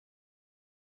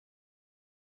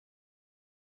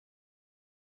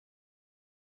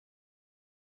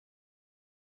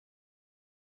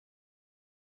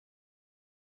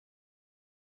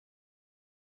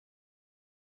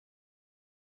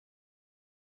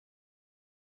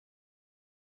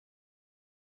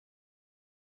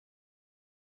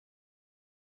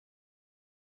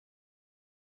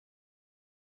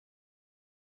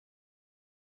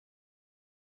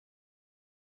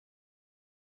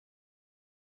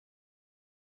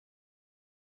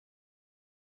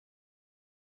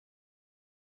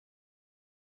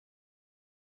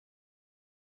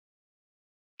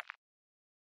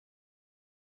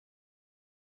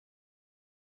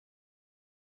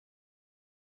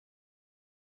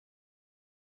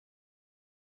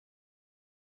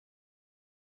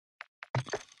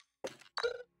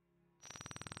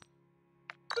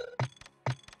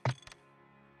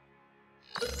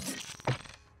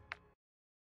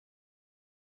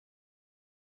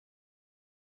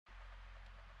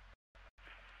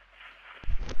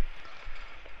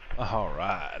All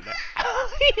right.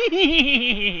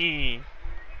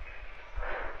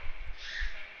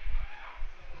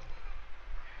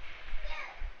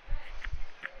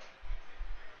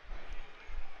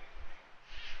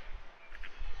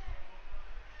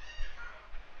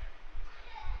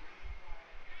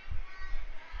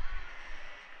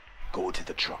 Go to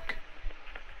the truck.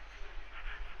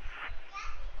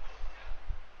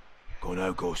 Go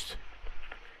now, Ghost.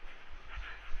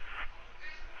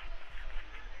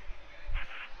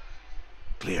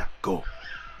 Clear, go.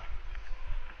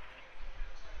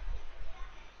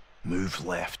 Move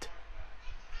left.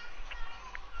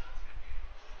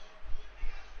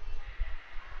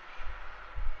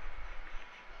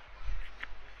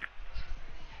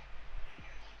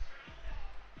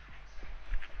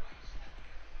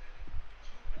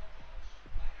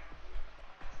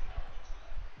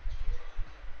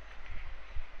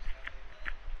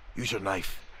 Use your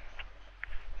knife.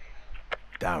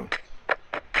 Down.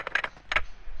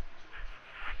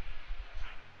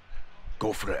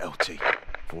 Go for it, LT.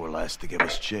 4 lads to give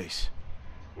us chase.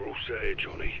 We're all set here,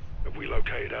 Johnny. Have we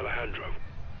located Alejandro?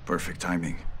 Perfect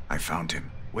timing. I found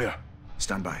him. Where?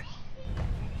 Stand by.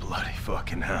 Bloody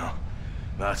fucking hell.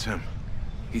 That's him.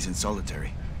 He's in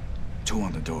solitary. 2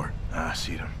 on the door. Ah, I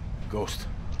see him. Ghost.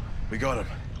 We got him.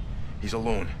 He's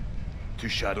alone. 2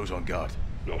 shadows on guard.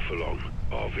 Not for long.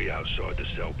 RV outside the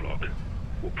cell block.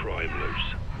 We'll pry him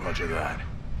loose. Roger that.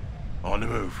 On the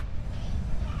move.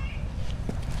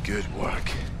 Good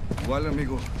work. Igual,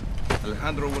 amigo.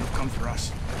 Alejandro would have come for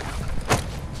us.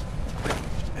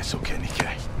 It's okay,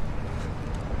 Nikkei.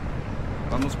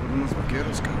 Vamos por unos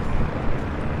vaqueros, cabrón.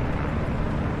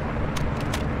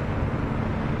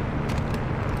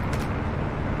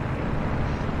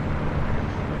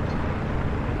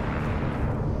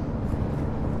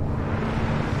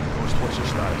 What's your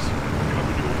status?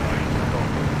 Coming your way.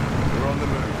 We're on the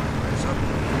move. Heads up.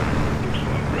 Looks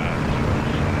like rats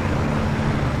outside.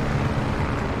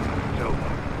 So,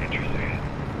 interesting.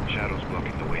 Shadows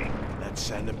blocking the way. Let's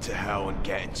send them to hell and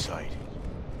get inside.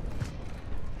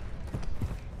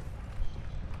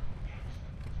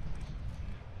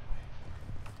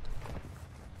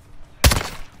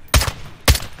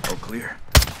 All clear.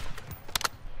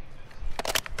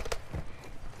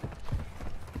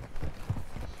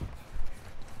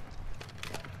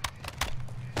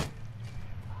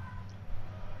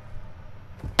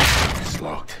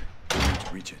 Locked.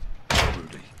 Reach it.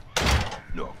 Rudy.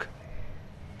 Look.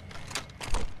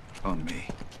 On me.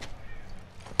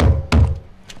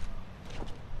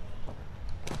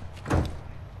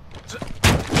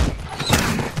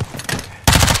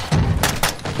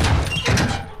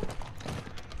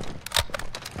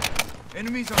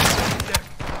 Enemies on the deck.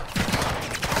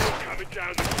 Coming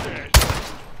down the stairs.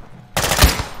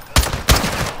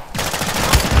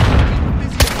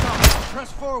 Busy at top.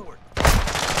 Press forward.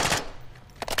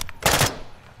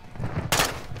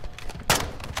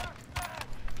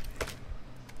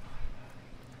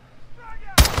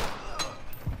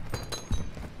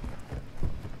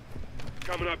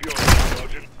 Coming up your way,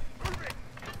 Sergeant.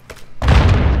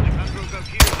 Alejandro's up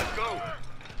here. Let's go.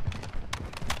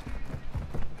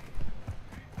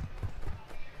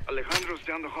 Alejandro's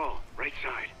down the hall, right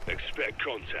side. Expect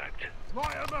contact.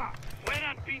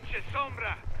 Buena pinche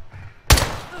sombra.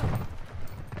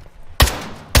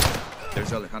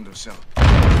 There's Alejandro's cell.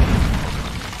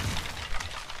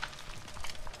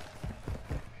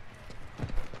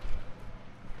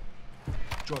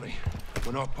 Johnny,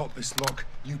 when I pop this lock,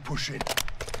 you push in.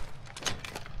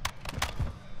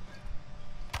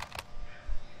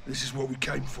 This is what we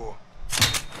came for.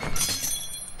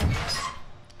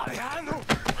 Alejandro!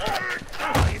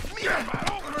 It's me,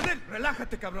 hermano! Coronel,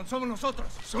 relájate, cabrón. Somos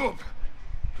nosotros. Soap!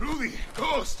 Rudy!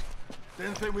 Ghost!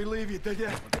 Didn't think we'd leave you, did you?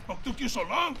 What the fuck took you so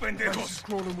long, pendejos? This is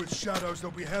crawling with shadows.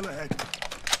 There'll be hell ahead.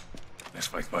 Let's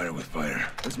fight fire with fire.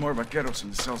 There's more vaqueros in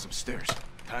the cells upstairs.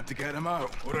 Time to get him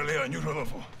out. Órale, and you,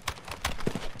 Rodolfo.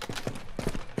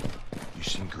 You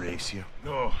seen Grace here?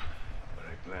 No, but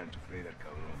I plan to pay that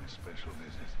cabrón a special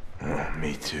visit.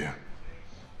 Me too.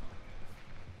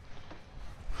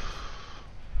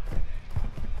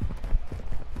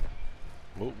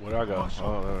 Where I go?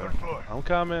 Third floor. I'm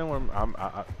coming. My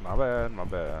bad. My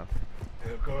bad.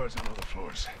 There are guards on all the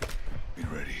floors. Be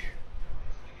ready.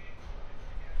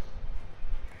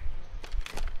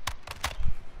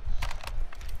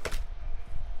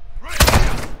 Right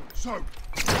here! So,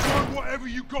 throw whatever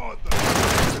you got at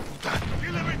them.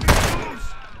 Kill everything loose!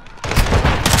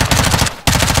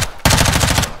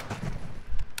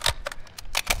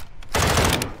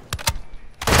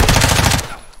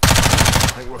 I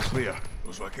think we're clear.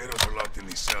 Los vaqueros are locked in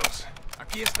these cells.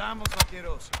 Aquí estamos,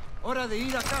 vaqueros. Hora de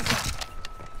ir a casa.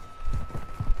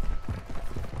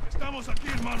 Estamos aquí,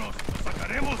 hermanos. Los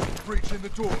sacaremos. Breach in the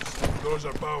doors. Doors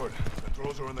are powered.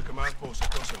 Controls are on the command post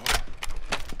across the hall.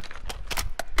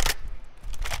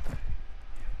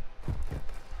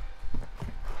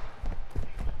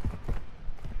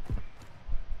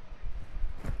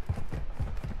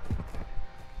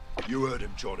 You heard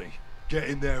him, Johnny. Get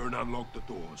in there and unlock the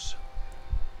doors.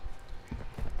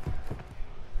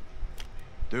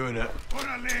 Doing it.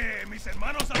 ¡Órale! ¡Mis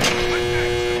hermanos a los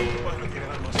puentes! Tu padre tiene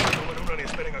armas. No me unan y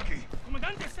esperen aquí.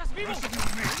 Comandante, ¿estás vivo?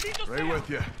 Right with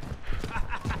you.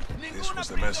 This was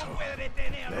the mess hall.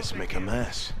 Let's make a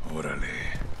mess.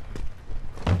 Órale.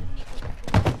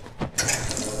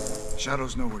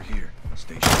 Shadows know we're here.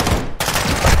 Stay sharp.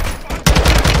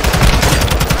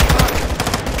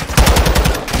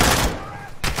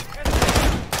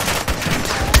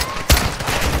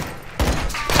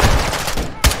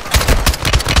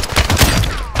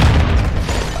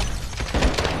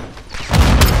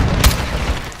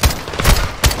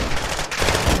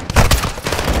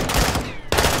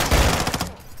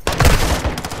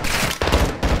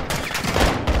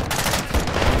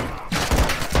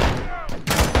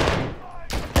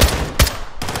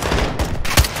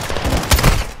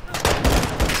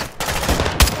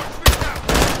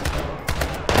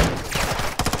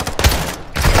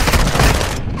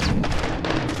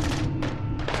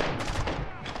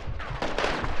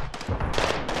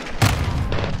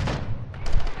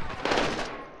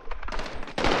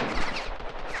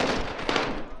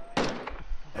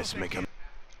 Let's make a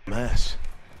mess.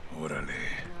 Órale.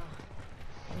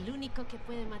 El único que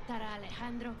puede matar a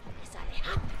Alejandro es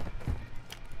Alejandro.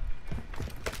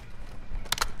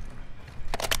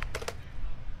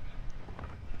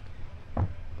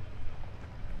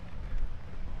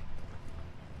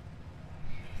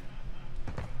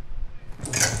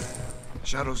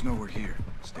 Shadows know we're here.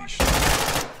 Stay sharp.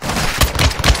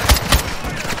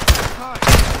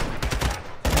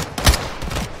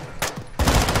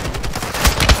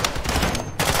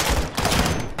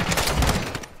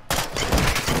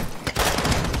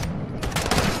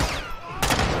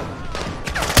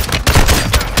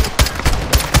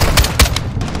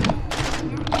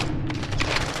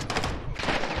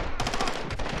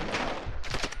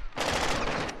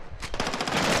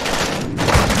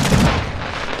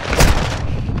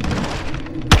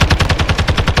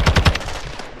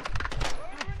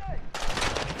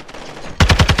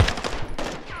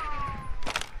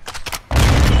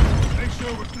 Make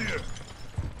sure we're clear.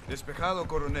 Despejado,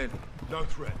 coronel. No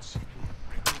threats.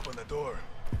 Open the door.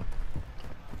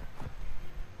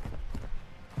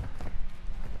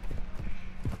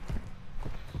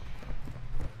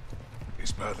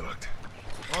 It's padlocked.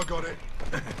 I got it.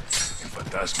 El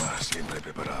fantasma siempre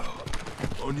preparado.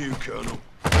 On you, Colonel.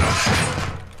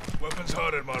 Weapons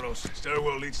hard, hermanos.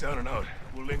 Stairwell leads down and out.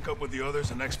 We'll link up with the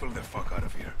others and expel the fuck out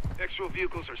of here. Extra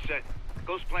vehicles are set.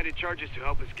 Ghost planted charges to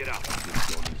help us get out.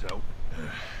 Johnny's out.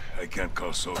 I can't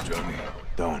call so, Johnny.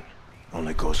 Don't.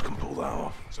 Only Ghost can pull that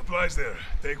off. Supplies there.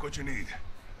 Take what you need.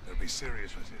 There'll be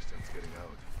serious resistance getting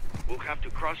out. We'll have to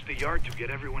cross the yard to get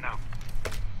everyone out.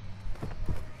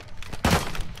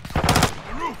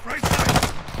 The roof, right side!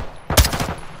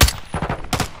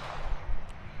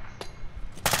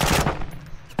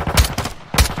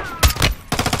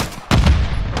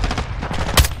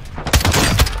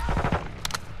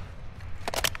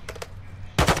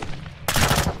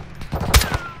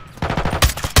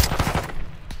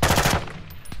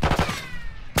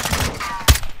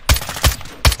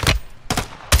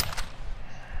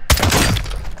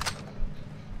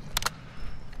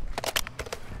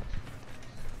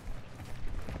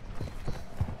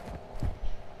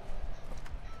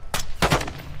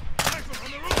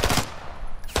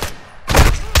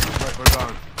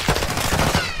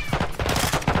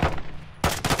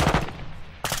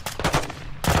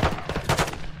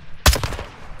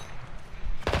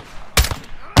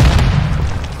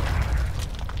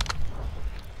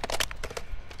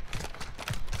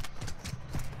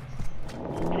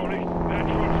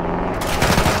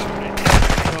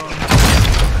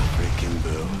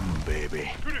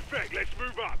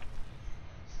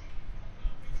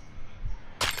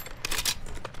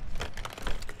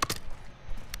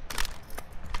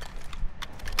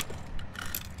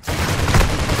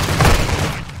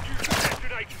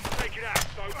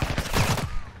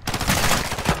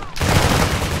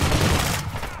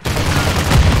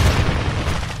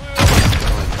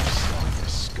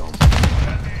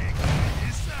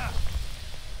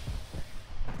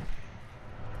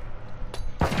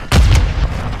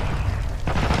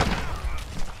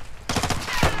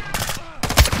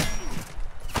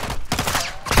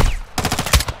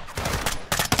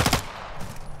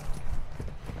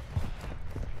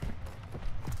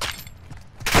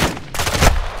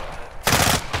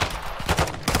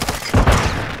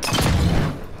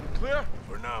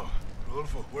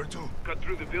 Adolfo, where to? Cut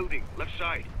through the building, left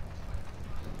side.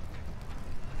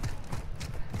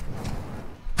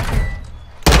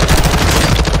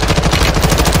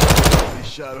 These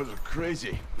shadows are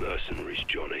crazy. Mercenaries,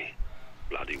 Johnny.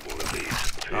 Bloody one of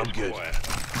these. I'm Here's good. quiet.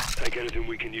 Take anything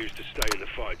we can use to stay in the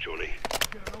fight, Johnny.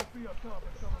 Get an OP up top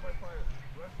and cover my fire.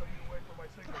 Rest I need to wait for my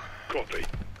signal.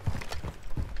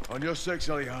 Copy. On your six,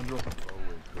 Alejandro. Always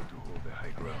good to hold the high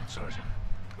ground, Sergeant.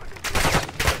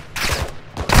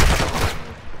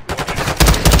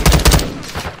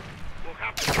 We'll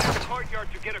have to get the courtyard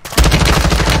to get across.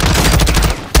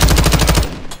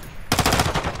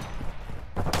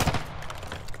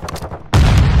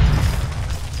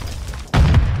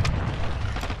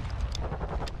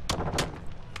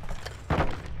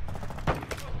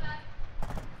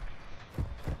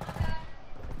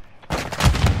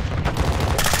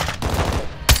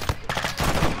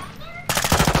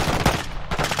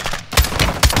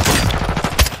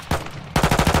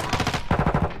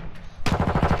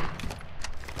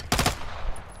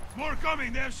 More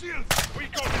coming, they have shields! We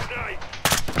got today.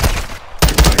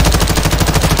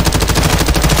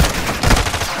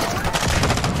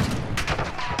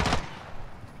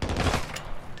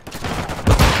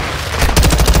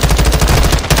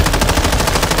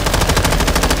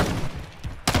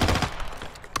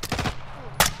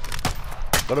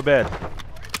 Go to bed.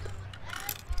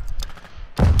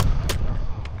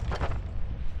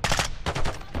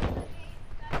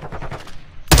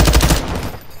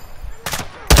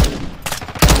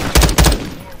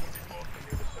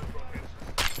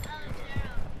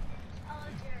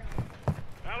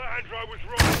 Alejandro was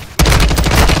right.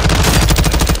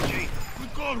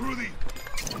 Good call, Rudy!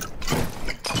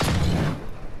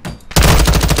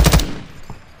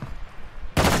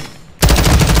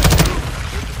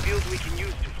 There's a field we can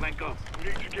use to flank up. We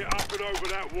need to get up and over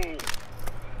that wall.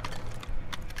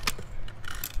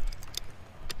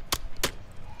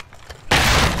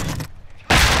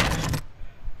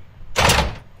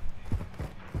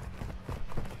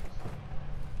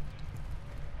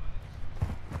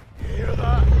 You hear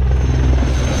that?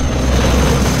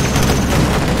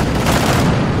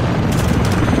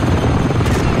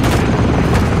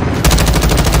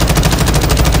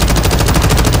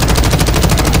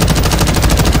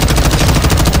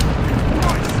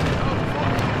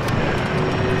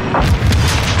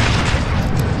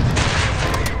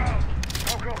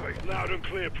 Loud and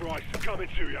clear, Price. Coming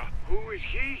to you. Who is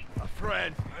he? A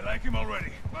friend. I like him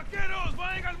already. Vaqueros,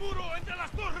 vayan al muro entre las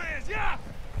torres, yeah!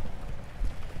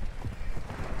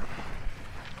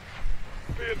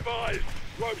 Be advised.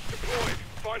 Ropes deployed.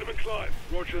 Find him and climb.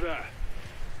 Roger that.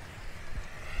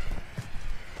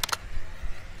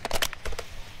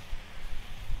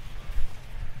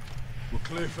 We're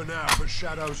clear for now, but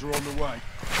shadows are on the way.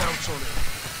 Count on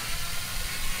it.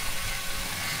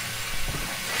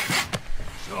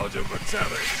 Sergeant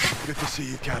Vitalis. Good to see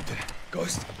you, Captain.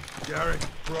 Ghost. Garrick.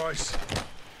 Price.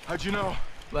 How'd you know?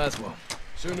 Laswell.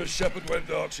 Soon as Shepard went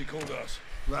dark, she called us.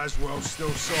 Laswell's still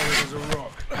solid as a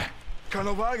rock.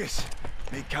 Colonel Vargas.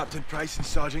 Meet Captain Price and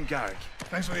Sergeant Garrick.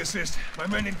 Thanks for the assist. My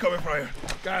men in cover fire.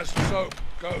 Gas, soap,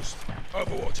 Ghost.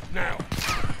 Overwatch, now.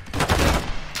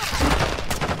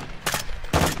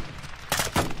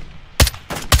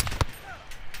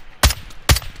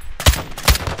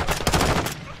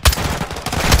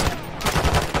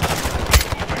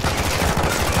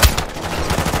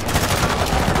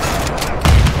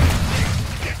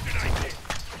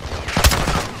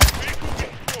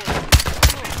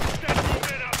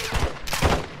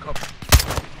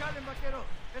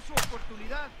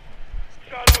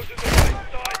 Shadows in the right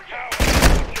side tower.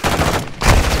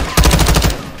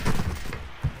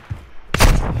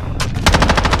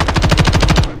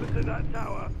 Weapons in that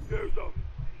tower. Use them.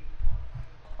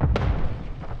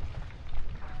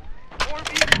 More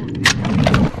vehicles. Coming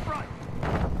up front.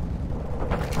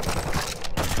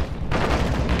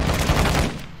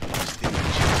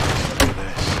 Look at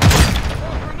this.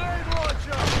 Grenade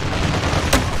launcher!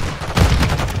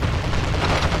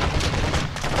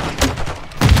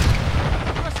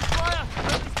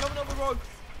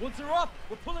 Once they're up,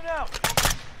 we're pulling out.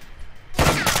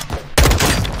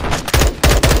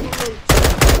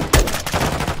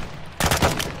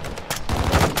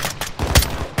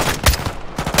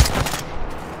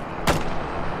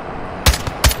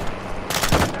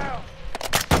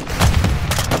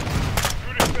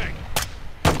 Good effect.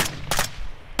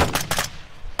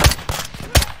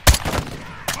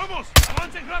 ¡Vamos!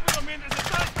 ¡Avancen rápido mientras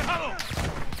está despejado!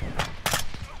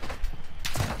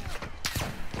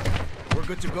 We're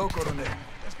good to go, Coronel.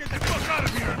 Let's get the fuck out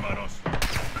of here, hermanos!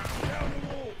 Down the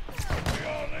wall! We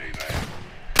are leaving!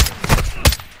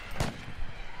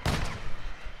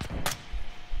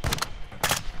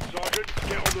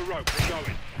 the rope. We're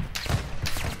going.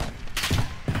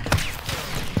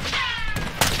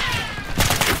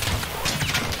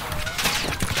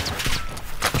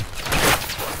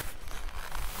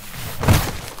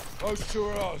 Those two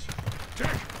are ours.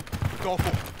 Jack!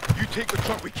 Rodolfo, you take the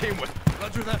truck we came with.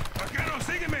 Roger that. Vaquero,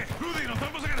 sígueme. Rudy, nos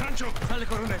vamos en el rancho. Sale,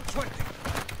 coronel. Suerte.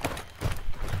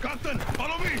 Captain,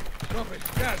 follow me. Copy.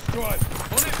 Gas, drive.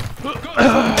 On it. Go.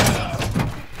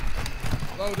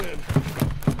 Load in.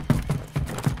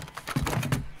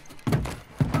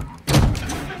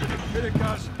 Hit it,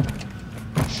 guys.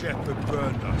 Shepard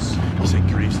burned us. He's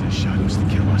agrees the shadows to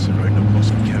kill us around the Los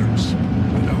Vaqueros.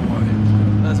 You know why?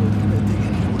 That's what we're gonna dig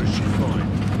in. What did she find?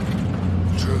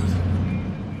 Truth.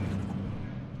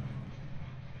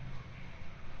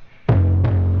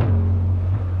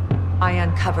 I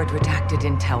uncovered redacted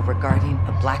intel regarding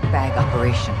a black bag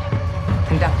operation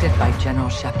conducted by General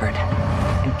Shepard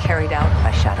and carried out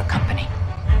by Shadow Company.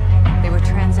 They were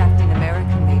transacting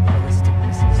American-made ballistic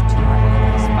missiles to our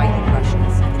allies fighting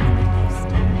Russians in the Middle East.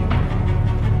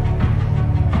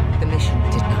 The mission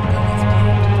did not go as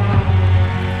planned.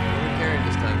 What are we carrying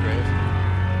this time, Graves?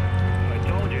 If I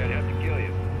told you, I'd have to kill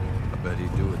you. I bet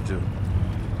he'd do it too.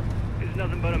 It's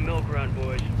nothing but a milk run,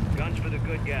 boys. Guns for the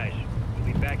good guys.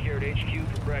 We'll be back here at HQ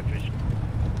for breakfast.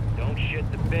 Don't shit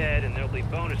the bed, and there'll be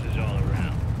bonuses all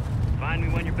around. Find me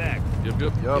when you're back.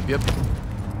 Yep.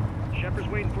 Shepard's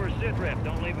waiting for a sit rep.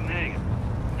 Don't leave him hanging.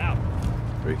 Out.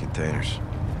 3 containers.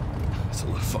 That's a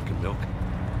lot of fucking milk.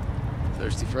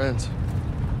 Thirsty friends.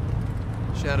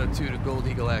 Shadow 2 to Gold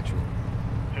Eagle Actual.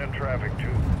 10 traffic,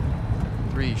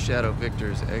 2. 3 Shadow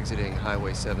Victors exiting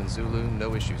Highway 7 Zulu.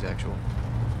 No issues, Actual.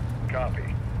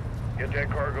 Copy. Get that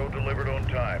cargo delivered on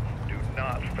time. Do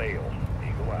not fail.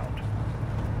 Eagle out.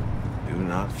 Do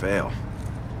not fail.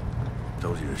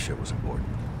 Told you this shit was important.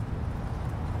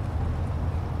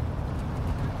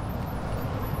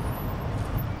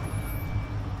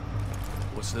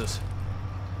 What's this?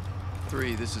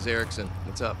 3, this is Erickson.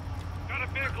 What's up? Got a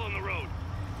vehicle on the road.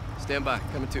 Stand by.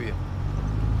 Coming to you.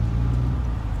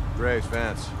 Graves,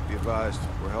 Vance, be advised.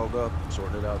 We're held up.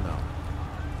 Sorting it out now.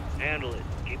 Handle it.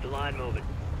 Keep the line moving.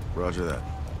 Roger that.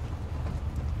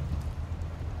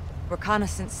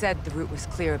 Reconnaissance said the route was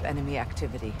clear of enemy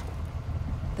activity.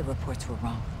 The reports were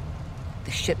wrong.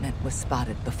 The shipment was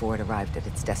spotted before it arrived at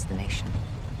its destination.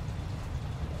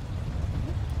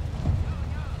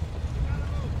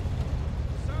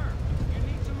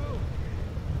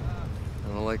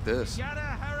 I don't like this.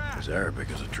 His Arabic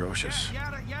is atrocious.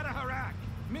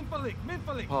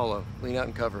 Paulo, lean out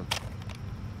and cover him.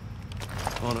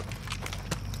 On it.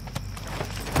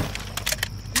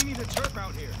 We need a chirp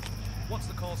out here. What's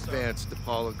the call, sir? Vance, to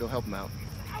Paulo, go help him out.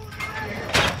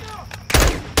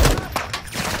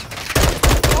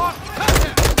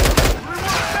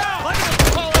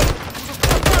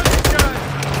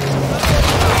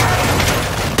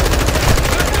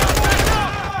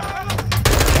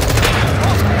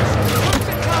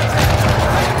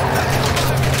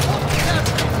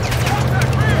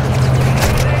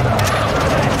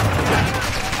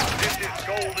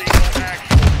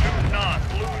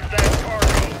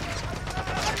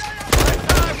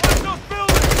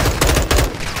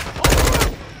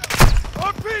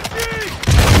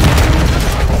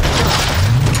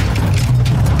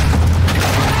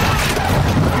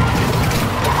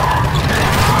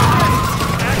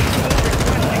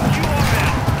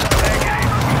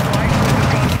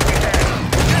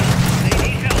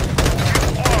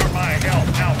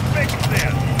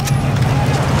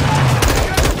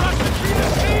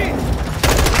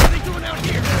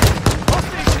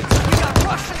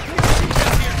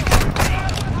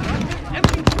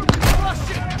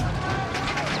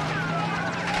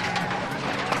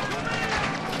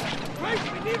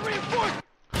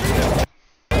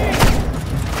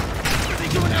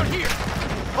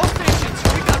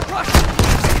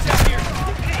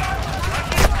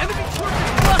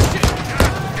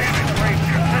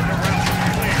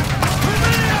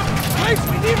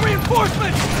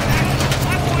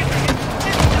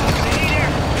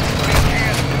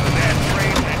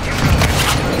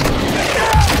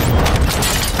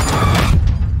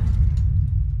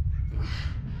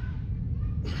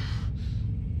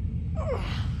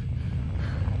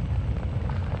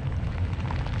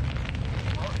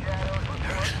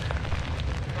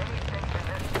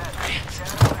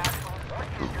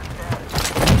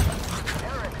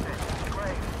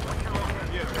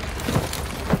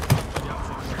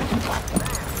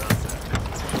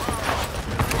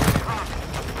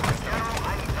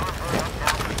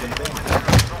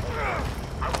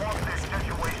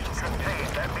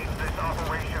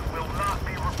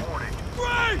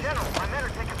 General, my men are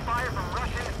taking fire from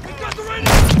Russian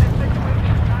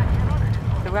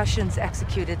The Russians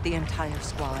executed the entire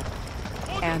squad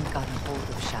and got a hold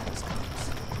of Shadow's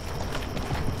comms.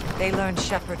 They learned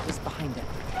Shepard was behind it.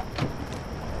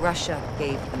 Russia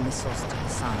gave the missiles to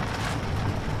Hassan.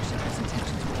 Shepard's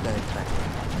intentions were good, but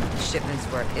the shipments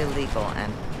were illegal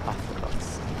and off the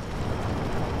books.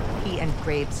 He and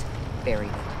Graves buried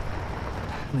it.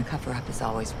 And the cover-up is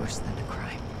always worse than the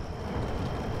crime.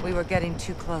 We were getting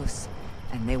too close,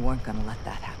 and they weren't gonna let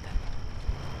that happen.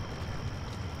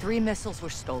 3 missiles were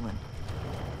stolen.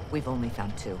 We've only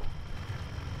found 2.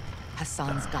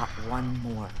 Hassan's got 1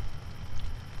 more.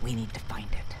 We need to find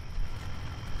it.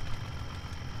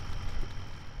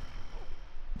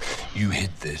 You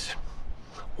hid this.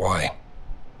 Why?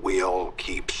 We all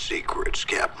keep secrets,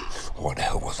 Captain. What the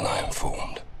hell wasn't I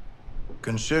informed?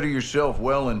 Consider yourself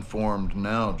well informed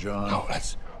now, John. Oh,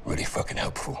 that's really fucking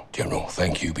helpful. General,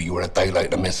 thank you, but you were a day late.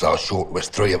 The missiles short was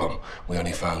 3 of them. We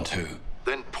only found 2.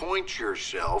 Then point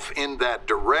yourself in that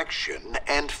direction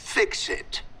and fix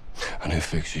it. And who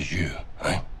fixes you,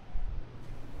 eh?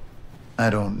 I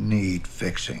don't need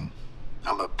fixing.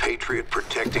 I'm a patriot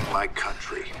protecting my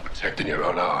country. Protecting your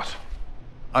own art.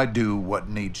 I do what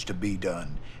needs to be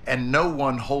done, and no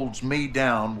one holds me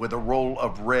down with a roll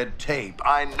of red tape.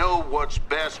 I know what's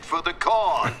best for the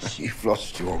cause. You've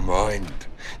lost your mind,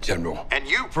 General. And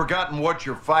you've forgotten what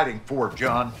you're fighting for,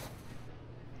 John.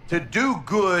 To do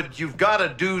good, you've got to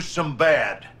do some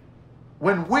bad.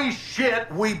 When we shit,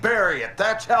 we bury it.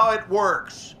 That's how it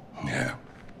works. Yeah.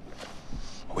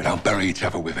 We don't bury each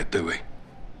other with it, do we?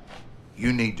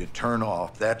 You need to turn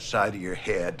off that side of your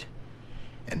head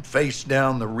and face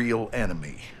down the real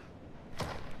enemy.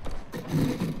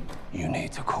 You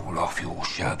need to call off your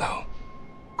shadow.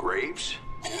 Graves?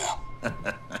 Yeah.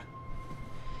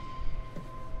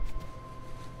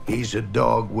 He's a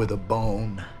dog with a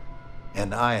bone,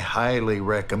 and I highly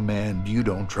recommend you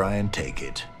don't try and take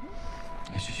it.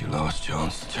 This is your last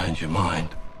chance to change your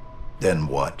mind. Then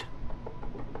what?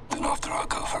 Then after I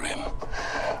go for him,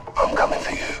 I'm coming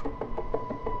for you.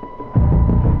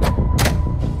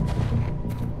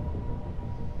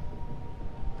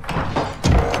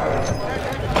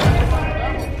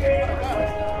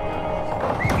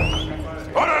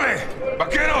 Orale!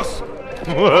 Vaqueros!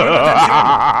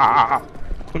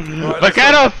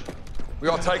 Vaqueros! We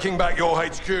are taking back your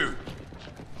HQ.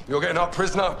 You're getting our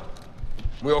prisoner.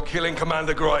 We are killing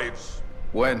Commander Graves.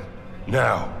 When?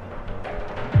 Now.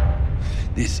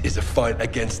 This is a fight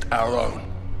against our own.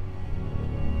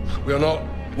 We are not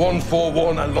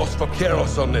 141 and Los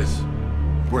Vaqueros on this.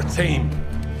 We're a team.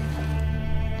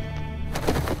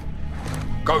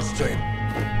 Ghost team.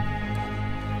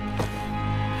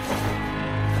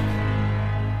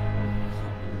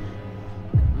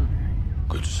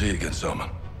 Good to see you again, Salman.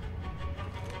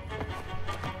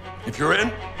 If you're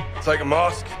in, take a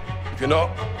mask. If you're not,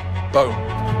 boom.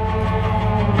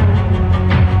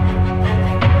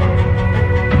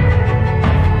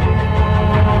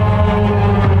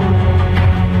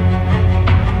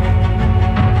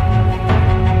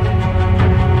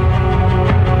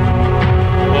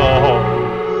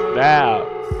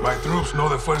 My troops know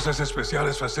the Fuerzas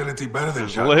Especiales facility better than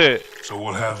Shadow, so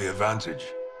we'll have the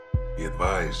advantage. Be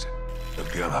advised, they'll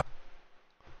be on.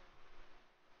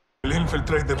 We'll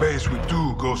infiltrate the base with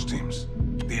 2 ghost teams.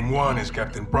 Team 1 is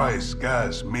Captain Price,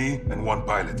 Gaz, me, and 1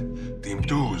 pilot. Team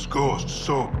 2 is Ghost,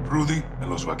 Soap, Rudy, and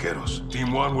Los Vaqueros.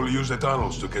 Team 1 will use the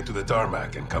tunnels to get to the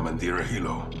tarmac and commandeer a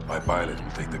helo. My pilot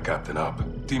will take the captain up.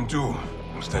 Team 2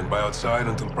 will stand by outside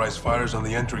until Price fires on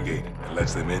the entry gate and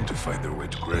lets them in to fight their way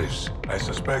to Graves. I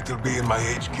suspect he'll be in my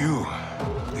HQ,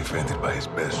 defended by his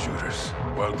best shooters.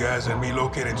 While Gaz and me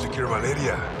locate and secure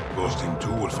Valeria, Ghost Team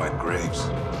 2 will find Graves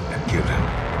and kill him.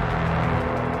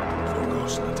 4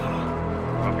 ghosts in the tunnel.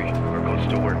 Copy. Our ghosts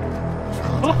still work.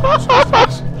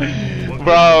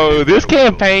 Bro, this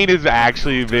campaign has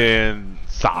actually been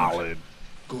solid.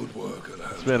 Good work.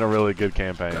 It's been a really good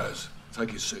campaign. Guys,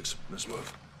 take your 6. Let's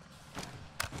move.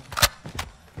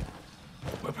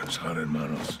 Weapons hot in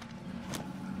manos.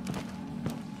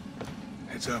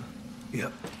 Heads up.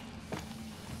 Yep.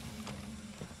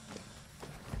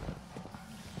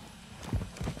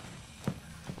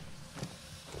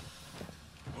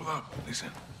 Hold up.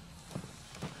 Listen.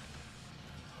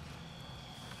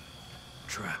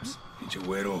 Traps.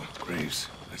 Pinchuero, Graves.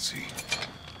 Let's see.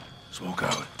 Smoke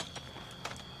out.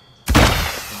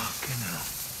 Fucking hell.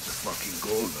 It's a fucking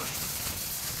gold.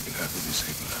 You'll have to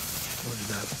disable them. What is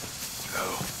that? No.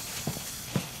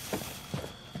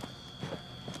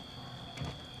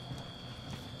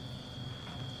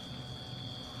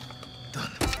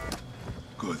 Done.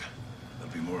 Good.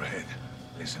 There'll be more ahead.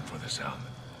 Listen for the sound.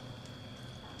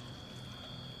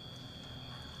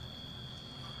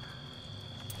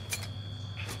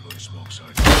 smoke,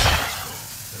 Sergeant. Let's go.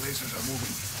 The lasers are moving.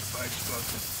 5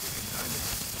 spots within timing.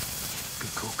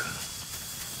 Good call, Colonel.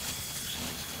 You see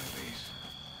this is my base.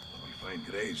 When we find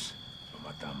Graves, lo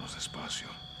matamos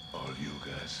despacio. All you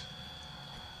guys.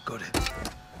 Got it.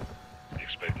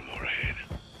 Expect more ahead.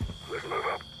 Let's move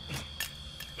up.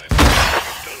 My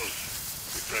tunnels.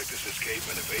 We practice escape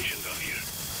and evasion down here.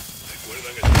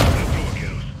 ¿Recuerdan esos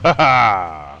vaqueros?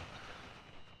 Haha.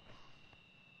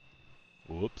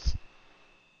 Whoops.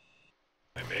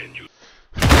 My man, you.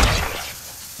 We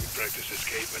practice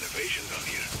escape and evasion down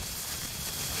here.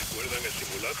 ¿Recuerdan el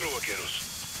simulacro, vaqueros?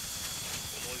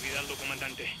 ¿Cómo olvidarlo,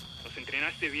 comandante? Los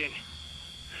entrenaste bien.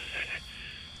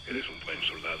 Eres un buen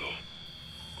soldado.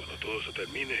 Cuando todo se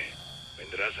termine,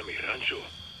 vendrás a mi rancho.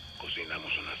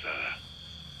 Cocinamos una asada.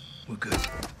 We're good.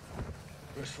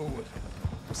 Press forward.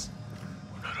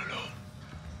 We're not alone.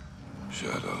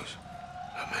 Shadows.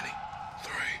 How many?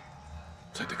 3.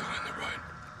 Take the guy on the right.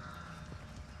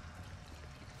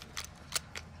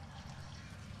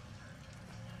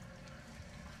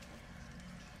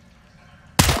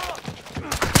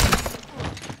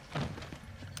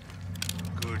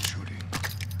 Good shooting.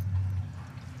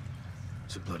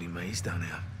 It's a bloody maze down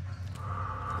here.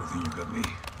 Good thing you got me.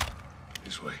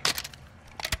 This way.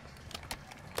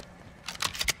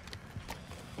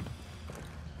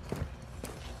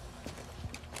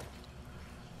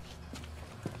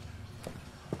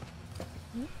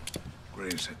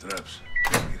 Graves set traps.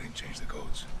 He didn't change the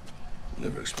codes.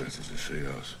 Never expected to see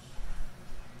us.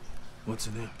 What's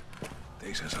in there?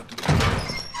 Takes us up to the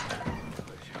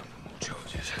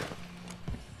charges.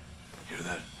 Hear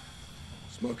that?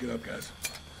 Smoke it up, guys.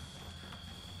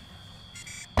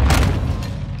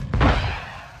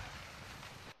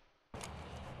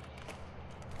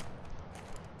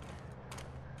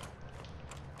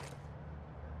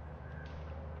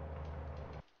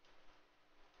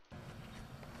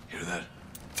 Hear that?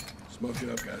 Smoke it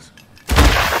up, guys. Do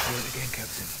it again,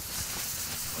 Captain.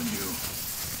 On you.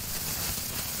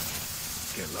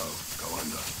 Get low. Go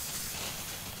under.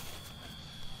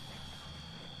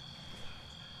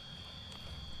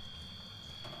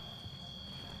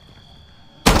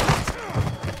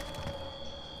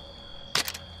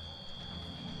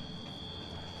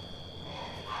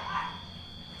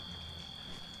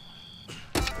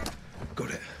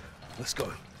 Got it. Let's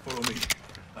go. Follow me.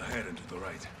 Ahead and to the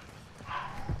right.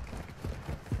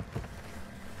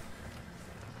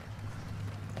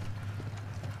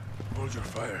 Hold your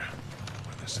fire.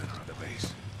 We're in the center of the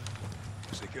base.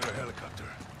 Secure a helicopter.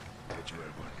 Get you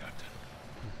airborne, Captain.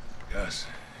 Gus,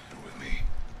 you're with me.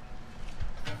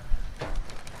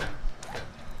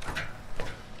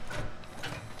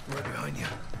 Right behind you.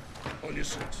 On your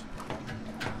suits.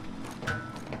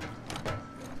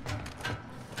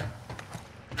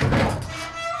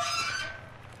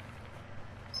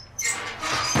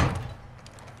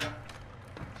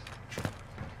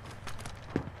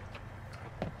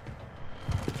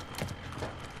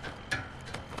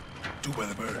 Two by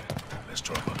the bird. Let's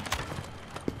drop her.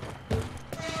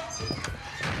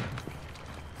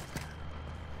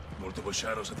 Multiple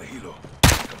shadows at the helo.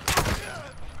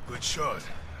 Good shot.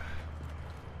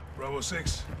 Bravo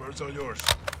 6, birds all yours.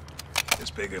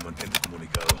 Despegue y mantente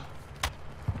comunicado.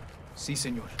 Sí,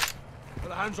 señor.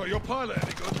 Alejandro, your pilot,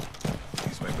 any good?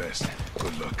 He's my best.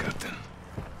 Good luck, Captain.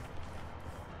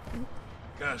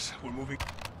 Guys, we're moving.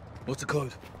 What's the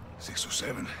code?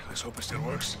 627. Let's hope it still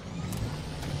works.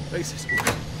 Bases.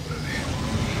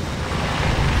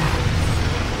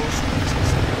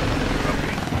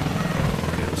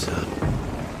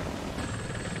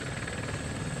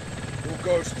 All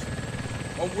ghosts.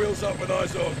 On wheels up with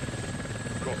eyes on.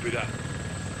 Copy that.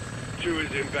 2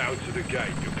 is inbound to the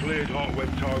gate. You're cleared hot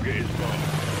when target is marked.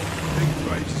 Big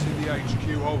Graves is in the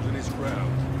HQ holding his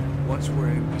ground. Once we're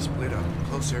in, we split up.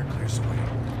 Close air clears the way.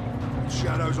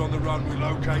 Shadows on the run, we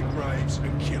locate Graves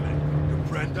and kill him.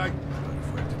 Comprende?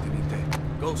 Fuerte, teniente.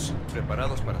 Ghosts,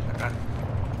 preparados para atacar.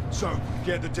 So,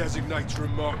 get the designator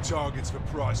and mark targets for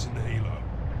Price in the helo.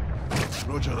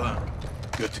 Roger that.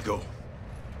 Good to go.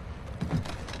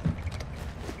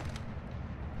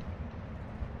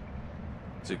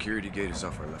 Security gate is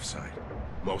off our left side.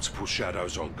 Multiple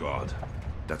shadows on guard.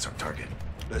 That's our target.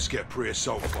 Let's get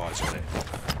pre-assault fires on it.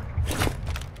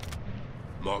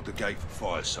 Mark the gate for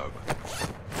fire soak.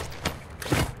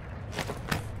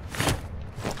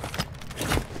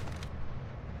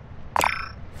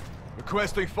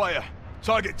 Requesting fire.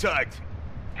 Target tagged.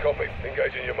 Copy.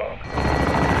 Engaging your mark.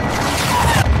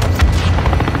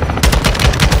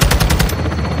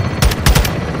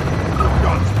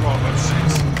 Guns, Bravo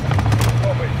 6.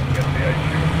 Copy. Get the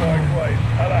HQ and find Graves.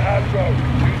 Alejandro,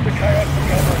 use the chaos to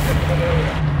cover a difficult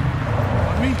area.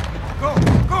 On me?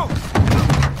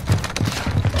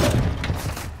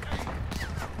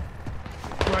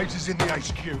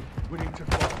 HQ. We need to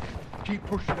fight. Keep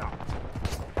pushing up.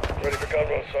 Ready for gun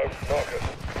run, so mark us.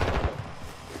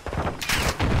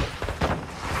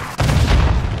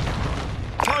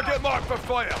 Target marked for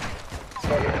fire.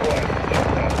 Target quiet.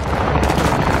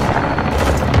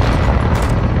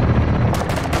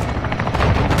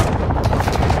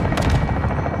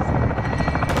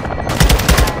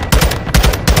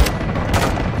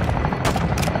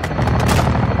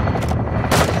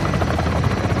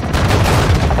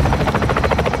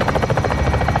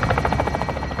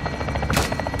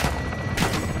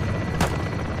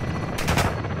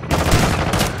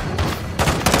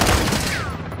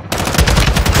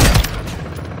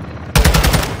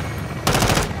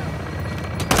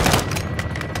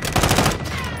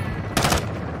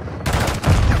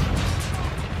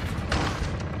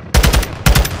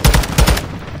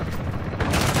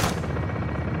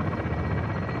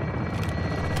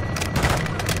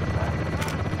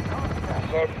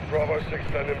 Bravo 6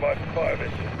 standing by for fire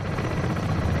mission.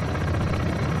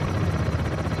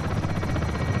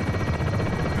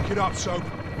 Pick it up, Soap.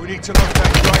 We need to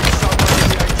locate Graves somewhere in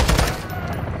the HQ.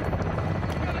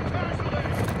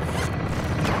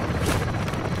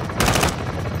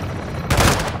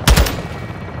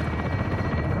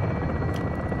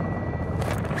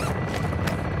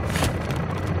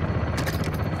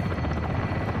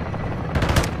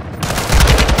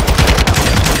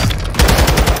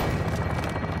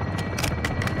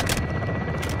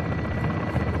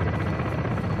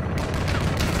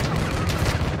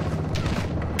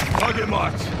 Target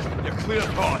marked. You're clear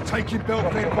hard. Taking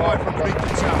belt fed fire from beneath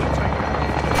the tower. Take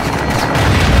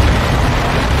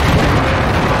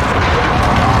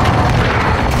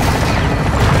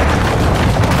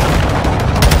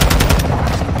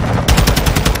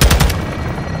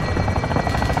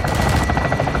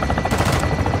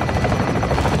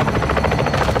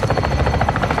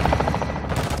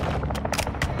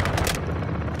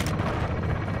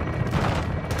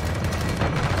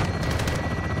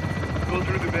Go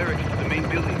through the barracks to the main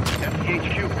building. That's the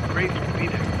HQ. Graves will be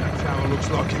there. That tower looks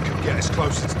like it could get us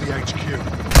closer to the HQ.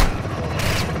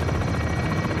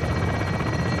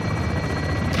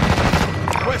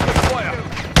 Where's the fire?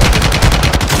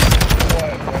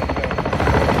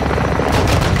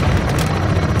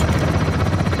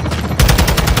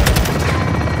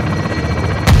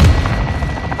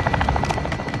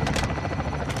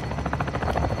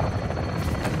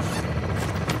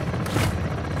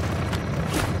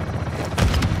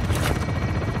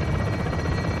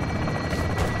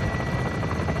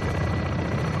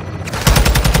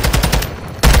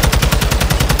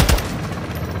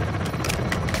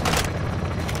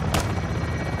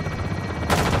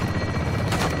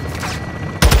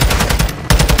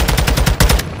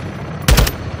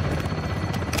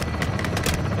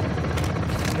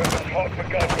 Hot for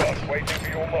gun run, waiting for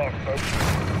your mark, so.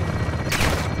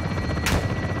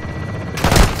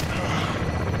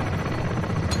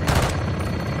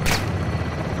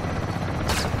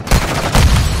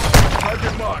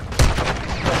 Target marked.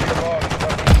 Target mark,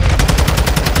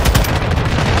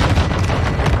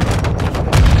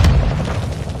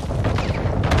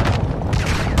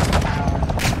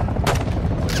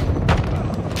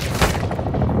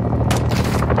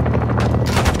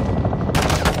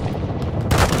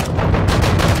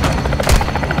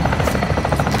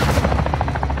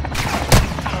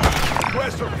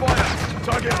 Where's the fire?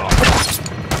 Target marked.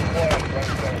 quiet, right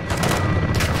there.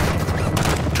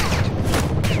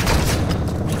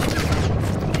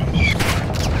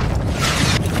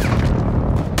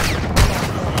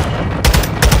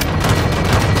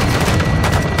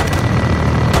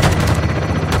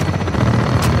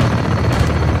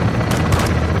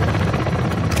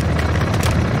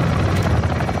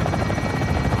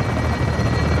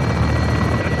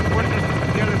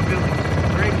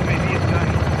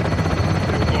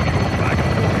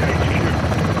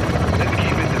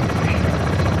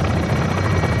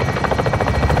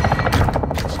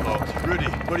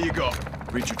 What do you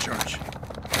got? Reach your charge.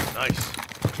 Nice.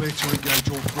 Clear to engage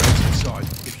all threats inside.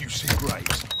 If you see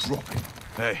Graves, drop him.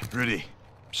 Hey, Rudy.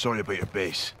 Sorry about your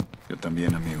base. Yo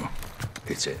también, amigo.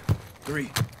 It's it. 3,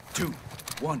 2,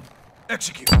 1.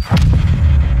 Execute.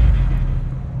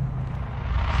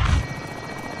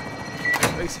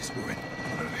 Base is moving.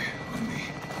 Ready, on me.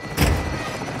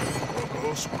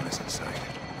 Local swan is inside.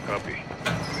 Copy.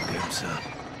 Get him, sir.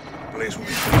 Blaze will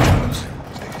be pretty close.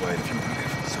 Stay quiet if you want to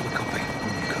live. So copy.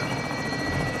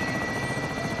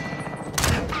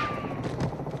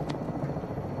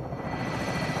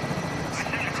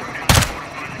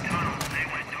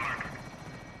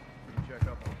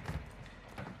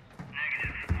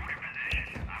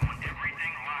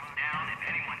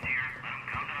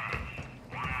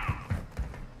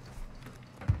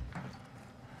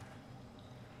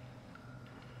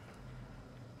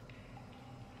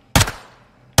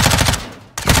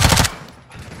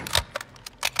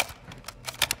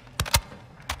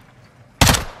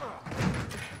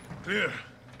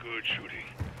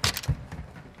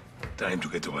 Time to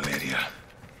get to Valeria.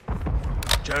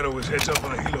 Shadow is heads up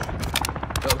on a helo.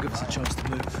 That'll give us a chance to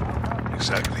move.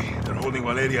 Exactly. They're holding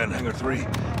Valeria in Hangar 3.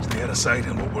 Stay out of sight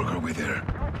and we'll work our way there.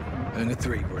 Hangar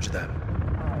 3, roger that.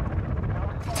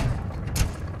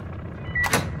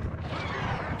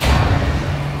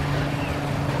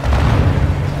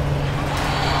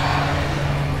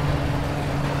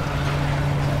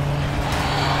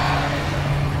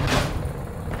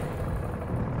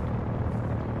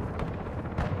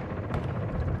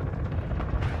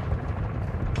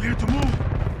 Clear to move.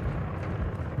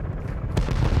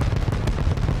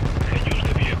 Use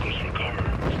the vehicles for cover.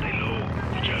 Stay low.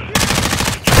 Watch out.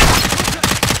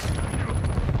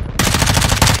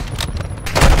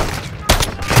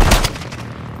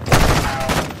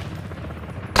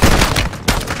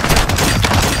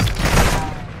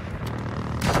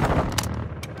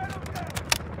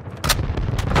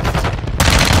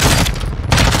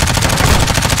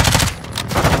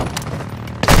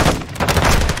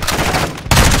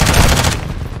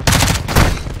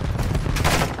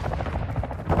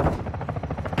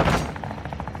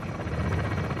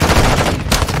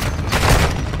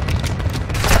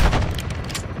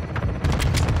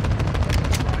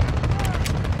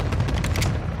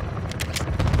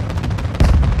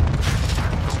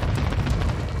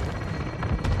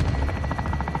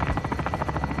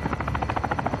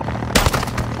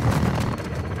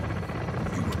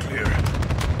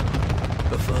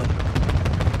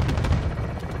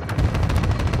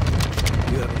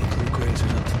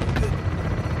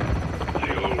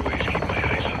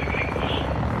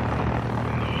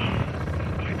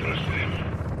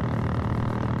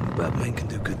 Men can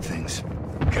do good things.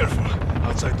 Careful.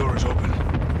 Outside door is open.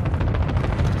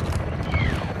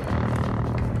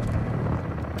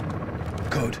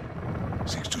 Code?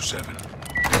 627.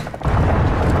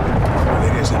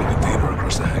 Valeria's in a container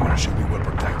across the hangar. Should be well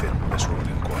protected. Let's roll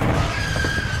in quiet.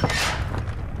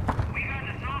 We got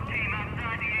the SWAT team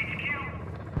outside the HQ.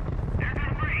 They're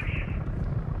gonna breach.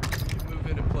 Move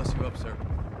in and plus you up, sir.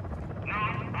 No, I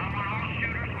want all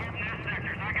shooters holding their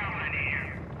sectors. I got what I need here.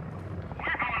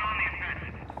 We're going on the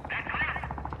offensive. That clear?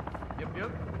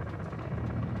 Yep.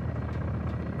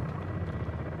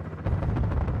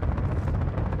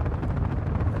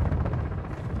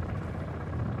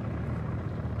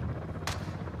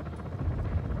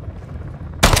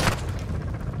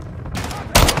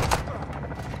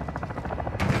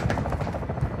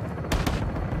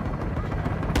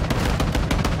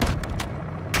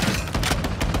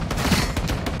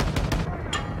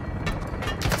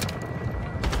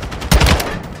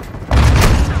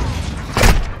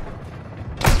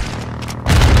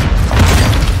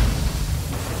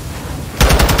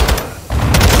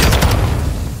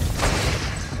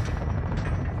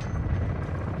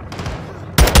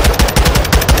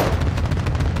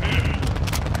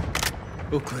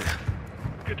 All clear.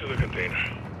 Get to the container.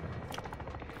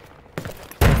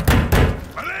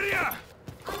 Valeria!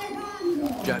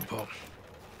 Jackpot.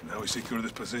 Now we secure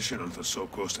this position until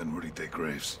Soap Ghost and Rudy take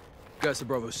Graves. Guys to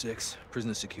Bravo 6.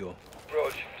 Prisoner secure.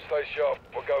 Rog, stay sharp.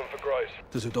 We're going for Graves.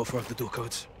 Does Rodolfo have the door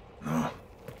codes? No.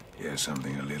 Yeah,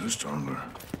 something a little stronger.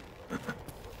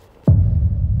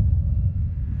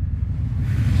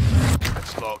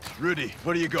 It's locked. Rudy,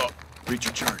 what do you got? Breach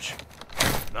of charge.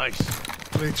 Nice.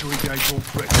 Clear to engage all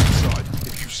threats inside.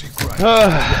 If you see Graves.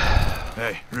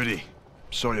 Hey, Rudy.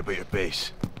 Sorry about your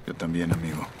base. Yo también,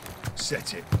 amigo.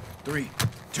 Set it. 3,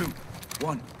 2,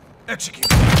 1. Execute.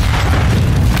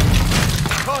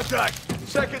 Contact!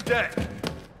 Second deck!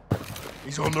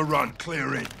 He's on the run.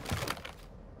 Clear in.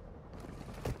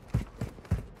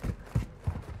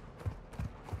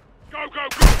 Go, go,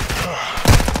 go!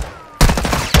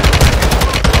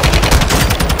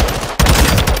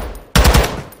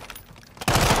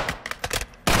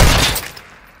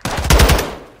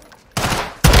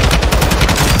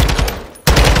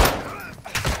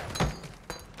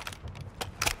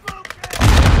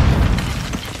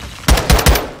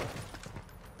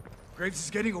 Graves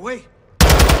is getting away.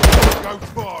 Go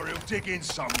far, he'll dig in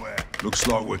somewhere. Looks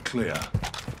like we're clear.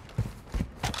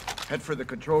 Head for the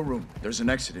control room. There's an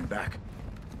exit in back.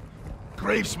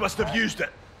 Graves must have used it.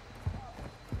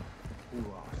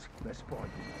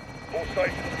 All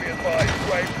stations be advised.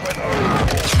 Graves went over.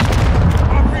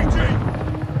 RPG!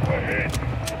 We're hit.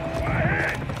 We're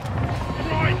hit.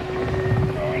 Right.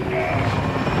 Going down.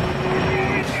 We're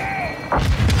going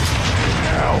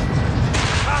down.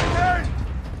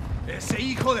 Ese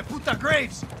hijo de puta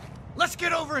Graves! Let's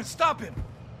get over and stop him!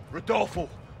 Rodolfo,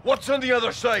 what's on the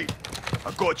other side?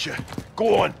 I got you.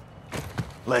 Go on.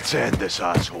 Let's end this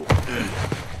asshole.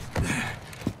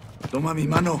 Toma mi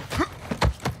mano.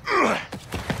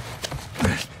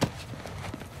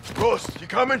 Ghost, you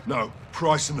coming? No.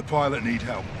 Price and the pilot need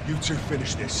help. You two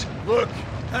finish this. Look,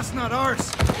 That's not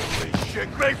ours. holy shit,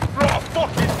 Graves brought a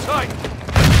fucking tank!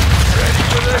 Ready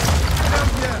for this? Hell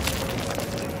yeah.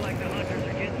 Looks like the hunters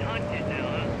are getting hunted now,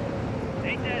 huh?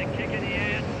 Ain't that a kick in the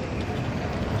ass?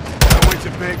 Can't wait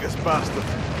to bake this bastard.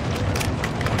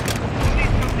 We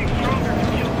need something stronger to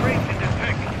kill Graves in that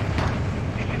package.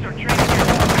 This is our training here.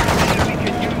 We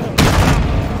can use them.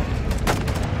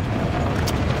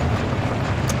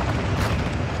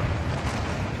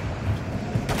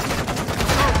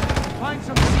 Find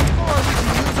some C4 we can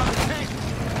use on the tank.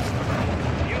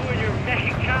 You and your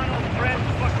Mexicano friends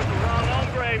fuck with the wrong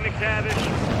hombre, McTavish.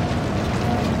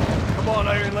 Come on,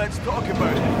 Iron, let's talk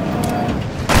about it.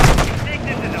 You think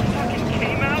this is a fucking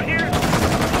game out here?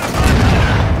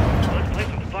 Let's play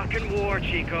some fucking war,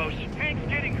 Chicos. Hank's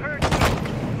getting hurt.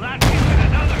 Last piece with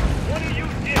another. One of you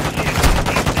dipshits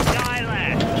needs to die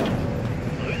last.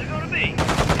 Who's it gonna be?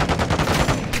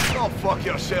 Go fuck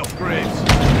yourself, Graves.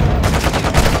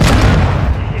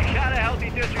 You got a healthy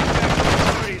disrespect for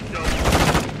authorities, so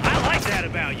I like that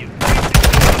about you.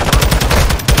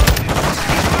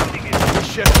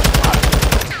 Shit.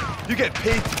 You get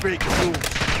paid to break the rules.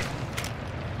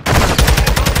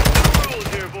 Rules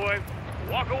here, boy.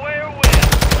 Walk away or win.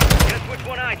 Guess which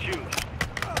one I choose.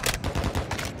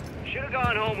 Should have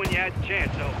gone home when you had the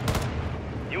chance, though.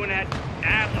 You and that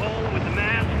asshole with the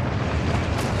mask.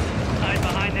 Hide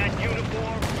behind that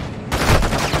uniform.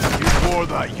 You wore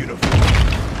that uniform.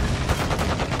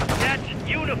 That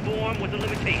uniform was a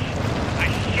limitation. I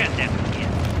shed that skin.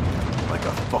 Like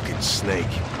a fucking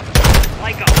snake.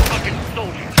 Like a fucking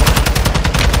soldier.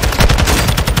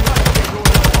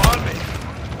 On me.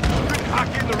 Good hack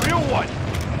in the real one.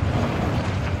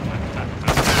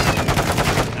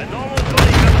 That's almost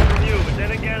funny coming from you, but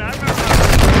then again, I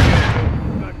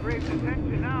remember got Graves'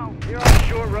 attention now. You're on a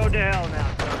short road to hell now,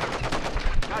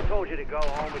 son. I told you to go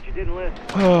home, but you didn't listen.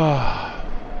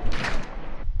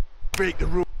 Break the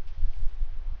rules.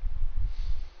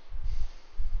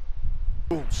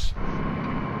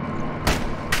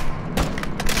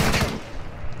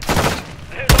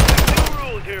 There's only two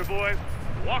rules here, boy.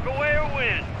 Walk away or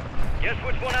win. Guess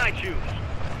which one I choose.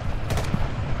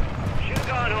 Should've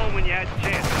gone home when you had the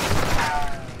chance.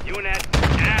 You and that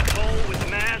asshole with the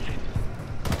mask.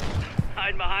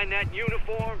 Hide behind that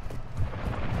uniform.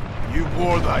 You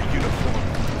wore that uniform.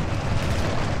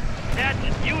 That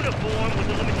uniform was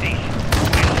a limitation.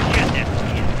 I shed that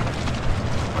skin.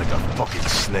 Like a fucking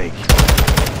snake.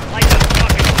 Like a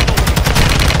fucking soldier.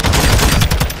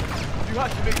 You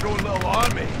had to make your own little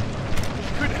army.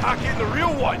 You couldn't hack in the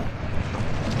real one.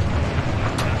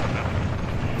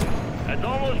 That's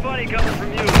almost funny coming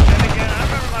from you, but then again, I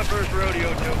remember my first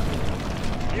rodeo too.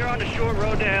 You're on the short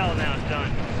road to hell now,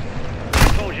 son. I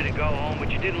told you to go home, but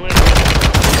you didn't listen.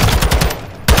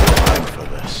 Time for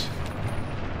this.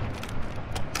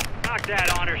 Knock that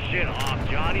honor shit off,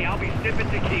 Johnny. I'll be sipping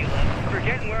tequila,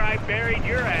 forgetting where I buried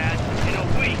your ass in a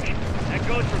week. That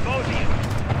goes for both of you.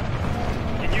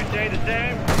 Can you say the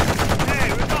same? Hey,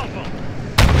 Rodolfo.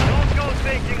 Don't go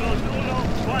thinking los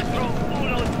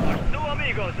 1-4-1 are su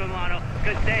amigos, hermano,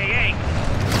 because they ain't.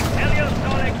 Ellos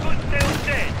no le guste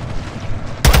usted.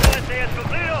 Cuando ese es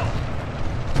cumplido,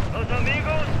 los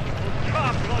amigos will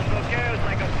drop los bloqueos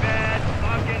like a bad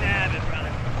fucking habit,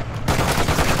 brother.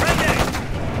 Prende!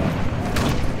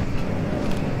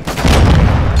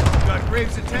 Got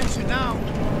Graves' attention now.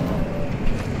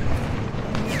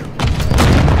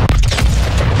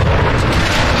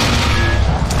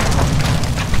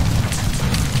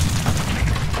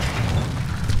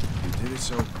 You did it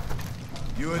so.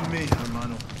 You and me,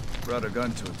 hermano, brought a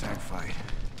gun to a tank fight.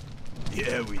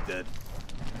 Yeah, we did.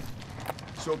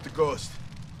 Soap the Ghost.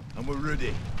 And we're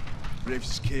ready.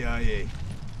 Graves' KIA.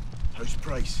 How's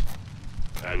Price?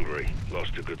 Angry.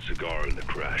 Lost a good cigar in the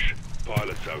crash.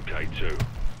 Pilot's okay too.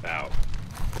 Out.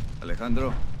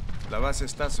 Alejandro, la base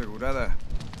está asegurada.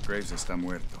 Graves está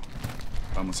muerto.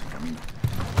 Vamos en camino.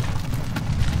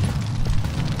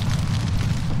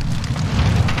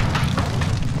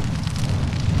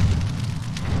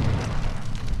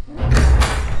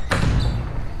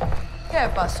 ¿Qué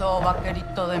pasó,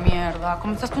 vaquerito de mierda?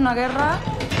 ¿Comenzaste una guerra?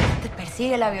 Te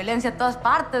persigue la violencia a todas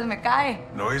partes, me cae.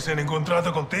 No hice ningún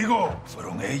trato contigo.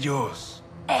 Fueron ellos.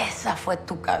 Esa fue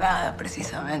tu cagada,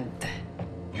 precisamente.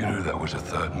 You knew that was a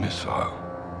third missile.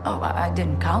 Oh, I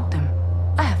didn't count them.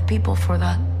 I have people for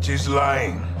that. She's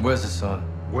lying. Where's the son?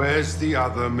 Where's the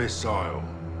other missile?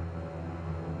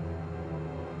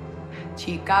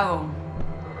 Chicago.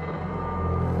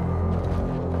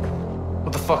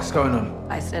 What the fuck's going on?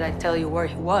 I said I'd tell you where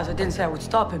he was. I didn't say I would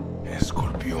stop him.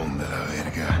 Escorpión de la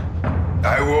verga.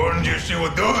 I warned you she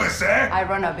would do this, eh? I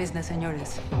run a business,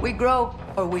 senores. We grow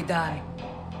or we die.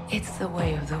 It's the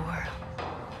way of the world.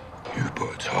 You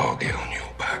put a target on your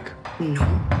back. No.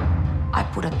 I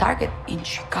put a target in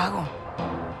Chicago.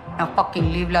 Now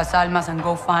fucking leave Las Almas and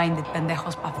go find the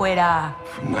pendejos pa' fuera.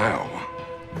 From now,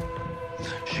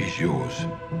 she's yours.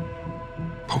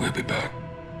 But we'll be back.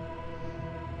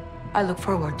 I look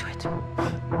forward to it.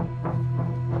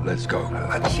 Let's go.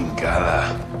 La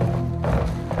chingada.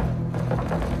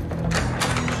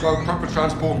 So, prep for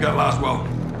transport and get Laswell.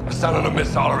 Hassan and a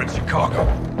missile are in Chicago.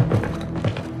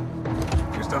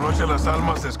 Esta noche las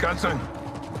almas descansan.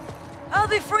 I'll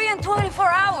be free in 24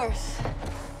 hours.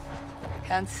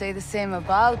 Can't say the same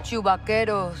about you,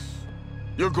 vaqueros.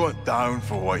 You're going down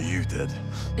for what you did.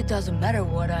 It doesn't matter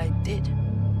what I did.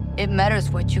 It matters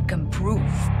what you can prove.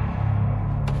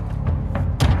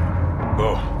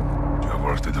 Go. You have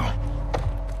work to do.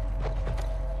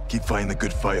 Keep fighting the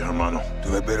good fight, hermano.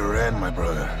 To a bitter end, my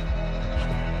brother.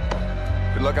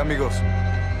 Good luck, amigos.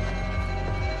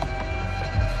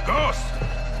 Ghost!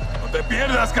 No te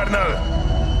pierdas, carnal.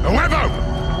 ¡A huevo!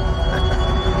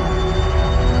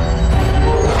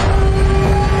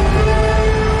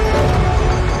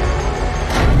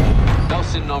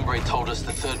 Nelson Nombre told us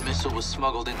the third missile was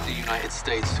smuggled into the United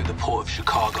States through the port of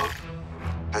Chicago.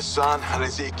 Hassan and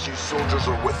his AQ soldiers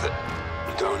are with it.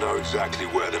 We don't know exactly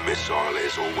where the missile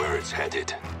is or where it's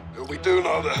headed. But we do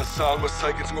know that Hassan was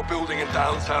taken to a building in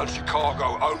downtown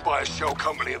Chicago owned by a shell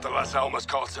company of the Las Almas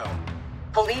cartel.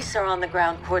 Police are on the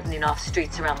ground cordoning off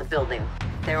streets around the building.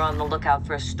 They're on the lookout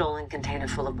for a stolen container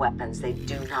full of weapons. They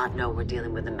do not know we're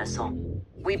dealing with a missile.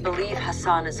 We believe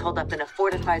Hassan is holed up in a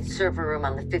fortified server room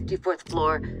on the 54th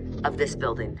floor of this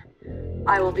building.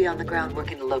 I will be on the ground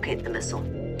working to locate the missile.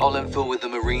 I'll infill with the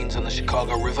Marines on the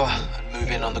Chicago River and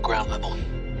move in on the ground level.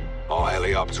 I'll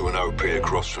heli up to an OP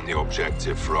across from the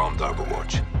objective for armed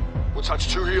overwatch. We'll touch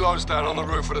 2 helos down on the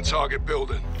roof of the target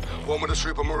building. One with a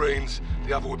troop of Marines,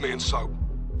 the other with me and Soap.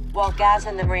 While Gaz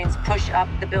and the Marines push up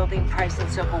the building, Price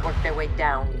and Soap will work their way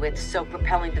down, with Soap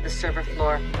propelling to the server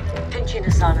floor, pinching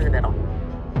Hassan in the middle.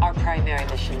 Our primary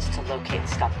mission is to locate and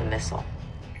stop the missile.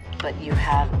 But you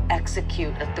have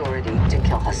execute authority to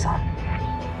kill Hassan.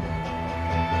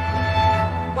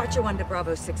 Watcher 1 to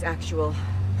Bravo 6 actual.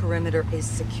 Perimeter is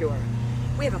secure.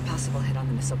 We have a possible hit on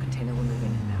the missile container. We're moving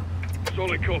in now.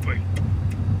 Solid copy.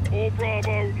 All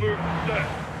Bravo, move set.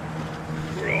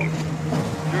 We're on.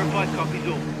 Verified copies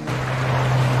all.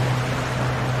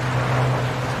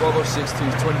 Bravo 6 to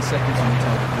 20 seconds on the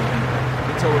target building.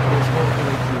 Intel reports multiple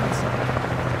AQ inside.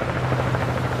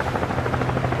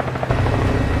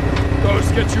 Ghost,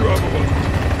 get you overwatch.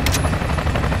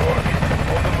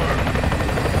 On the move.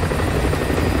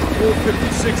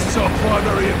 456 is our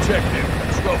primary objective.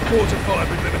 It's well fortified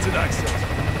with limited access.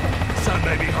 Sun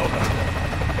may be holder.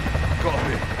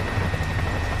 Copy.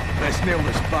 Let's nail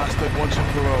this bastard once and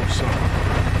for all, son.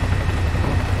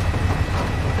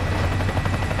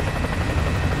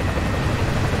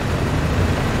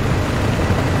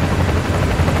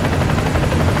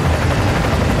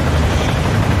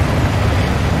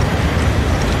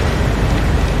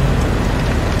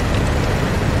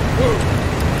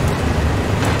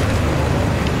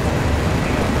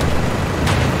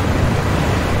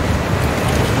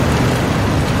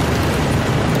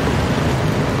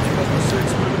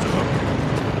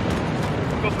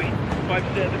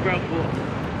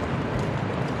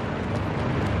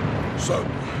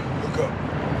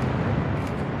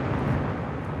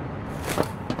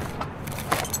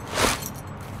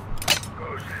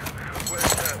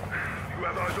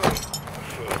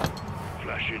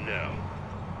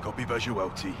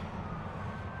 Casualty.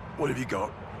 What have you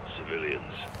got?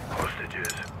 Civilians.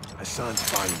 Hostages. Hassan's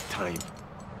buying time.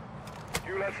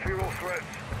 You lads fear all threats.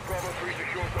 Bravo 3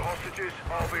 secures the hostages.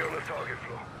 I'll be on the target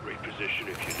floor. Reposition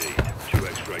if you need. 2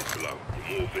 X-rays below.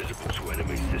 You're more visible to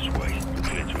enemies this way. You're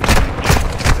clear to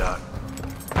engage. That.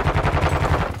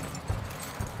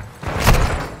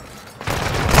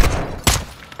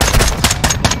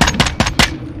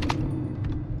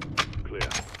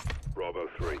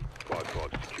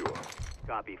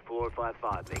 Copy,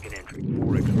 455, make an entry.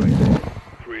 4 X-rays.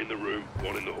 3 in the room,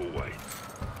 1 in the hallway.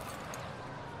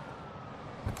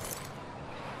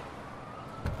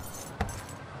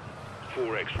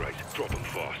 Four X-rays, drop them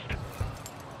fast.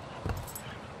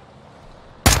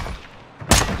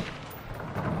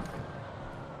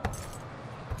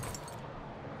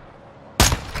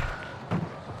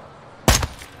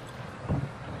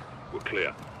 We're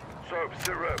clear. Soap,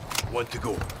 sit rep. 1 to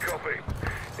go. Copy.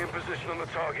 In position on the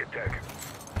target deck.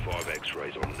 5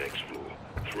 X-rays on the next floor.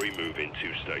 3 move in,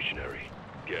 2 stationary.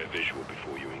 Get a visual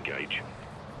before you engage.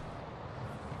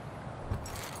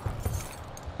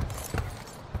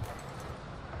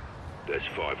 There's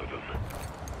 5 of them.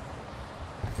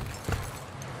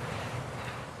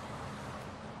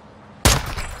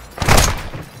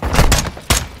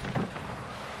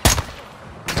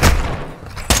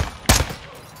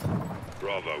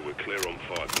 Bravo, we're clear on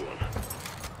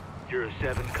 5-1. You're a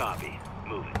 7 copy.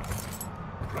 Move it.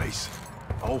 Grace,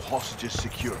 all hostages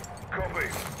secure. Copy.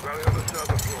 Rally on the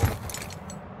server floor.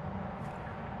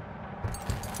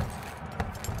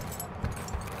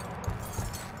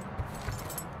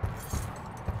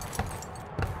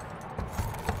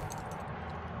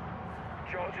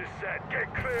 Charges set.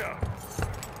 Get clear.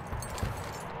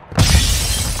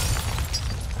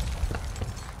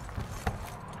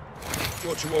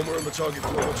 Watcher 1, we're on the target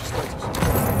floor. What's your status?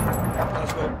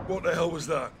 Asma, what the hell was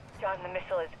that? John, the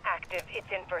missile is active. It's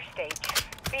in first stage.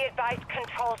 Be advised,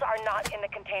 controls are not in the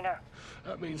container.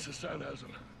 That means Hassan has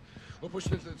them. We're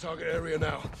pushing into the target area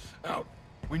now. Out.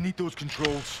 We need those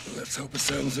controls. Let's hope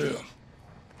Hassan's here.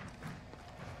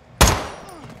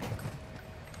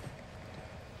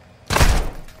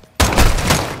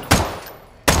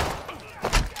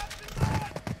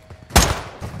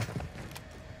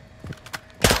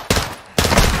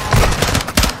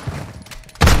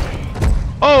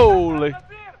 Holy!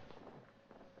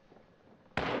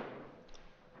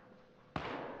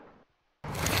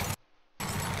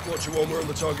 Watcher 1, we're on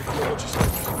the target floor. What's your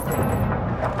status?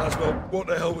 Asma, what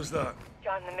the hell was that?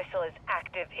 John, the missile is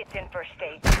active. It's in first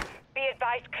stage. Be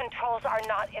advised, controls are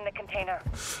not in the container.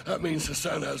 That means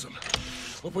Hassan has them.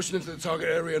 We're pushing into the target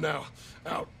area now.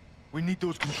 Out. We need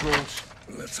those controls.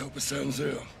 Let's hope Hassan's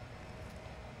here.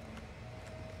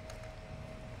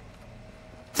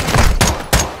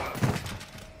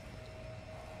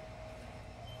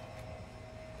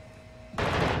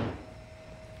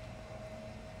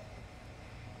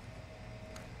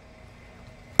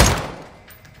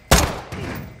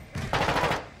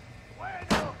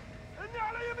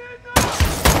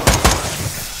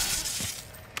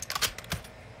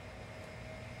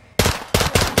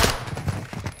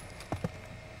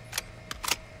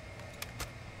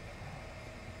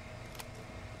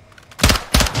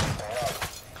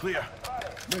 Clear.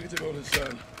 Negative on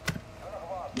Hassan.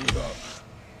 Move up.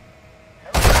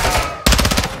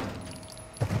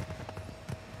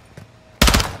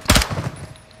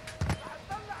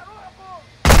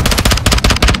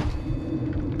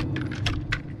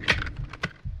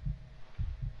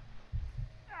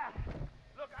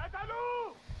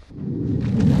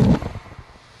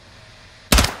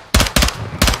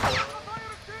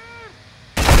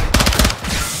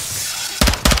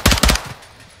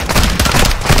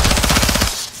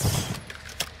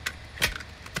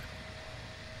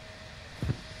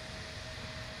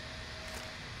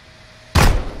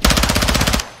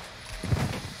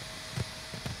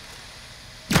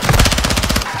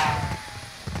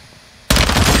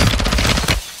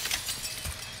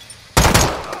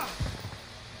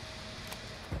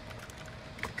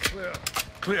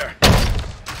 Clear.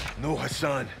 No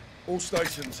Hassan. All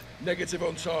stations, negative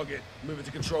on target. Moving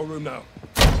to control room now.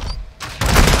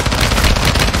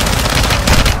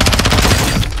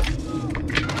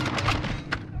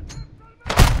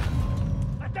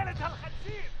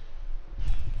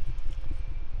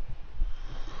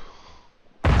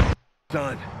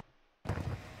 Done.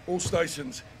 All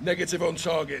stations, negative on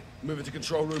target. Moving to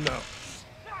control room now.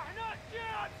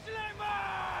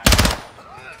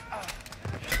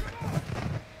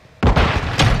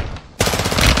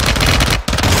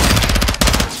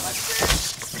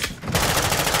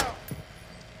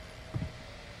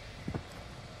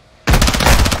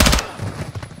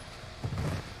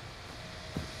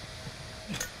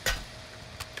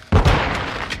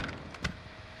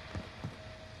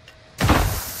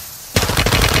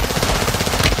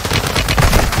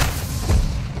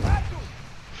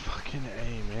 Fucking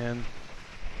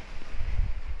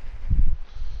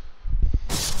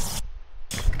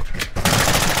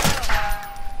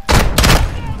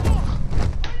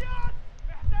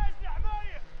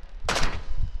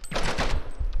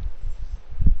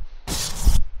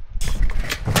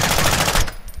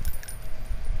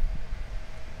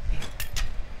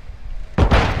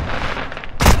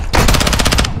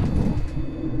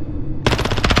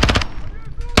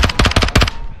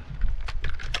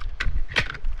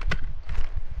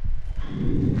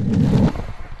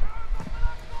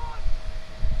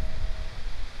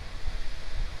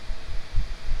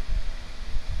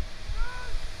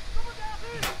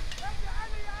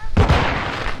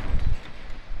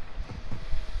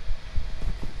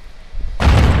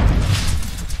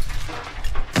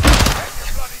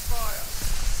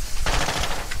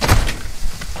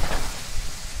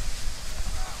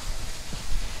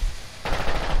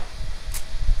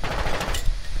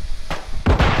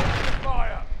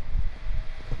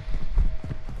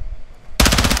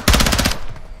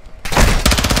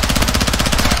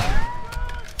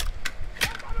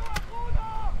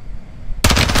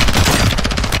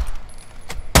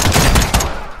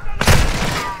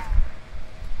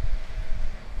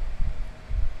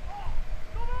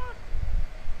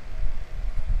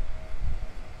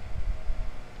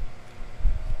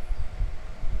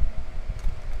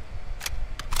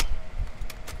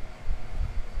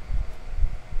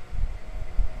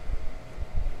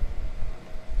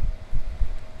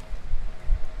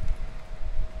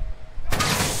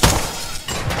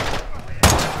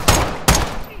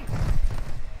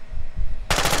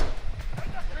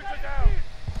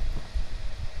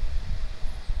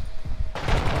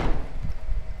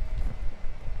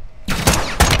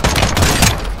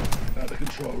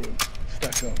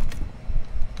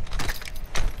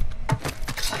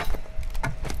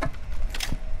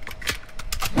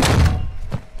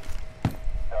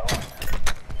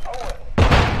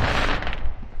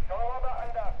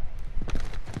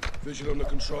Agent on the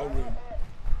control room.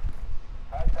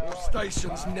 All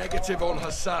stations negative on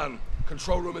Hassan.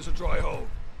 Control room is a dry hole.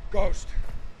 Ghost,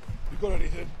 you got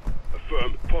anything?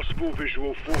 Affirm. Possible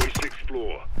visual 46th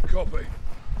floor. Copy.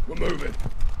 We're moving.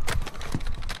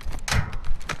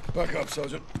 Back up,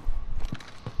 Sergeant.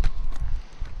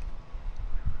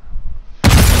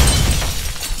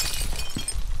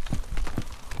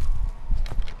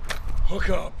 Hook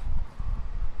up.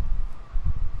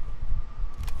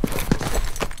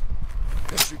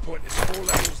 Entry point is 4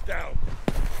 levels down.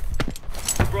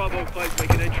 Bravo 5 make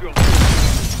an entry on.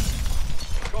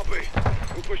 Copy.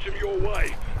 We'll push them your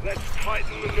way. Let's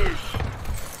tighten the noose.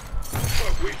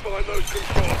 If we find those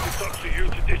controls, it's up to you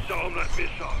to disarm that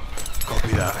missile.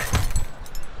 Copy that.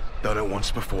 Done it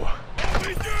once before.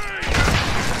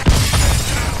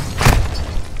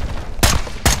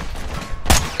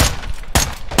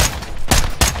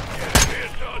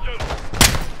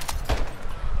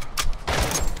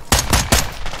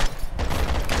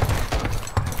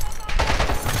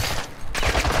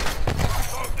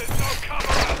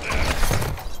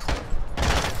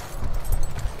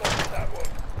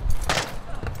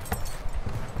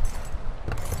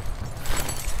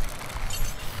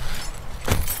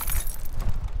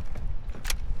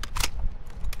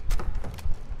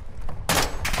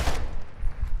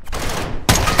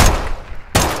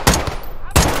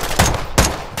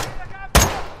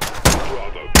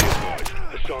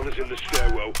 In the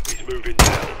stairwell, he's moving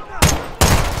down.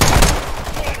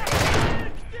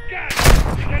 Gas!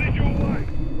 He's headed your way.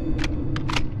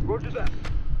 Roger that.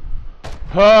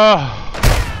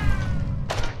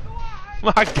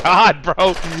 My God,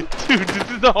 bro. Dude, this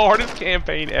is the hardest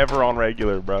campaign ever on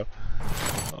regular, bro.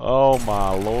 Oh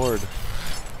my Lord.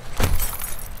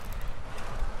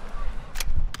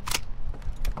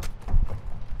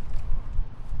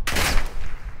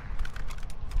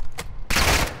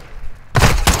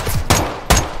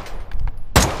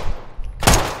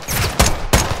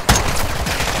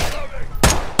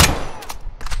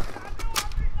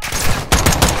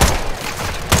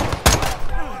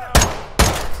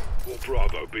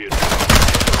 Bravo, be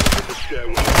advised. In the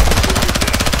stairwell.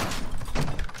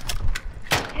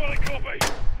 Solid copy.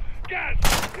 Gas!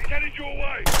 He's headed your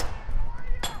way.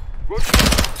 Roger.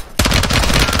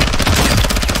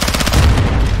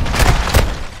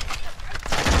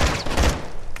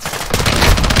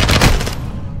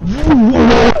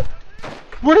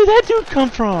 Where did that dude come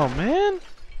from, man?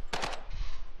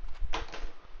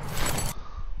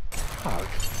 Fuck.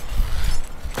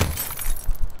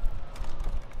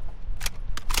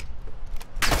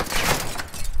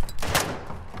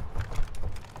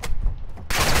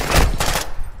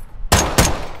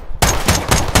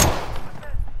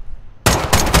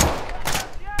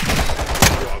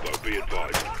 Be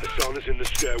advised, Hassan is in the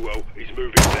stairwell. He's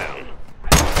moving down.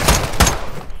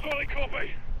 Solid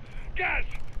copy. Gas!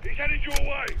 He's headed your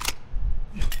way.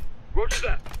 Roger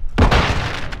that.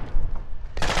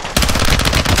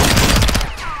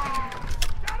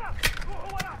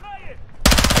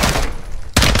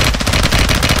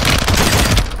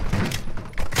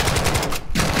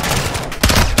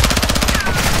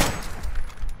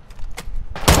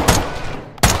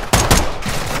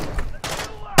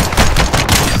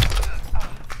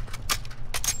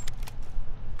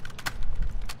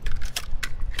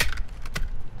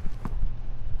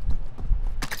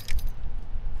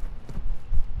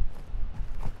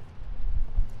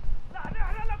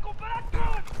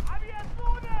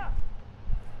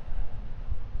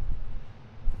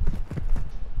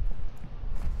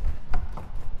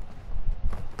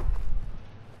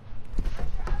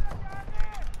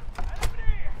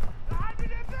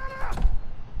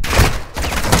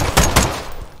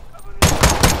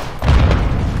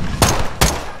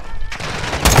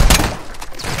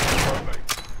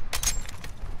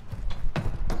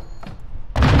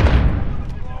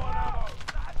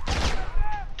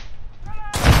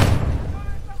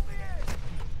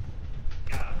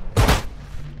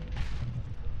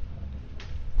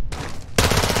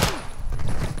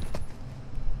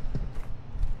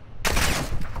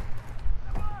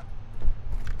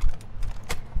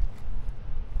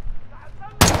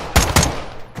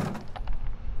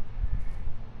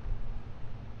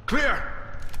 Clear!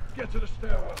 Get to the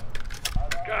stairwell.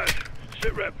 Guys,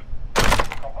 sit rep.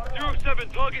 07,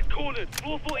 target's cornered.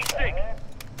 Floor 46.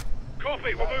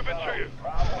 Copy, we're moving to you.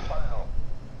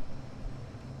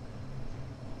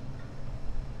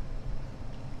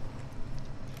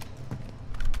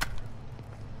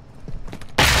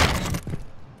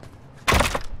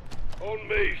 On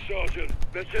me, Sergeant.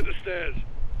 Let's hit the stairs.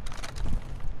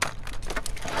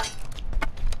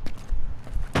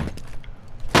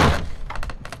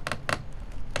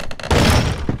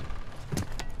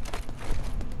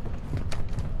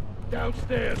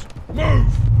 Downstairs.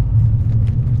 Move!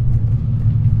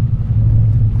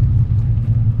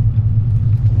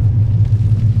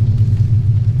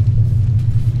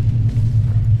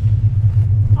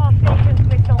 All stations,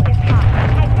 missile is hot.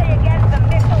 I say again, the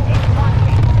missile is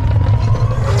launching.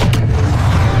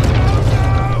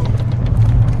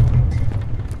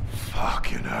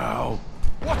 Fucking hell.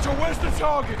 Watcher, where's the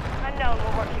target? Unknown,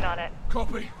 we're working on it.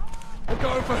 Copy. We're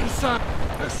going for Hassan.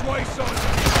 This way, Sergeant.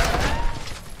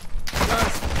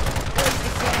 Guys, where's the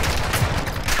sun?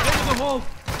 Over the hall.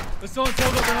 The sun's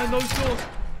held up behind those doors.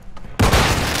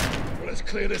 Well, let's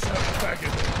clear this out and back in.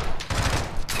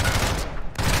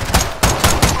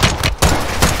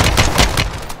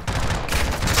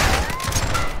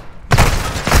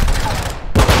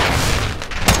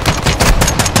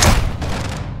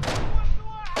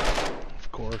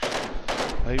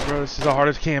 Like, bro, this is the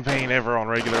hardest campaign ever on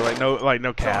regular. Like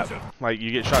no cap. Like,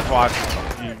 you get shot twice,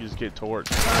 you just get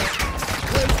torched.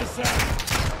 Where's the sound?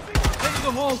 Over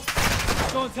the hall. The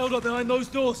sun's held up behind those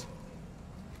doors.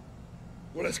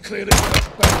 Well, let's clear this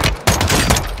out back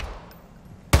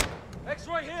in.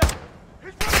 X-ray here.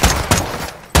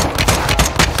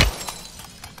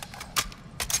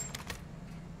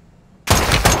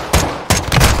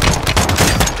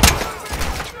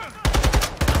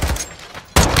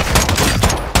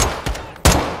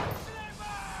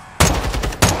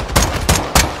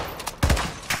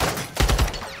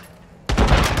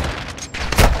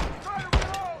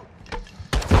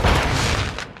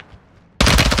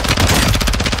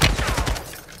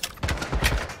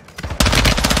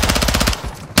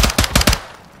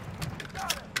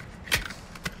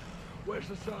 Where's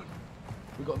the sun?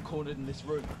 We got him cornered in this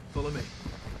room. Follow me.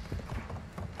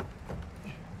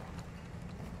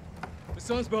 The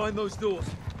sun's behind those doors.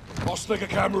 I'll stick a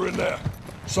camera in there.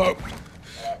 So,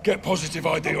 get positive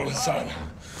ID on Hassan.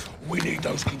 We need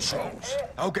those controls.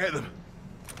 I'll get them.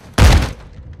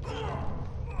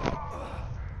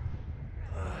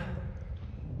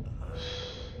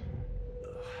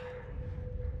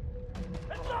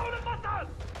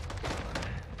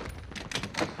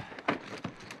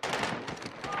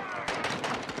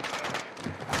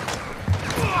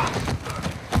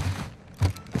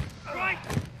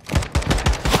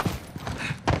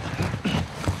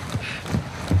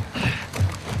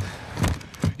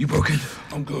 You broken?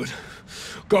 I'm good.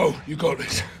 Go, you got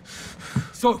this.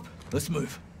 Soap, let's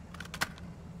move.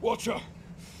 Watcher,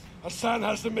 Hassan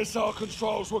has the missile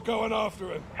controls. We're going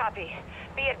after him. Copy.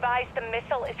 Be advised, the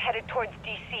missile is headed towards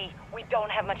DC. We don't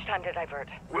have much time to divert.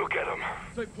 We'll get him.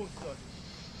 Take point, Sergeant.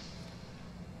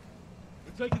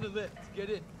 We're taking the lift. Get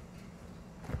in.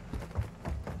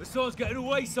 The sun's getting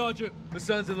away, Sergeant. The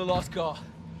sun's in the last car.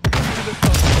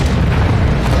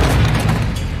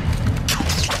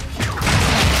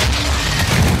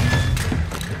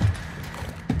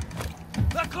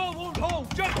 That car won't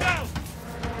hold! Jump down!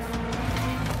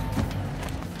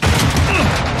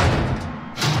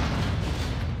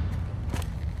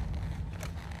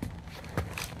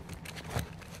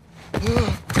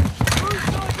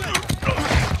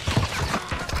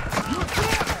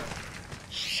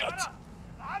 Shut!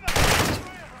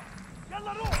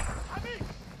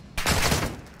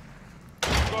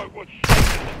 Right, what's...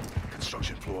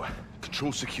 Construction floor.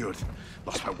 Control secured.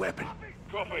 Lost my weapon.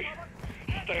 Copy.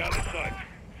 Stay out of sight.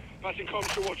 Passing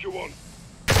comms to what you want.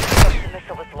 The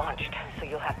missile was launched, so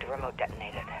you'll have to remote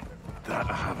detonate it. That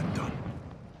I haven't done.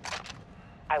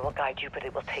 I will guide you, but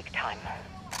it will take time.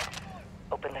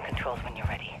 Open the controls when you're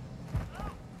ready.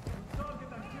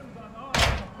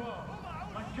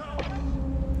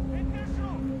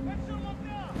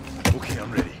 Okay,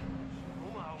 I'm ready.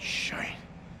 Shine.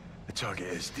 The target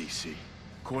is DC.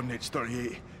 Coordinates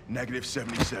 38, negative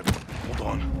 77. Hold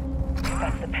on.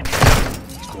 That's the pen.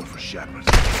 He's going for Shepard.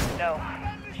 No.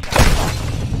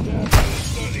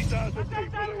 30,000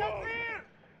 people who are.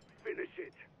 Finish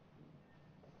it.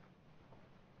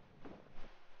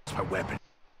 That's my weapon.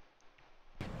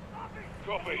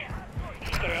 Copy.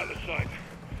 Stay out of sight.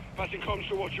 Passing comms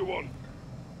to what you want.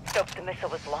 Soap, the missile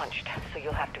was launched, so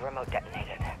you'll have to remote detonate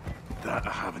it. That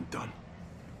I haven't done.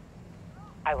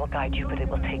 I will guide you, but it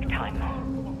will take time.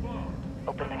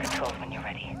 Open the controls when you're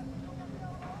ready.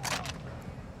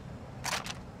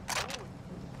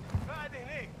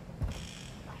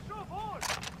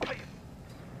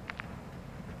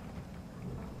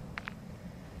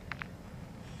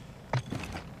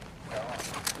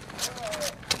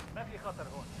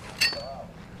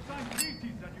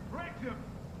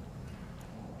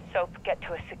 Soap, get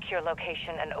to a secure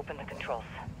location and open the controls.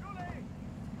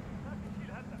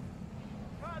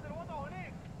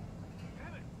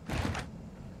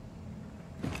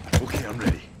 Okay, I'm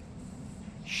ready.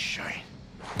 Shine.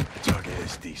 The target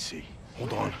DC.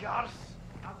 Hold on. As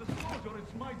a soldier,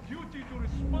 it's my duty to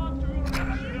respond to your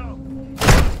mission.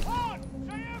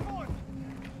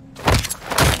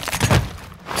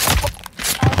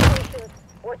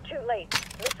 We're too late.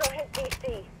 Missile hit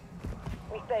DC.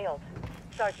 We failed.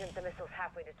 Sergeant, the missile's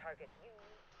halfway to target.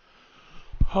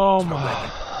 Oh my.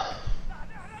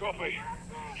 Copy.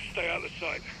 Stay out of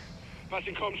sight.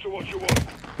 Passing comms to what you want.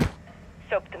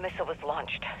 Soap, the missile was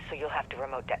launched, so you'll have to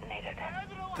remote detonate it.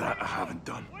 That I haven't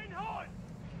done.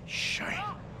 Shite.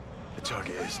 The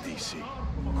target is DC.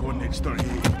 Coordinates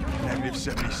 38,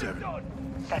 -77.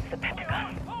 That's the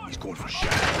Pentagon. He's going for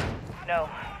Shepard. No,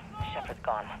 Shepard's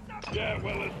gone. Yeah,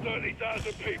 well, there's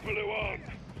 30,000 people who aren't.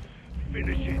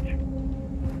 Finish it.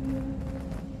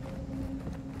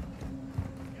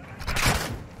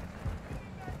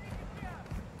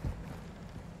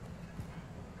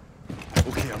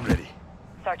 Okay, I'm ready.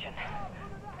 Sergeant,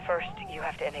 first you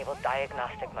have to enable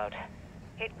diagnostic mode.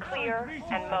 Hit clear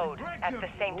and mode at the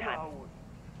same time.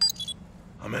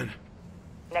 I'm in.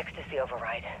 Next is the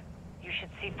override. You should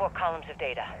see 4 columns of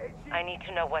data. I need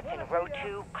to know what's in row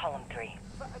 2, column 3.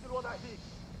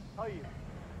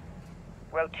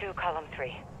 Row 2, column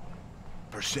 3.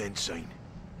 Percent sign.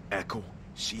 Echo,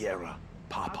 Sierra,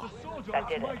 Papa. That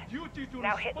did it.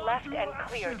 Now hit left and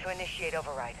clear to initiate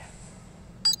override.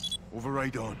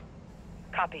 Override on.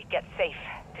 Copy. Get safe.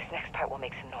 This next part will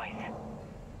make some noise.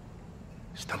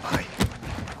 Stand by.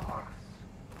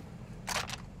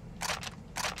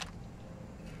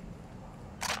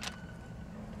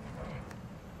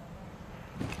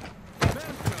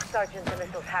 Sergeant, the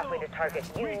missile's halfway to target.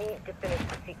 You need to finish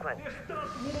the sequence.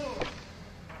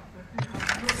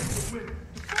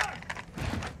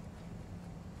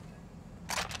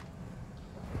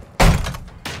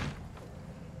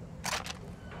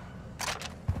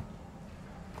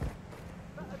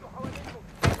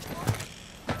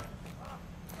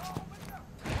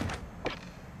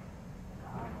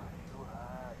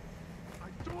 I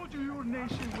told you your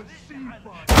nation would see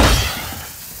fire.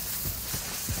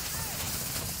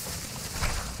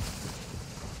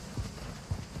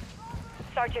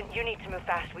 Sergeant, you need to move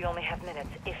fast. We only have minutes,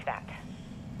 if that.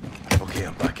 Okay,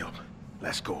 I'm back up.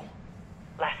 Let's go.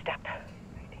 Last step.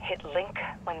 Hit link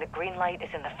when the green light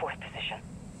is in the 4th position.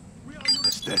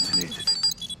 It's detonated.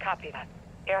 Copy that.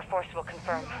 Air Force will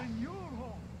confirm.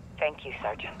 Thank you,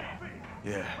 Sergeant.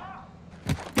 Yeah.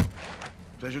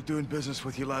 Pleasure doing business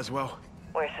with you, Laswell.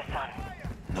 Where's Hassan?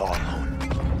 Not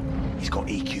alone. He's got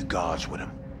AQ guards with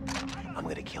him. I'm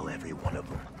gonna kill every one of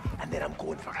them, and then I'm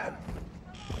going for him.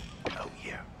 Out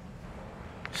here.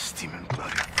 Steaming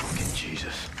bloody fucking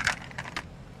Jesus.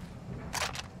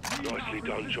 Nicely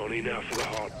done, Johnny. Now for the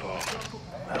hard part.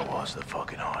 That was the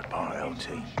fucking hard part,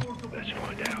 LT. Let's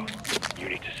find out. You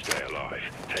need to stay alive,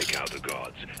 take out the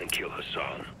guards, and kill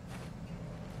Hassan.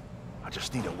 I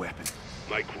just need a weapon.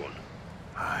 Make one.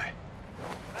 Aye.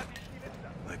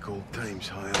 Like old times,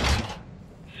 hi, LT.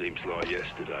 Seems like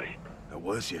yesterday. It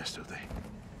was yesterday.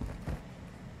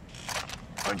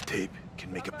 Found tape.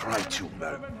 Can make a pry tool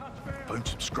now. Found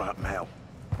some scrap metal.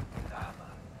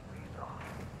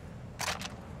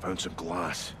 Found some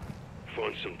glass.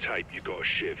 Find some tape, you got a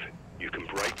shiv. You can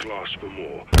break glass for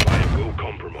more, but it will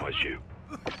compromise you.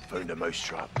 Found a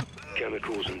mousetrap.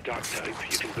 Chemicals and duct tape,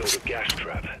 you can build a gas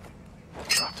trap.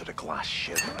 Trapped at a glass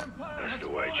ship. That's the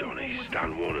way, Johnny.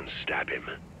 Stand one and stab him.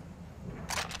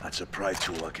 That's a pry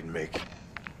tool I can make.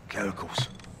 Chemicals.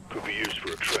 Could be used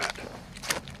for a trap.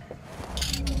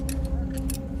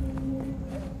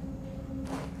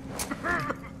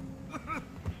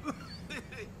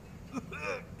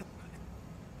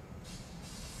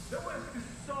 The West is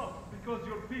soft because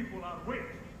your people are weak.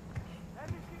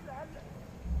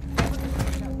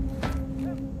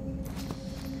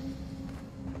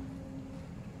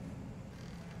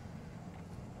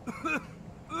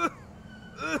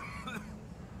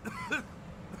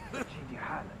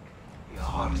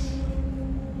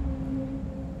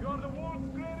 You are the world's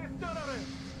greatest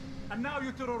terrorists, and now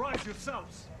you terrorize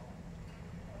yourselves.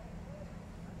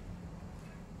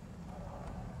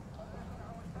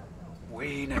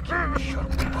 وينك يا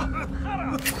شرطة؟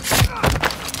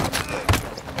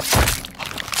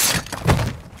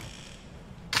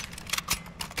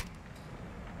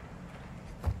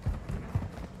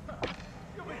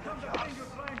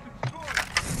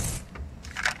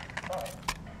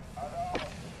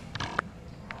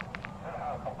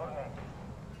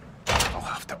 I'll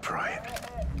have to pry it.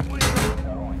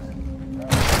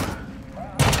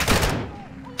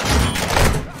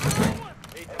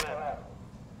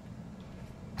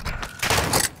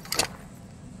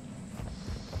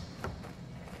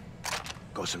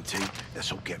 Got some tape.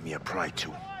 This'll get me a pry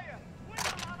tool.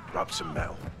 Grab some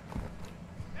metal.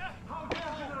 How dare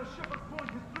General Shepard point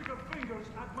his trigger fingers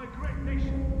at my great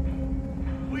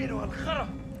nation? Guido al-Kharam!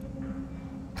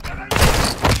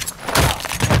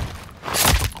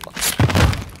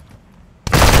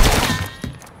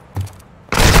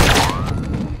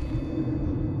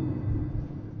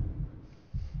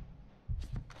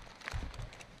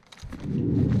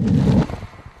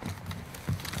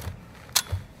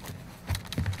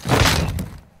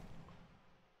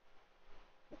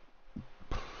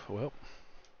 Well.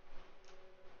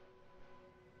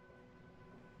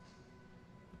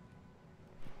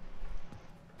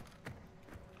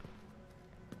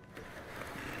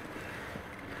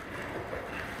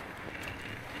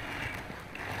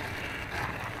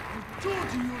 I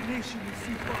told you your nation will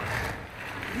see fire.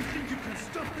 You think you can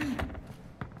stop me?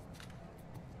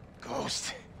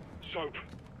 Ghost, Soap.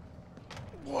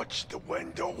 watch the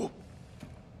window.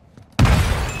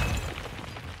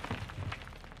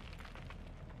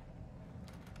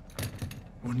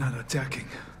 We're not attacking.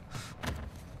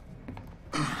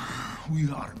 We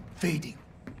are invading.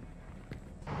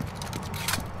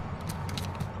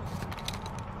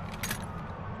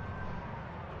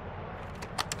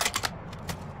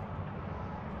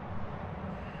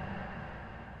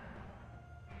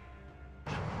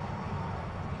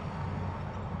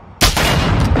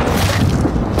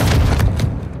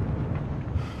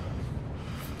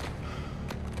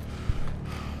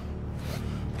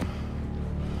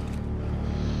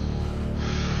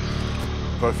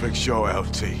 Perfect show,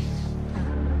 LT.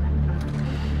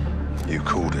 You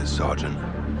called it, Sergeant.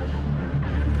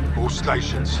 All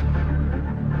stations.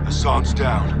 Hassan's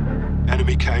down.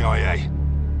 Enemy KIA.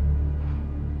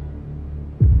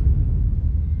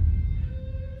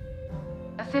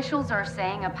 Officials are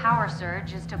saying a power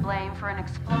surge is to blame for an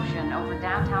explosion over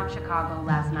downtown Chicago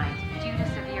last night, due to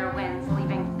severe winds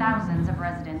leaving thousands of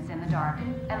residents in the dark.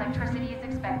 Electricity is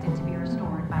expected to be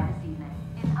restored by this evening.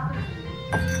 In other news,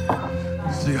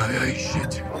 CIA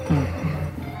shit.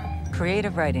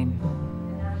 Creative writing.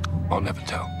 I'll never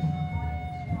tell.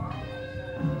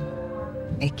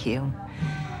 AQ.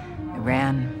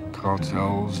 Iran.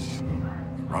 Cartels.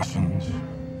 Russians.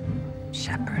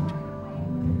 Shepard.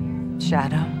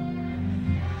 Shadow.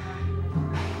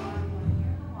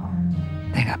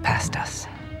 They got past us.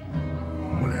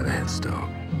 We had a head start.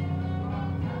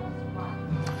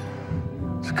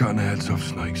 It's cutting the heads off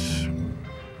snakes.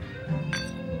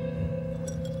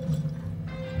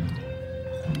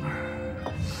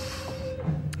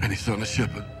 Any son of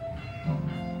Shepard?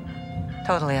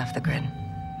 Totally off the grid.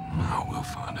 No, we'll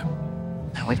find him.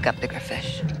 No, we've got bigger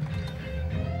fish.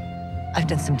 I've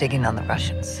done some digging on the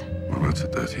Russians. Well, that's a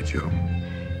dirty job.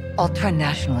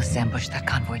 Ultra-nationalists ambushed that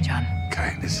convoy, John.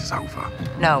 Okay, this is over.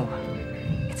 No,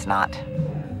 it's not.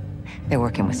 They're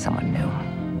working with someone new.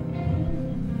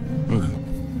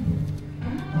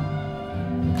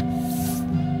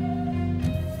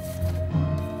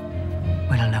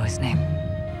 We don't know his name.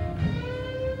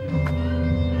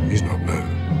 He's not new.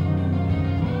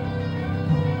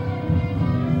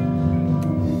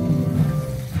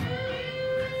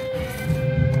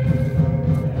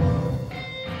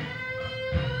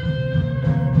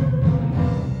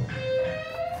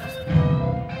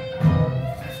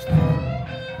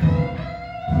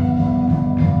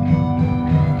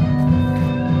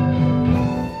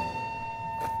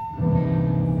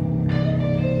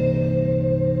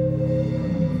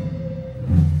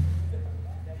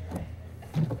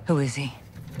 Who is he?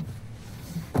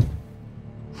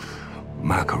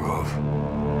 Makarov.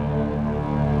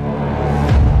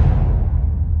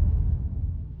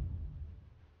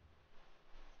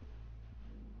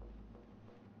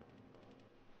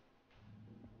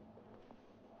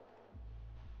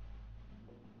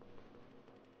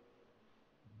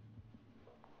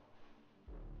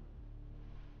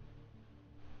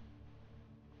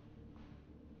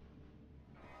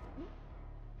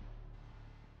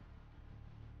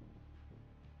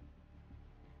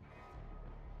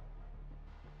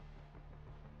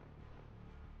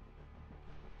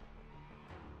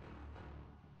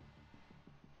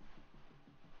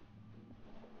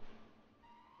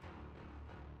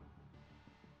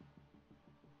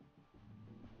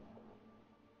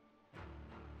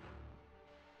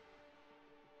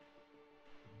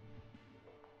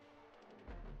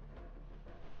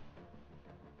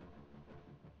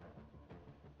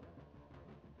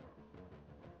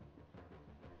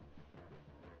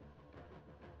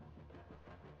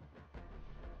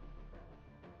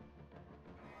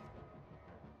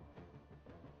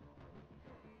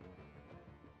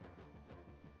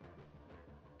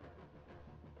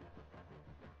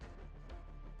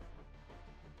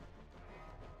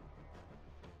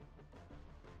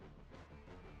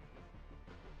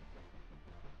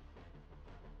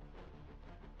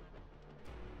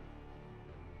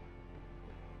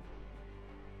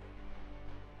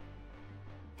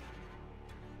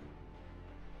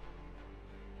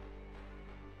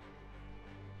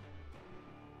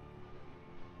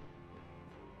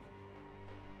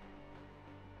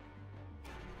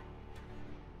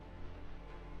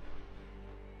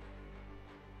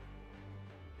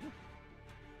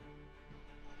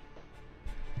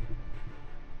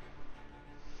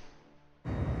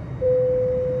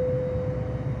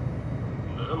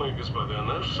 господа,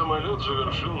 наш самолет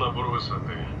завершил набор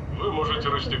высоты. Вы можете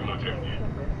расстегнуть ремни.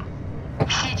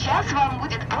 Сейчас вам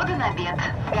будет подан обед.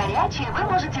 Горячее вы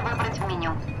можете выбрать в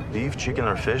меню. Beef, chicken,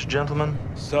 or fish, gentlemen?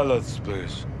 Salads,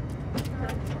 please.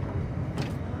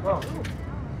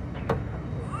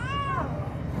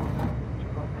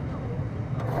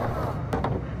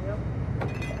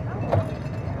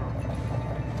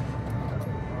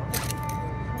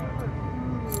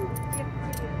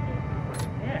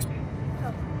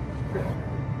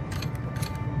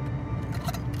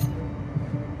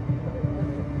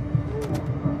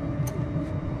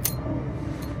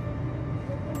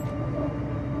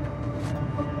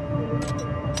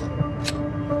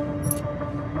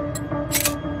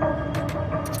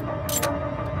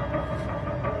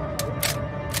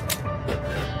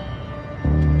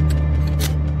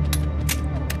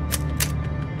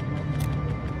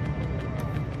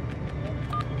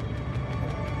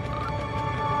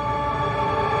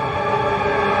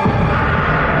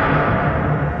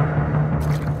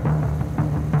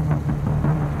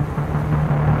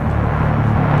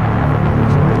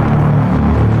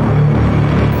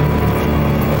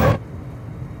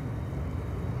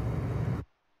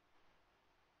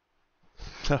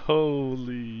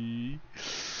 Holy.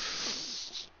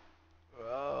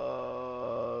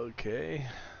 Okay.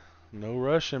 No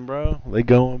rushing, bro. They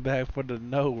going back for the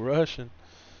no rushing.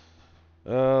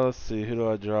 Let's see. Who do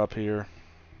I drop here?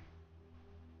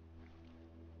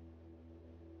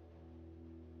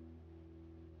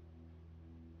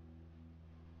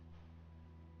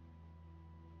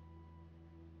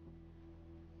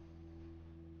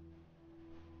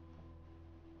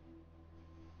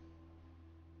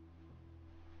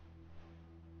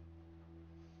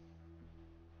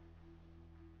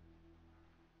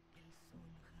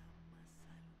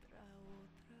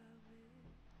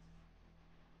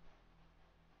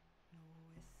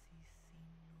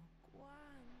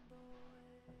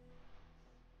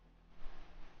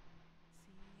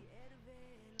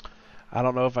 I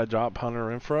don't know if I drop Hunter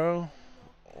Renfro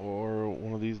or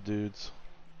one of these dudes.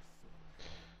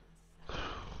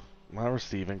 My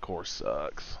receiving core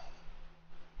sucks.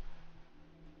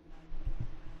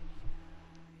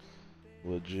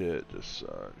 Legit just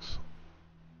sucks.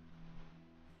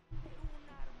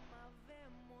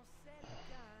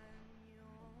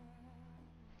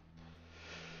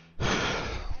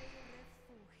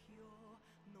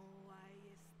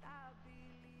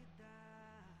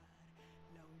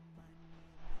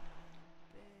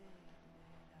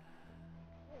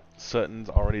 Sutton's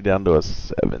already down to a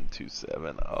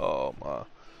 7-2-7. Oh my.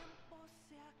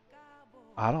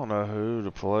 I don't know who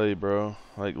to play, bro.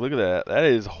 Like, look at that. That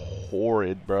is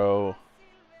horrid, bro.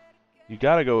 You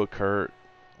gotta go with Kurt.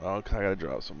 Oh, I gotta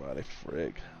drop somebody.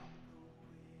 Frick.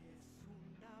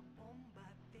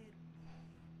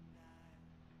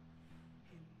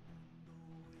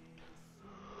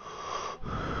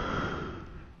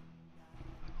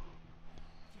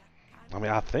 I mean,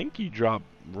 I think you drop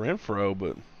Renfro,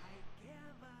 but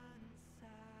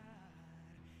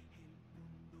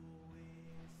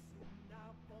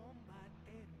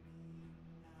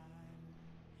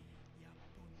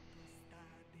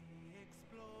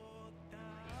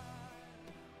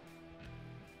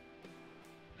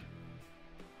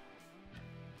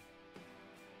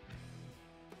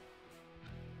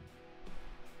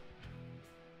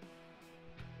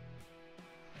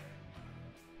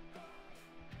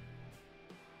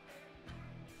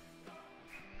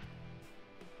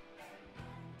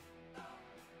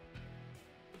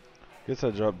guess I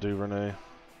dropped Duvernay.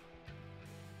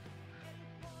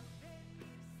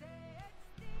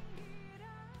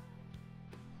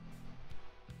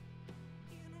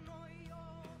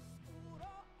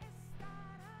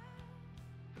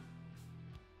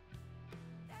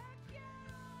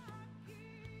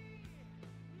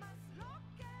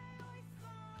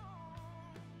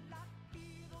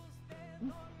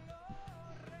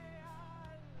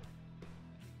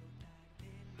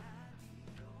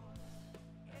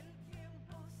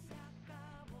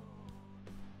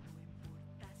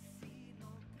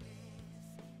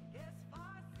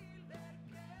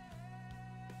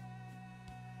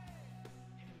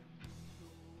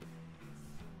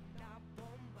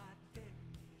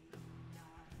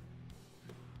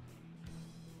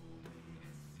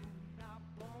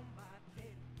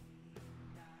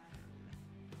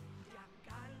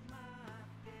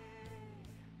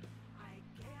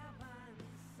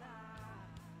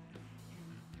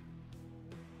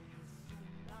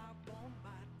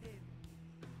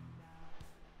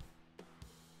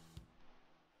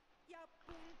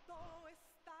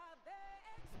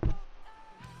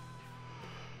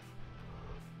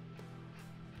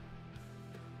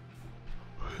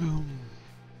 God,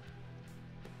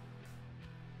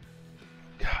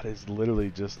 it's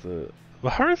literally just the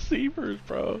receivers,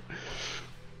 bro.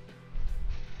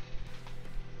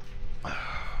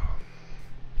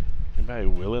 Anybody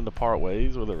willing to part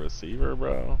ways with a receiver,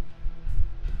 bro?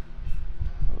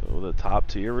 With a top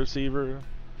tier receiver?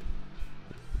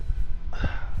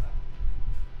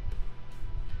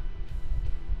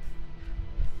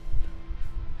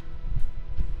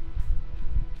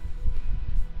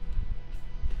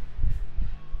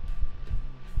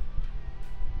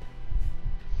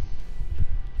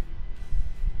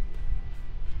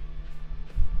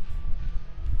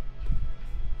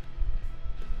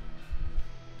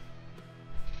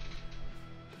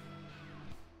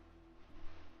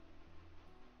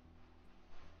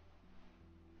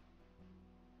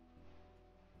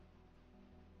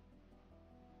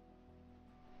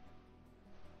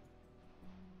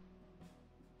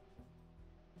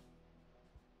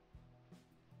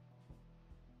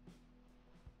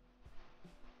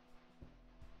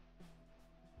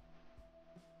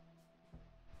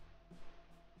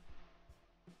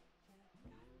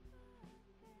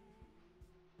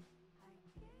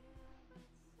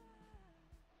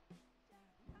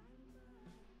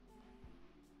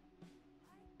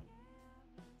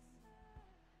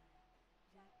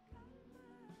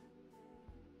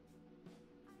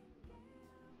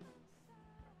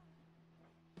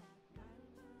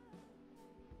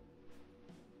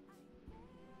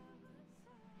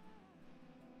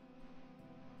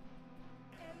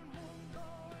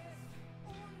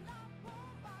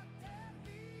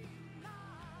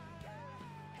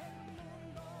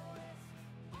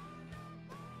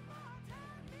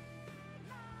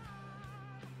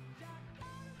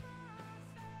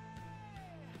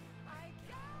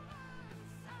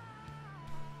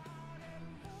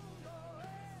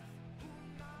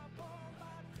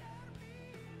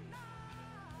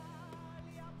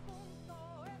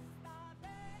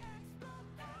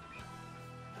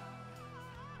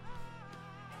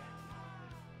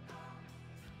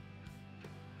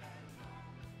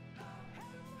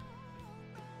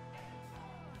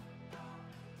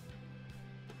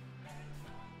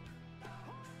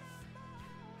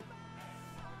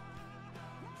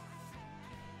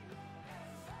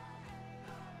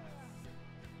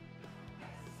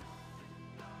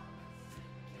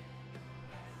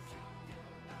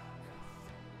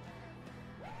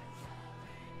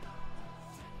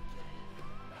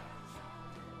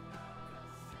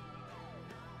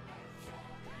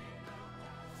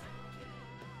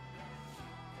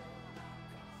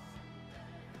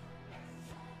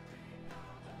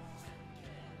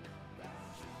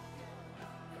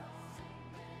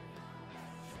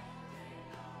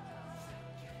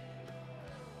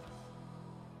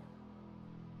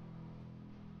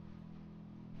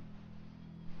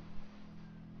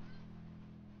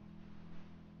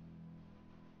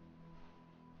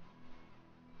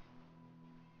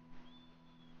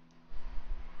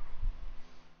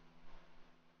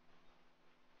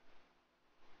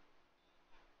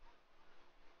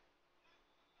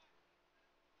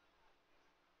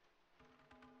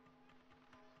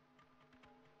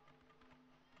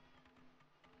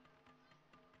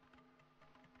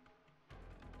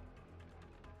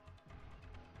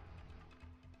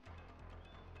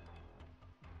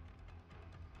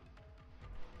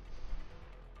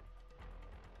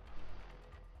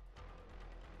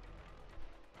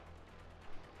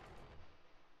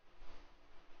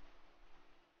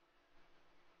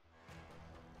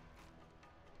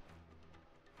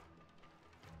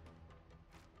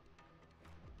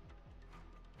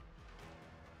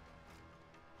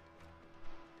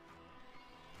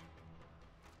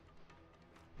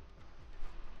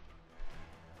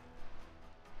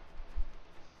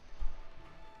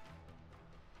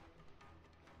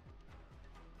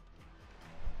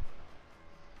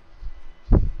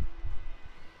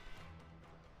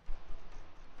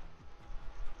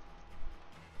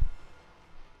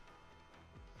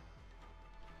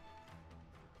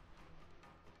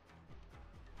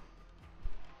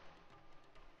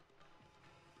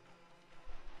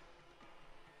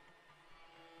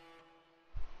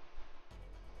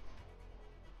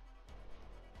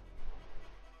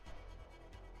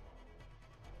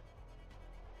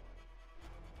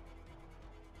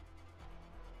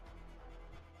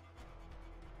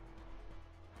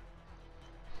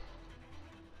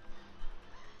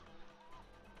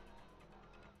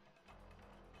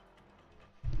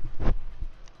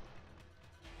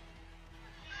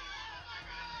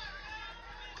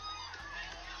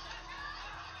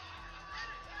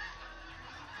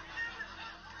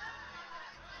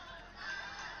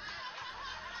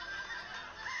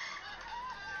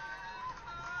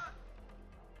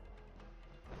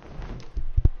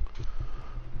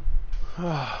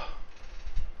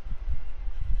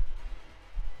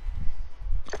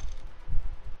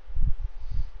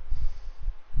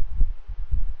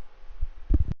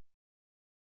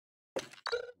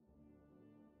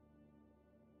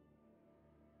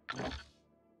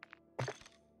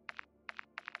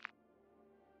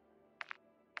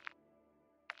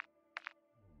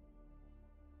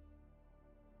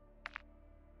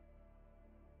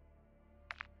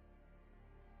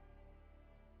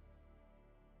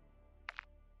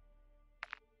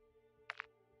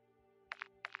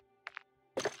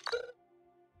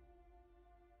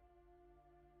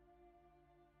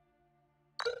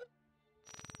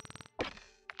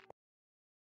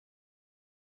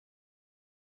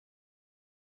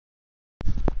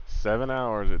 7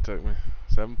 hours it took me.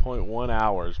 7.1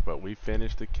 hours, but we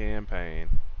finished the campaign.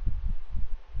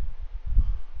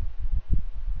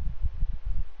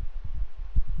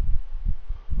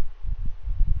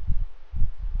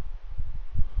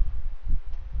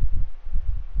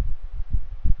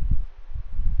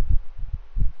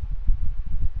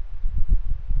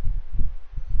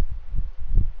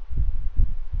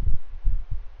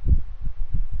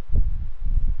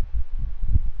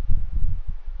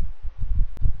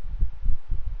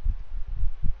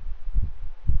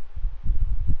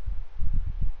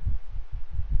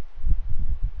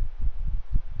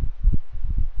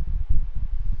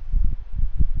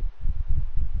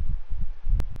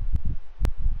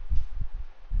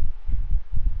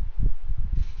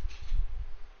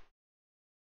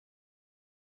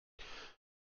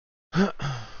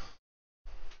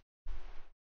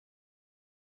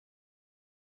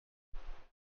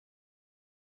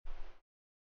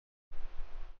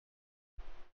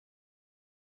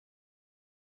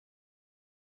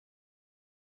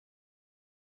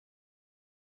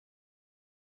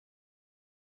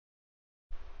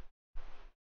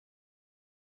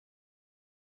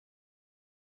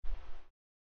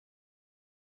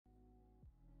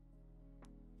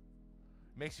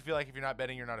 Makes you feel like if you're not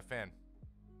betting, you're not a fan.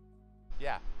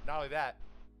 Yeah, not only that,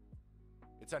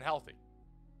 it's unhealthy.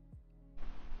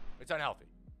 It's unhealthy.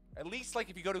 At least, like,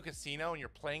 if you go to a casino and you're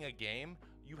playing a game,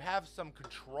 you have some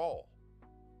control.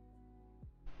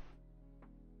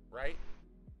 Right?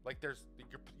 Like,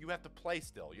 you have to play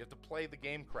still. You have to play the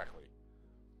game correctly.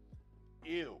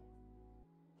 Ew.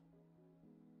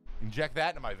 Inject that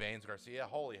into my veins, Garcia.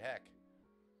 Holy heck.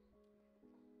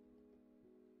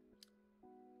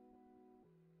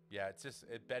 Yeah, it's just,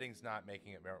 betting's not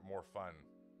making it more fun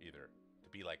either to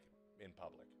be, like, in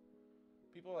public.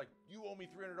 People are like, you owe me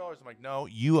 $300. I'm like, no,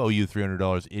 you owe you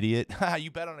 $300, idiot.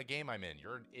 You bet on a game I'm in.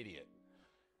 You're an idiot.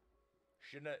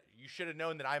 You should have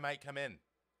known that I might come in.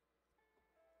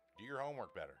 Do your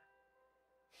homework better.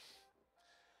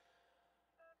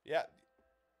 Yeah,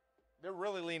 they're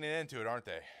really leaning into it, aren't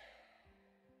they?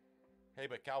 Hey,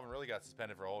 but Calvin really got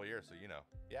suspended for a whole year, so you know.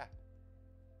 Yeah.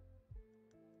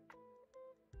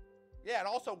 Yeah, and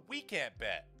also, we can't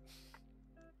bet.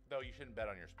 Though you shouldn't bet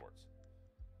on your sports.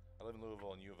 I live in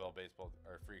Louisville, and U of L baseball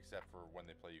are free except for when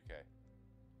they play UK.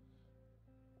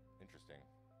 Interesting.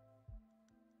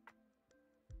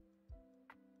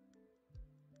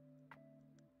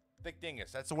 Thick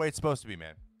dingus. That's the way it's supposed to be,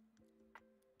 man.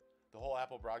 The whole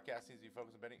Apple broadcasting needs to be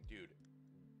focused on betting. Dude,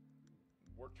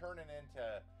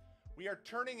 we are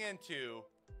turning into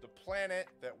the planet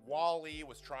that Wall-E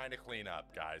was trying to clean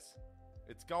up, guys.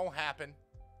 It's gonna happen.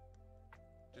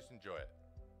 Just enjoy it.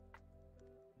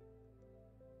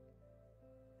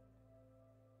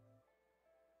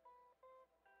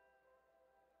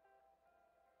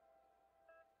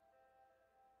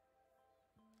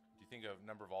 Do you think a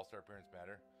number of All-Star appearances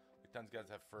matter? Like, tons of guys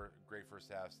have great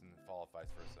first halves and fall off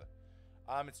vice versa.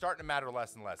 It's starting to matter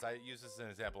less and less. I used this as an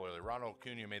example earlier. Ronald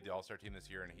Acuna made the All-Star team this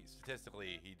year, and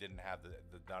statistically he didn't have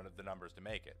the numbers to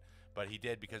make it, but he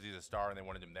did because he's a star and they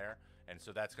wanted him there, and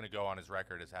so that's going to go on his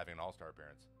record as having an All-Star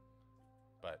appearance.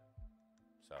 But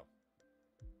so,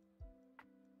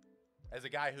 as a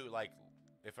guy who, like,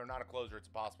 if I'm not a closer, it's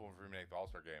possible for me to make the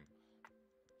All-Star game.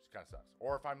 Just kind of sucks.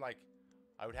 Or if I'm like,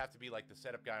 I would have to be like the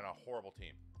setup guy on a horrible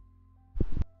team.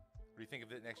 What do you think of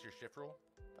the next year's shift rule?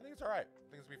 I think it's all right. I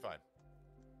think it's gonna be fine.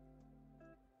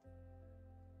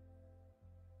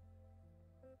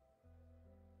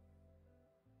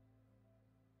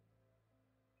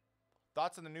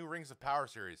 Thoughts on the new Rings of Power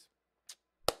series?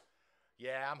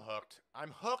 Yeah, I'm hooked.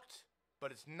 I'm hooked,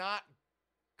 but it's not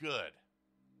good.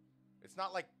 It's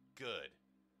not, like, good.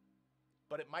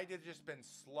 But it might have just been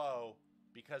slow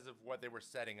because of what they were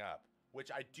setting up,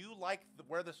 which I do like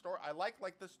where the story... I like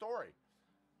the story.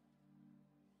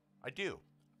 I do.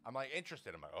 I'm like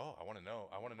interested. I'm like, oh, I want to know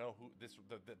who this.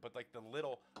 But like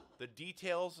the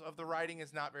details of the writing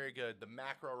is not very good. The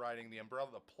macro writing, the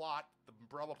umbrella plot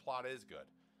is good.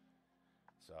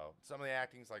 So some of the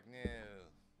acting's like, nah.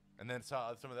 And then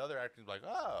some of the other acting's like,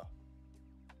 oh.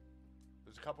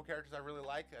 There's a couple characters I really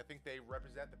like. I think they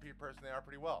represent the person they are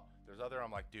pretty well. There's other,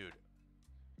 I'm like, dude,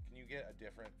 can you get a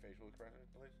different facial expression,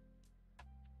 please?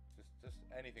 Just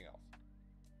anything else.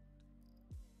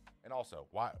 And also,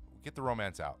 why get the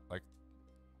romance out? Like,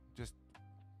 just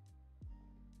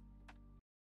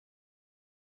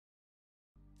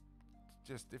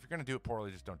if you're gonna do it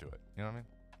poorly, just don't do it. You know what I mean?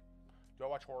 Do I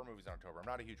watch horror movies in October? I'm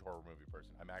not a huge horror movie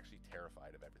person. I'm actually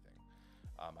terrified of everything.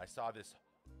 I saw this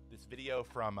video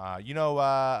from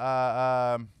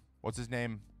what's his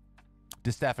name?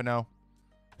 DiStefano.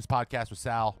 His podcast with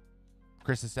Sal,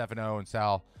 Chris DiStefano and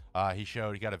Sal. He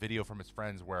got a video from his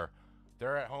friends where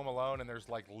they're at home alone and there's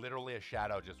like literally a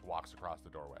shadow just walks across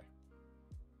the doorway.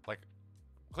 Like,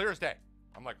 clear as day.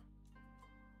 I'm like,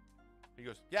 he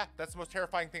goes, yeah, that's the most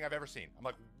terrifying thing I've ever seen. I'm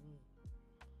like,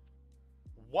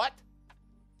 what?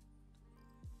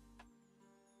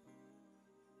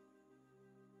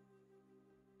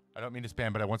 I don't mean to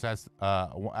spam, but I once asked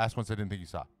once I didn't think you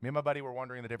saw. Me and my buddy were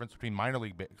wondering the difference between minor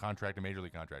league contract and major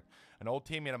league contract. An old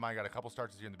teammate of mine got a couple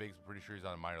starts this year in the bigs. I'm pretty sure he's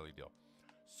on a minor league deal.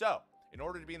 So, in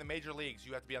order to be in the major leagues,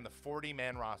 you have to be on the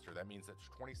 40-man roster. That means there's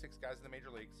 26 guys in the major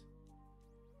leagues,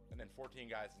 and then 14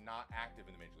 guys not active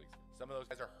in the major leagues. Some of those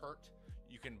guys are hurt.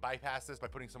 You can bypass this by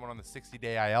putting someone on the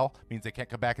 60-day IL. Means they can't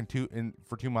come back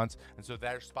for 2 months, and so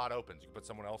their spot opens. You can put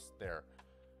someone else there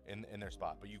in their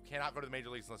spot. But you cannot go to the major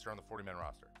leagues unless you're on the 40-man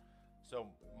roster. So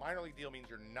minor league deal means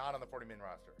you're not on the 40-man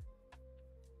roster.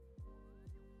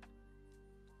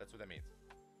 That's what that means.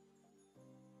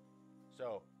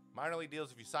 So minor league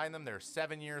deals, if you sign them, they're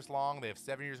 7 years long. They have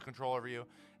 7 years of control over you.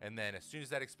 And then as soon as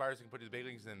that expires, you can put it to the big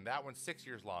leagues. And then that one's 6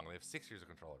 years long. They have 6 years of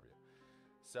control over you.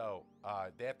 So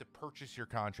they have to purchase your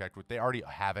contract. They already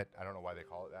have it. I don't know why they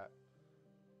call it that.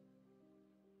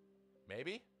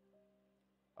 Maybe?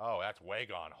 Oh, that's way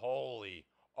gone. Holy.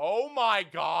 Oh, my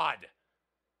God.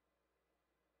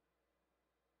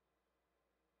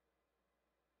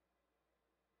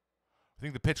 I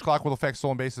think the pitch clock will affect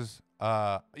stolen bases.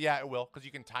 Yeah, it will, because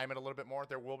you can time it a little bit more.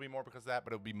 There will be more because of that,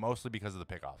 but it'll be mostly because of the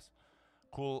pickoffs.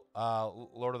 Cool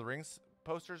Lord of the Rings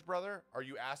posters, brother. Are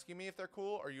you asking me if they're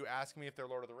cool? Are you asking me if they're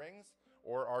Lord of the Rings?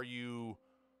 Or are you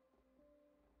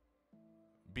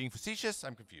being facetious?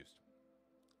 I'm confused.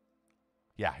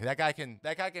 Yeah, that guy can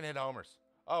hit homers.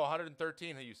 Oh,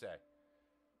 113, you say?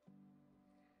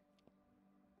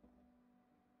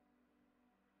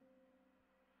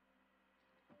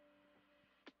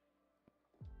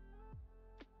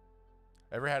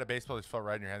 Ever had a baseball that just felt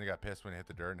right in your hand and got pissed when it hit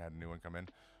the dirt and had a new one come in?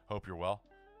 Hope you're well.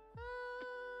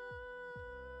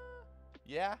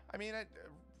 Yeah, I mean,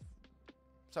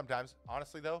 sometimes.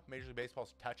 Honestly, though, Major League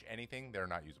Baseball's touch anything, they're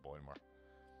not usable anymore.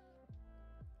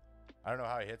 I don't know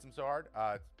how he hits him so hard.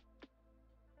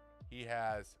 He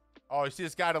has... Oh, you see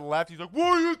this guy to the left? He's like, what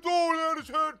are you throwing at his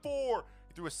head for?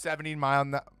 He threw a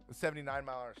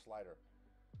 79-mile-an-hour slider.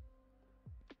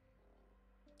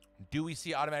 Do we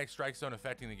see automatic strike zone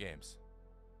affecting the games?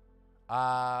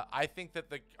 I think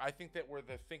that we're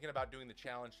thinking about doing the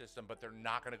challenge system, but they're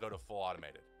not going to go to full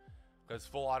automated, because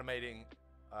full automated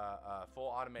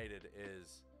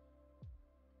is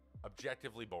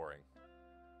objectively boring.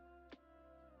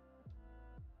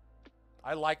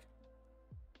 I like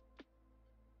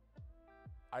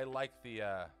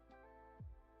the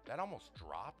that almost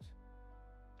dropped.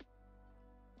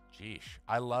 Jeesh,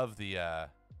 I love the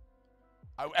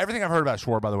everything I've heard about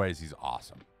Schwarber, by the way, is he's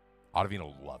awesome.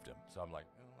 Ottavino loved him, so I'm like,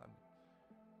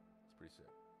 it's pretty sick.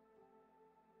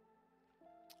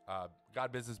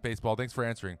 God Business Baseball, thanks for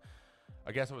answering.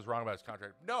 I guess I was wrong about his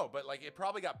contract. No, but like it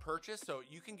probably got purchased, so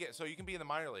you can be in the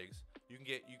minor leagues. You can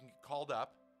get called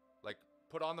up, like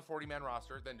put on the 40-man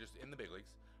roster, then just in the big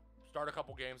leagues, start a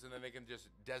couple games, and then they can just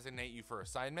designate you for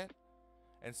assignment.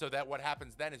 And so that what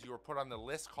happens then is you are put on the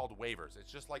list called waivers.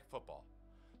 It's just like football.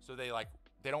 So they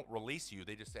don't release you.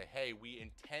 They just say, hey, we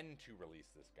intend to release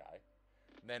this guy.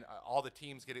 And then all the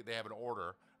teams get it. They have an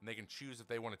order, and they can choose if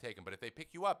they want to take him. But if they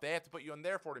pick you up, they have to put you on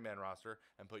their 40-man roster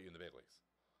and put you in the big leagues.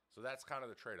 So that's kind of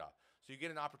the trade-off. So you get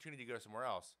an opportunity to go somewhere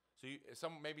else. So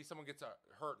maybe someone gets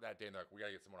hurt that day, and they're like, we got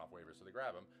to get someone off waivers. So they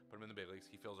grab him, put him in the big leagues.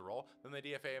 He fills a role. Then they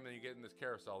DFA him, and you get in this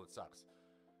carousel that sucks.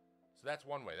 So that's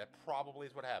one way. That probably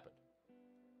is what happened.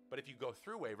 But if you go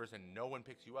through waivers and no one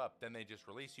picks you up, then they just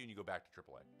release you and you go back to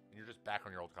AAA. And you're just back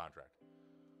on your old contract.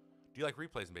 Do you like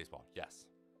replays in baseball? Yes.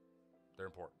 They're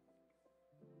important.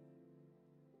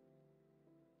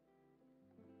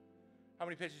 How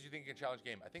many pitches do you think you can challenge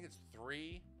game? I think it's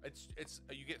 3. It's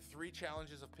you get 3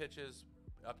 challenges of pitches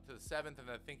up to the 7th, and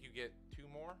I think you get 2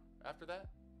 more after that.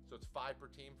 So it's 5 per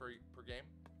team per game.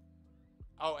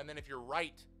 Oh, and then if you're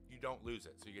right, you don't lose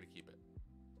it, so you get to keep it.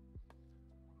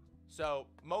 So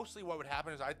mostly what would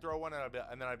happen is I'd throw one and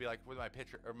then I'd be like, with my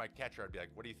pitcher or my catcher, I'd be like,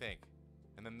 what do you think?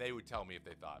 And then they would tell me if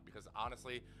they thought, because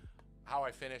honestly, how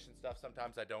I finish and stuff,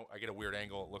 sometimes I get a weird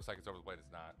angle. It looks like it's over the plate.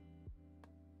 It's not.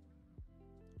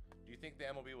 Do you think the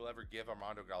MLB will ever give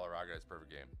Armando Galarraga his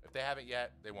perfect game? If they haven't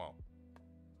yet, they won't.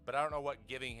 But I don't know what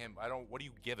giving him, what do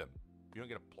you give him? You don't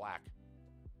get a plaque.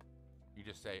 You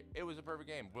just say, it was a perfect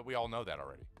game. But we all know that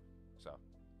already. So,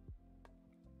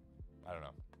 I don't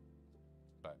know.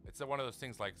 But it's one of those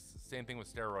things, like, same thing with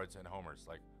steroids and homers.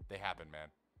 Like, they happen, man.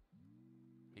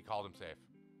 He called him safe.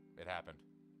 It happened.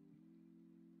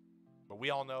 But we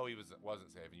all know he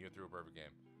wasn't safe, and you threw a perfect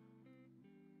game.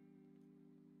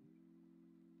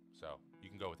 So, you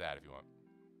can go with that if you want.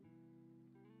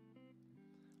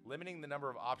 Limiting the number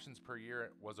of options per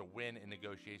year was a win in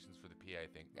negotiations for the PA, I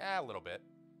think. A little bit.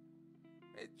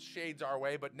 It shades our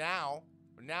way, but now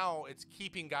it's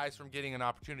keeping guys from getting an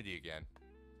opportunity again.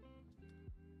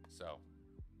 So,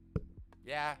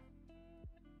 yeah,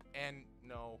 and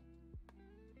no.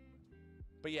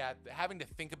 But yeah, having to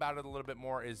think about it a little bit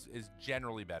more is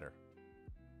generally better.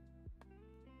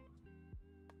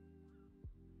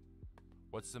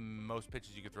 What's the most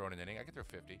pitches you could throw in an inning? I could throw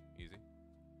 50, easy.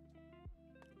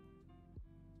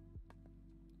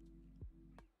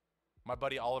 My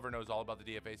buddy Oliver knows all about the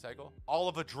DFA cycle.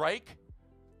 Oliver Drake?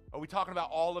 Are we talking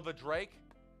about Oliver Drake?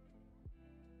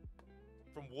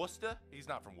 From Worcester? He's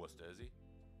not from Worcester, is he?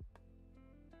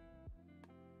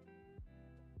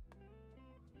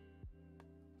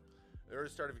 There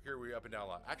was a start of your career where you up and down a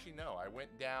lot. Actually, no. I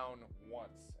went down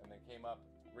once and then came up.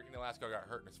 Ricky Nolasco got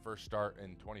hurt in his first start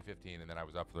in 2015, and then I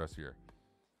was up for the rest of the year.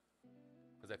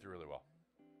 Because I threw really well.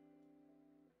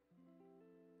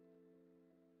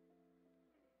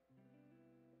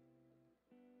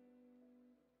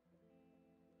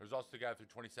 There's also the guy through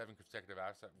 27 consecutive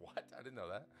assets. What? I didn't know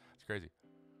that. It's crazy.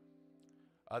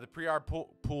 The pre-arb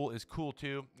pool is cool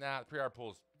too. Nah, the pre-arb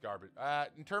pool is garbage.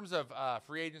 In terms of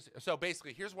free agency, so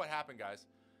basically, here's what happened, guys.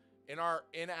 In our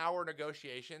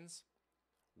negotiations,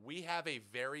 we have a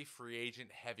very free agent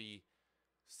heavy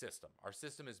system. Our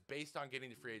system is based on getting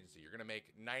to free agency. You're going to make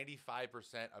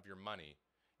 95% of your money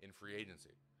in free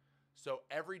agency. So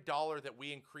every dollar that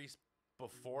we increase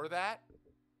before that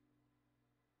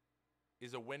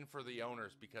is a win for the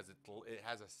owners because it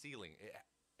has a ceiling.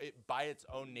 It by its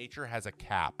own nature has a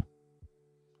cap,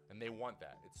 and they want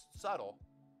that. It's subtle,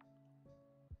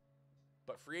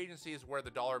 but free agency is where the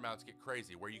dollar amounts get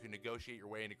crazy, where you can negotiate your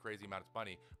way into crazy amounts of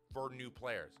money for new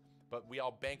players. But we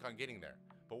all bank on getting there.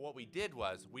 But what we did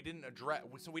was we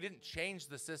didn't change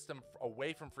the system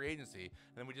away from free agency,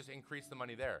 and then we just increased the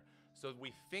money there. So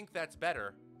we think that's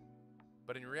better,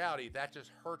 but in reality, that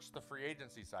just hurts the free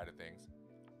agency side of things.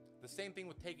 The same thing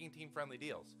with taking team-friendly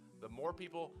deals. The more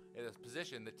people in this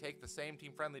position that take the same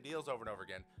team-friendly deals over and over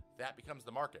again, that becomes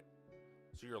the market.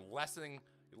 So you're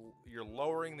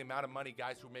lowering the amount of money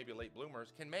guys who may be late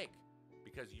bloomers can make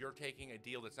because you're taking a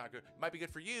deal that's not good. It might be good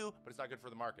for you, but it's not good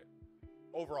for the market.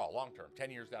 Overall, long-term,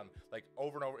 10 years down, like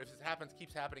over and over. If this happens,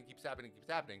 keeps happening,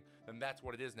 then that's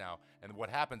what it is now. And what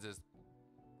happens is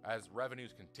as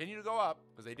revenues continue to go up,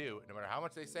 because they do, no matter how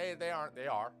much they say they are,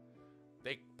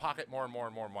 they pocket more and more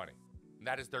and more money. And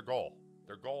that is their goal.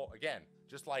 Their goal, again,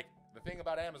 just like the thing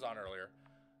about Amazon earlier,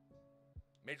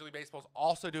 Major League Baseball's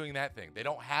also doing that thing. They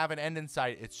don't have an end in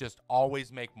sight. It's just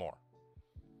always make more.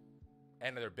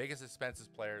 And their biggest expenses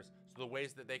players. So the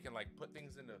ways that they can like put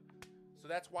things into. So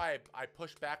that's why I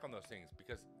push back on those things,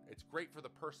 because it's great for the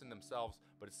person themselves,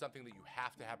 but it's something that you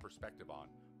have to have perspective on.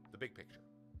 The big picture.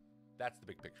 That's the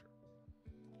big picture.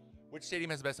 Which stadium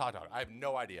has the best hot dog? I have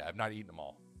no idea. I've not eaten them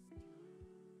all.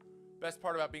 Best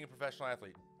part about being a professional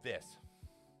athlete? This.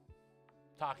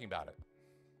 Talking about it.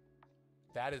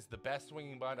 That is the best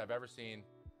swinging bunt I've ever seen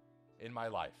in my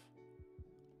life.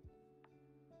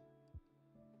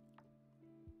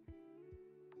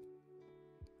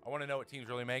 I want to know what teams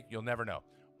really make. You'll never know.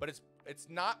 But it's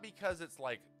not because it's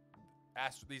like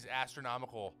these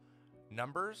astronomical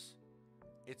numbers.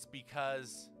 It's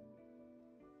because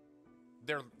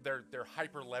they're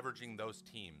hyper leveraging those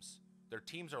teams. Their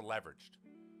teams are leveraged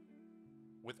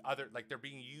with other, like they're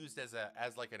being used as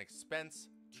like an expense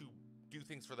to do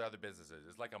things for the other businesses.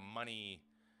 It's like a money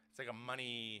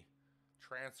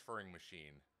transferring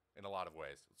machine in a lot of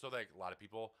ways. So like a lot of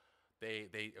people,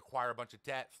 they acquire a bunch of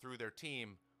debt through their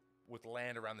team with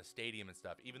land around the stadium and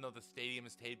stuff, even though the stadium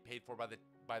is paid for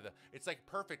by the it's like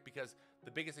perfect because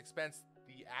the biggest expense,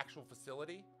 the actual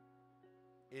facility,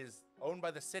 is owned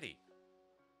by the city.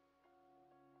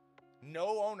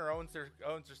 No owner owns their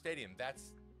stadium.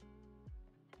 That's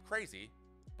crazy,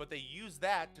 but they use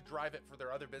that to drive it for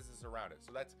their other businesses around it.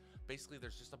 So that's basically,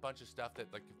 there's just a bunch of stuff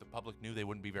that, like, if the public knew, they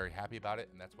wouldn't be very happy about it,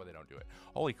 and that's why they don't do it.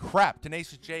 Holy crap!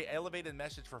 Tenacious J, elevated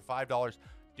message for $5.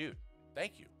 Dude,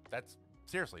 thank you. That's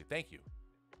seriously, thank you.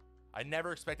 I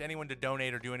never expect anyone to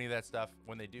donate or do any of that stuff.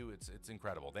 When they do, it's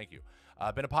incredible. Thank you.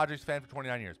 Been a Padres fan for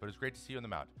 29 years, but it's great to see you on the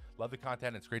mound. Love the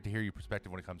content. It's great to hear your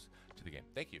perspective when it comes to the game.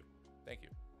 Thank you. Thank you.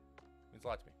 It means a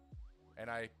lot to me. And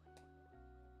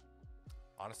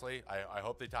honestly, I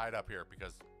hope they tie it up here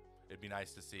because it'd be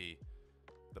nice to see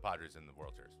the Padres in the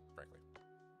World Series, frankly.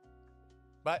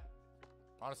 But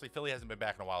honestly, Philly hasn't been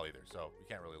back in a while either, so you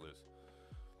can't really lose.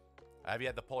 Have you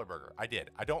had the Polar Burger? I did.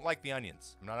 I don't like the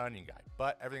onions. I'm not an onion guy,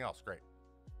 but everything else, great.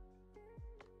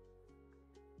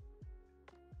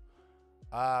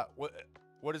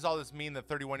 What does all this mean? The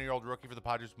 31-year-old rookie for the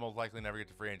Padres will most likely never get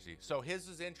to free agency. So his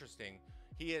is interesting.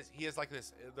 He is like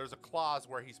this. There's a clause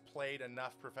where he's played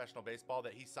enough professional baseball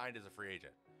that he signed as a free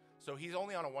agent. So he's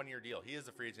only on a 1-year deal. He is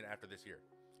a free agent after this year.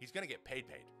 He's going to get paid.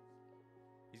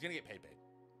 He's going to get paid.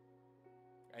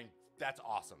 And that's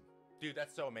awesome. Dude,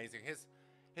 that's so amazing. His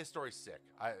story's sick.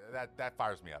 That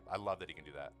fires me up. I love that he can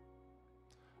do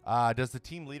that. Does the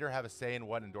team leader have a say in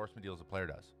what endorsement deals a player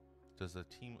does? Does the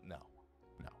team? No.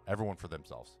 Everyone for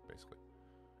themselves, basically.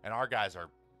 And our guys are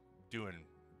going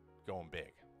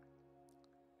big.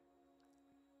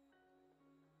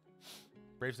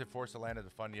 Braves have forced Atlanta to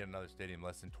fund yet another stadium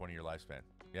less than 20-year lifespan.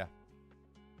 Yeah.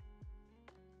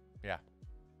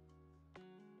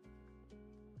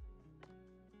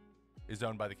 Is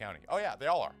owned by the county. Oh yeah, they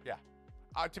all are. Yeah.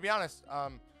 To be honest,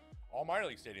 all minor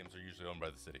league stadiums are usually owned by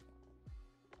the city,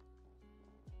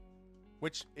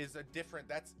 which is a different.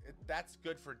 That's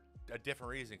good for a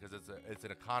different reason because it's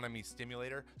an economy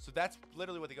stimulator. So that's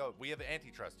literally what they go. We have the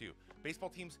antitrust too. Baseball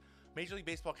teams, Major League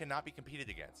Baseball cannot be competed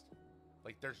against.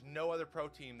 Like there's no other pro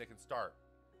team that can start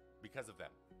because of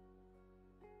them.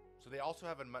 So they also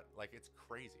have it's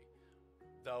crazy.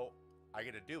 Though I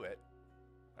get to do it.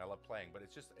 I love playing, but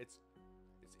it's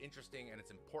interesting and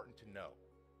it's important to know.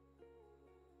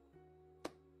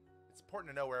 It's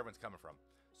important to know where everyone's coming from.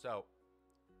 So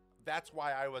that's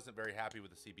why I wasn't very happy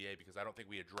with the CBA because I don't think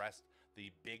we addressed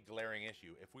the big glaring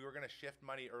issue. If we were going to shift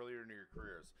money earlier into your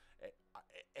careers,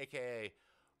 aka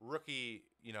rookie,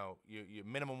 you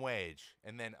minimum wage,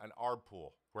 and then an ARB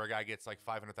pool where a guy gets like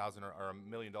 $500,000 or $1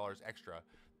 million extra,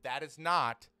 that is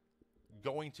not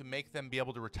going to make them be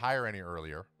able to retire any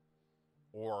earlier.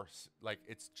 Or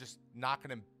it's just not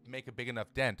going to make a big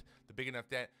enough dent. The big enough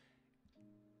dent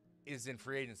is in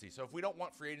free agency. So if we don't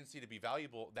want free agency to be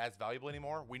valuable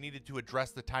anymore, we needed to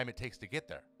address the time it takes to get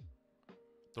there.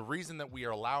 The reason that we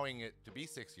are allowing it to be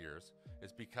 6 years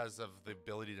is because of the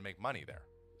ability to make money there.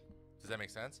 Does that make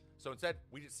sense? So instead,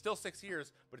 it's still 6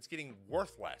 years, but it's getting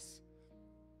worth less.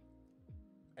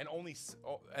 And only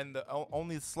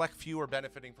select few are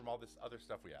benefiting from all this other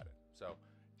stuff we added. So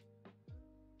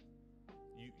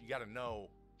you got to know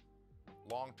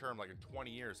long term, like in 20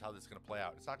 years, how this is going to play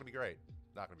out. It's not going to be great.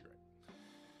 Not going to be great.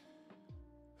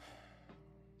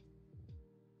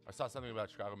 I saw something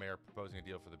about Chicago mayor proposing a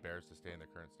deal for the Bears to stay in their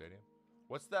current stadium.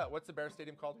 What's the Bears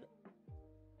stadium called?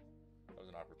 That was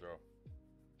an awkward throw.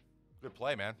 Good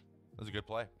play, man. That was a good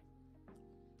play.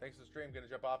 Thanks for the stream. Gonna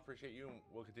jump off. Appreciate you, and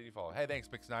we'll continue to follow. Hey, thanks,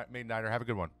 Made Nighter. Have a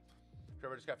good one.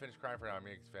 Trevor just got finished crying for now. I'm a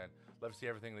Yankees fan. Love to see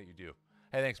everything that you do.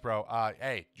 Hey, thanks, bro.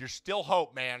 Hey, you're still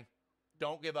hope, man.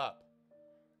 Don't give up.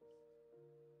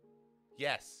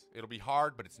 Yes, it'll be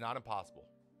hard, but it's not impossible.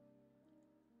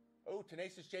 Oh,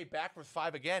 Tenacious J back with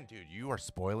 5 again. Dude, you are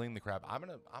spoiling the crap. My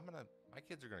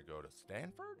kids are gonna go to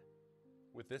Stanford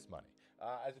with this money.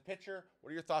 As a pitcher, what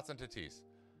are your thoughts on Tatis?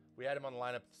 We had him on the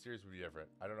lineup. The series would be different.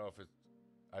 I don't know if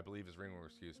I believe his ringworm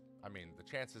excuse. I mean, the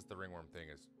chances the ringworm thing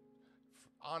is,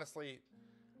 honestly,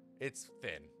 it's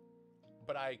thin.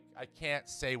 But I can't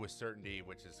say with certainty,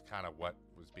 which is kind of what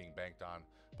was being banked on.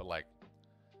 But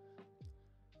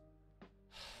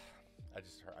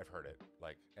I've heard it.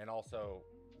 And also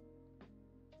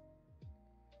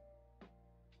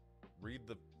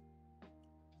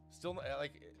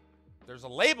there's a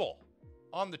label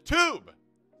on the tube.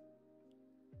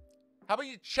 How about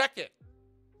you check it?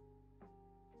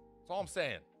 That's all I'm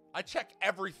saying. I check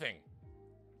everything.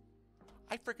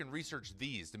 I freaking researched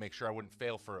these to make sure I wouldn't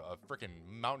fail for a freaking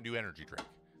Mountain Dew energy drink.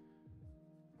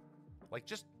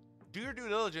 Just do your due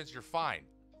diligence, you're fine.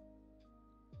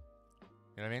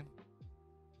 You know what I mean?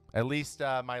 At least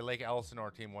my Lake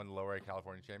Elsinore team won the Lower A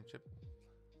California Championship.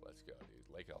 Let's go,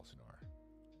 dude. Lake Elsinore.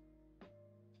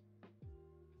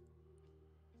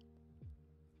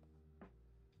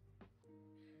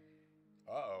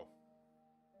 Uh-oh.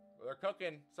 They're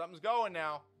cooking. Something's going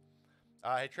now.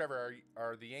 Hey, Trevor,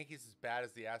 are the Yankees as bad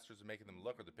as the Astros are making them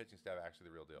look, or the pitching staff actually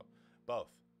the real deal? Both.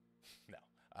 No.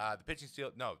 The pitching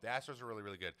steel, no, the Astros are really,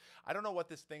 really good. I don't know what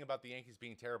this thing about the Yankees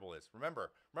being terrible is.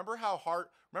 Remember how hard,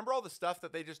 remember all the stuff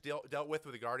that they just dealt with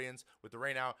the Guardians, with the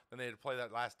rain out, then they had to play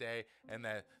that last day, and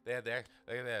they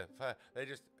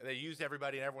used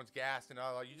everybody and everyone's gassed, and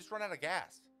you just run out of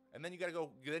gas. And then you got to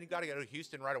go to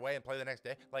Houston right away and play the next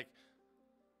day.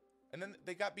 And then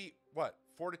they got beat, what,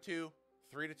 4-2,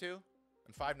 3-2,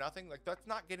 and 5-0? Like, that's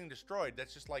not getting destroyed.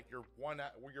 That's just like your 1-2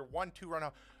 run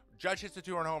home. Judge hits a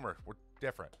 2-run homer. We're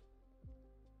different.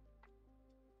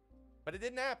 But it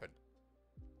didn't happen.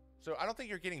 So I don't think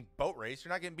you're getting boat raced.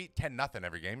 You're not getting beat 10-0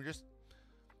 every game. You're just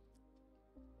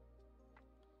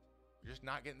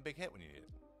not getting the big hit when you need it.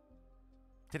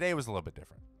 Today was a little bit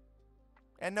different.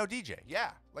 And no DJ.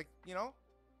 Yeah.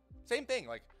 Same thing.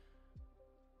 Like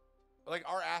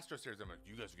our Astros series, I'm like,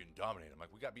 you guys are getting dominated. I'm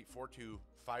like, we got beat 4-2,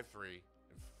 5-3,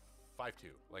 and 5-2.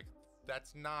 Like,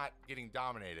 that's not getting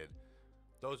dominated.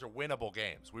 Those are winnable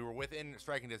games. We were within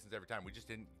striking distance every time. We just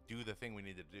didn't do the thing we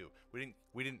needed to do. We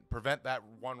didn't prevent that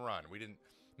one run. We didn't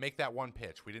make that one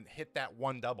pitch. We didn't hit that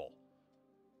one double.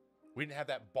 We didn't have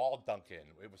that ball dunk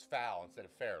in. It was foul instead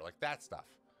of fair. Like that stuff.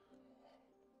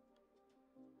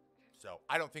 So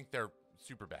I don't think they're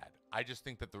super bad. I just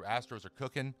think that the Astros are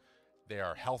cooking. They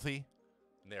are healthy.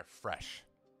 And they're fresh.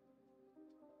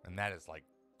 And that is like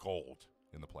gold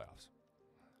in the playoffs.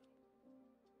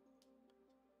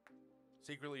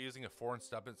 Secretly using a foreign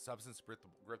substance to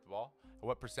grip the ball?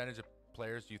 What percentage of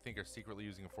players do you think are secretly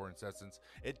using a foreign substance?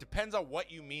 It depends on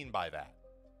what you mean by that.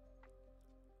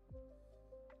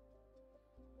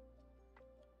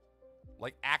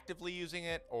 Like actively using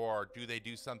it, or do they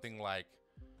do something like,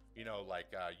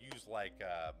 use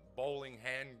bowling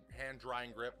hand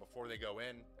drying grip before they go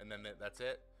in, and then that's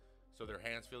it? So their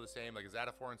hands feel the same? Like, is that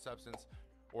a foreign substance?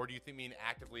 Or do you mean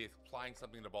actively applying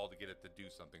something to the ball to get it to do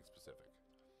something specific?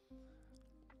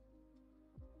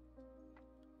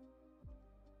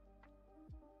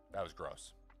 That was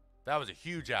gross. That was a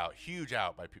huge out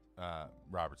by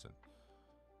Robertson.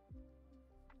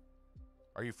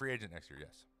 Are you free agent next year?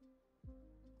 Yes.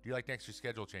 Do you like next year's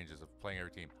schedule changes of playing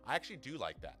every team? I actually do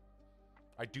like that.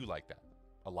 I do like that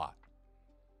a lot.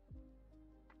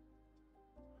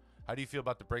 How do you feel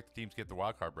about the break the teams get the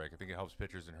wild card break? I think it helps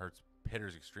pitchers and hurts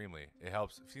hitters extremely. It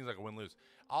helps. It seems like a win-lose.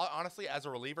 Honestly, as a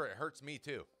reliever, it hurts me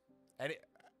too. And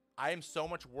I am so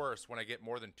much worse when I get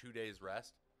more than 2 days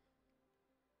rest.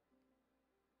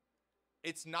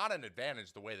 It's not an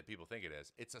advantage the way that people think it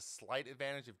is. It's a slight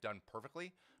advantage if done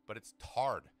perfectly, but it's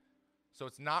hard. So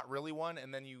it's not really one,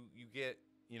 and then you get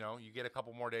a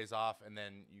couple more days off, and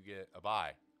then you get a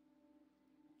bye,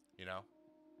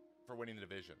 for winning the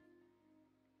division.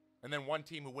 And then one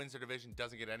team who wins their division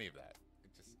doesn't get any of that.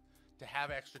 It just, to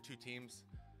have extra 2 teams,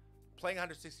 playing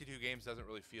 162 games doesn't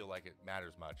really feel like it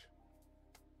matters much.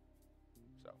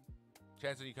 So,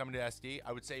 chance of you coming to SD,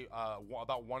 I would say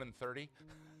about 1 in 30.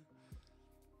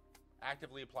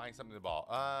 Actively applying something to the ball.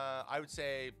 I would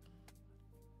say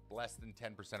less than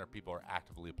 10% of people are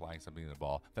actively applying something to the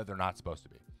ball that they're not supposed to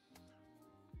be.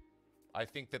 I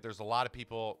think that there's a lot of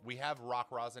people. We have rock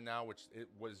rosin now, which it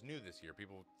was new this year.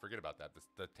 People forget about that.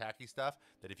 The tacky stuff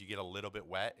that if you get a little bit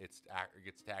wet, it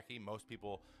gets tacky. Most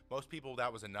people,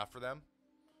 that was enough for them.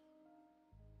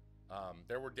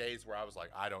 There were days where I was like,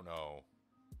 I don't know.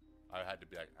 I had to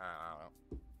be like, I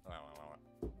don't know.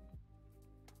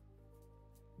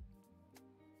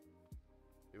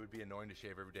 It would be annoying to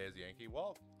shave every day as a Yankee.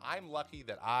 Well, I'm lucky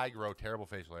that I grow terrible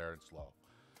facial hair and slow.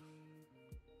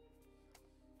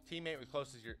 Teammate with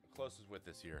closest with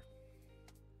this year.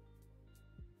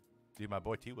 Dude, my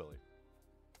boy T. Willie.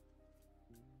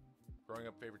 Growing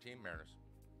up favorite team, Mariners.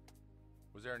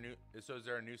 Is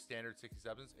there a new standard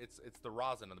 67s? It's the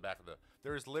rosin on the back of the.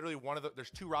 There's literally there's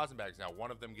 2 rosin bags now.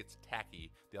 One of them gets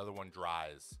tacky, the other one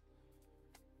dries.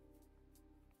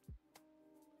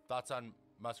 Thoughts on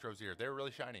Musgrove's ear? They were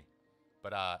really shiny,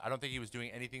 but I don't think he was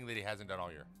doing anything that he hasn't done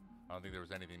all year. I don't think there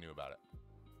was anything new about it.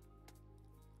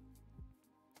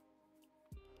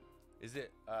 Is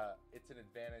it? It's an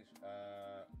advantage.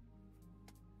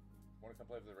 Want to come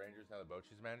play for the Rangers now that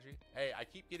Bochy's managing? Hey, I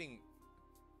keep getting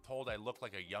told I look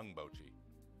like a young Bochy.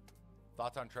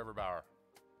 Thoughts on Trevor Bauer?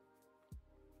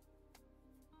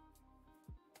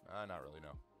 Not really,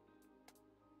 no.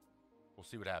 We'll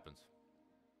see what happens.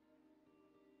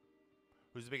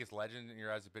 Who's the biggest legend in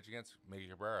your eyes to pitch against? Miggy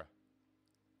Cabrera.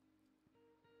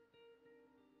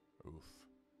 Oof.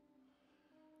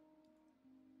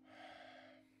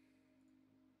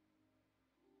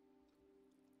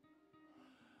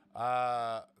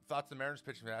 Thoughts the Mariners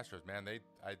pitching for the Astros, man.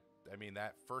 I mean,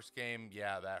 that first game,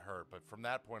 yeah, that hurt. But from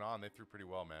that point on, they threw pretty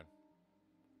well, man.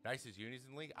 Nicest unis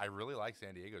in the league. I really like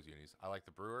San Diego's unis. I like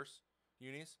the Brewers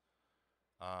unis.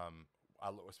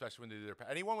 Especially when they do their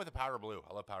anyone with a powder blue.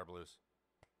 I love powder blues.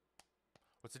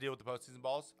 What's the deal with the postseason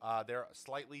balls? They're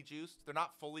slightly juiced. They're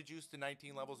not fully juiced to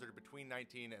 19 levels. They're between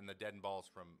 19 and the deadened balls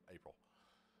from April.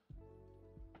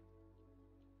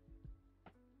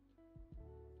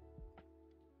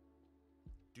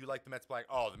 Do you like the Mets black?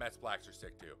 Oh, the Mets blacks are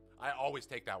sick too. I always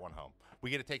take that one home. We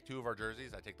get to take 2 of our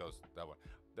jerseys. I take that one.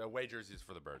 The away jerseys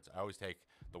for the Birds. I always take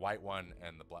the white one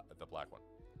and the black one.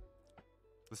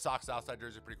 The Sox outside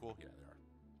jerseys are pretty cool. Yeah, they are.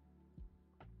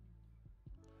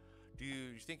 Do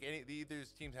you think either of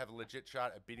these teams have a legit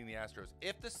shot at beating the Astros?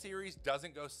 If the series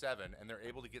doesn't go 7 and they're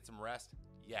able to get some rest,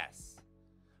 yes.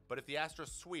 But if the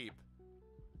Astros sweep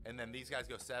and then these guys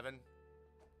go 7,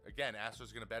 again,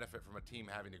 Astros are going to benefit from a team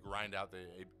having to grind out the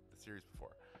series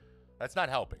before. That's not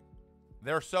helping.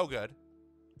 They're so good.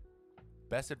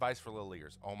 Best advice for little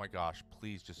leaguers. Oh my gosh,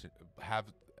 please just have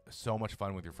so much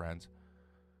fun with your friends.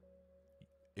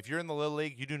 If you're in the little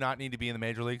league, you do not need to be in the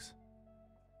major leagues.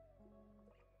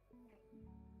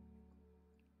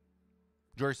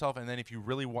 Enjoy yourself, and then if you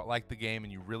really like the game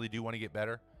and you really do want to get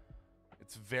better,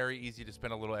 it's very easy to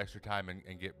spend a little extra time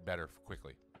and get better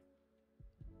quickly.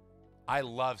 I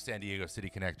love San Diego City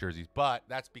Connect jerseys, but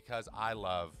that's because I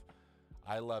love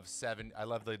the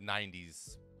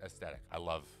 90s aesthetic. I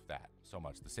love that so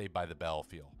much. The Saved by the Bell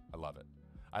feel. I love it.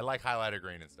 I like highlighter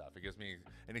green and stuff. It gives me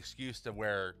an excuse to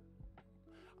wear.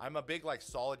 I'm a big like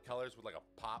solid colors with like a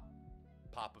pop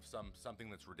of something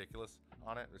that's ridiculous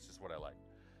on it. It's just what I like.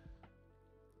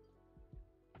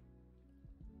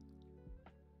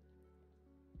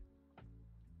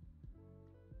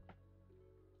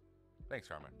 Thanks,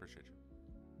 Carmen. Appreciate you.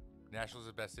 Nationals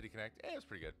is the best City Connect. It was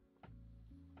pretty good.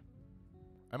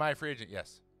 Am I a free agent?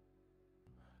 Yes.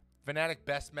 Fanatic,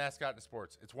 best mascot in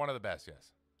sports. It's one of the best,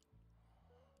 yes.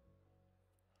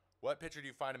 What pitcher do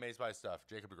you find amazed by his stuff?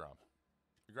 Jacob deGrom.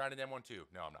 You grinding M1 too?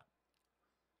 No, I'm not.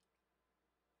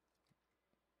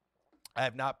 I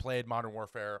have not played Modern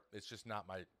Warfare. It's just not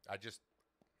my. I just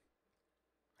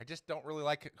don't really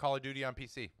like Call of Duty on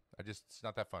PC. It's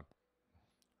not that fun.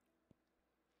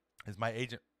 Is my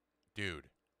agent, dude.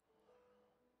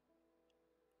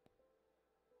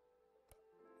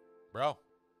 Bro.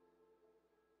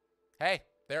 Hey,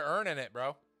 they're earning it,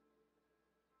 bro.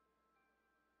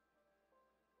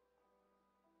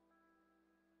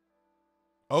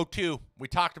 O2. We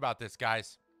talked about this,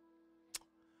 guys.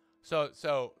 So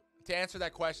to answer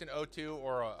that question, O2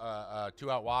 or a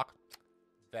 2-out walk,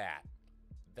 that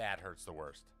hurts the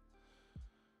worst.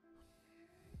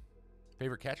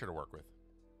 Favorite catcher to work with?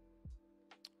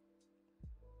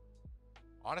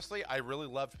 Honestly, I really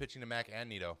loved pitching to Mac and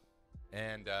Nito.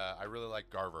 And I really like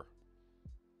Garver.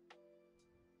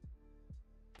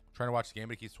 Trying to watch the game,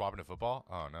 but he keeps swapping to football?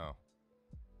 Oh, no.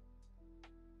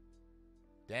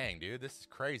 Dang, dude. This is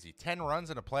crazy. 10 runs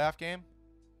in a playoff game?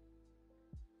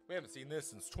 We haven't seen this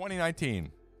since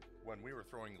 2019 when we were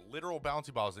throwing literal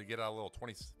bouncy balls to get out a little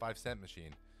 25-cent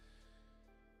machine.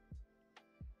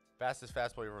 Fastest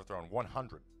fastball you've ever thrown,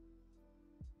 100.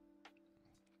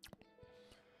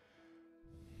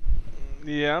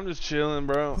 Yeah, I'm just chilling,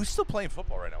 bro. Who's still playing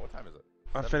football right now? What time is it?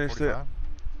 I finished it.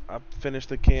 I finished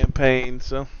the campaign,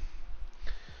 so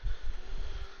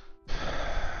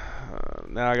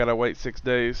now I gotta wait 6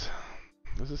 days.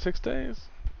 Is it 6 days?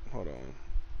 Hold on.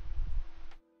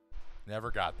 Never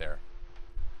got there.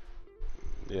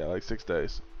 Yeah, like 6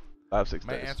 days. I have 6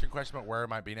 days. Am I answering a question about where it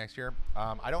might be next year?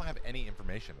 I don't have any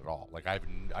information at all. Like I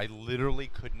literally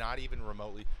could not even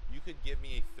remotely. You could give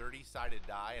me a 30-sided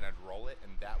die and I'd roll it,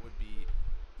 and that would be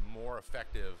more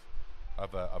effective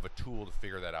of a tool to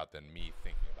figure that out than me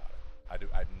thinking about it.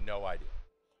 I have no idea.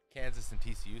 Kansas and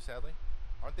TCU, sadly,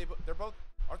 aren't they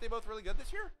both really good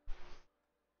this year?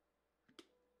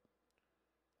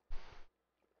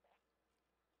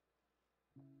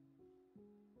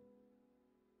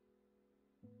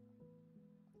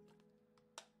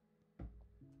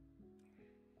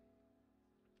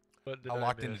 How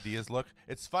locked in did Diaz look?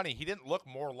 It's funny. He didn't look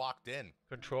more locked in.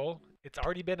 Control? It's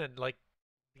already been in, like,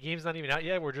 the game's not even out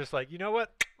yet. We're just like, you know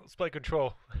what? Let's play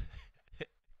Control.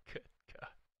 Good God.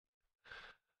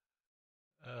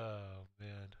 Oh,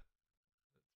 man.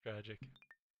 That's tragic.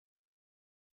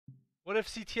 What if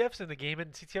CTF's in the game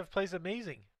and CTF plays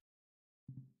amazing?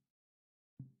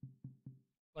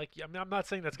 Like, I mean, I'm not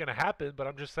saying that's gonna happen, but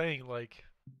I'm just saying, like,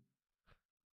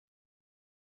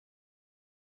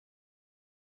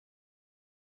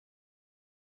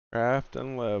 Craft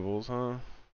and levels, huh?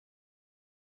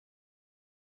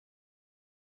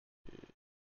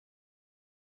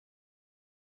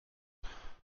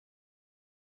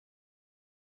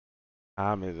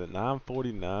 Time is at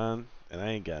 9:49, and I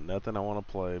ain't got nothing I want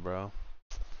to play, bro.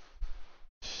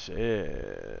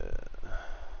 Shit.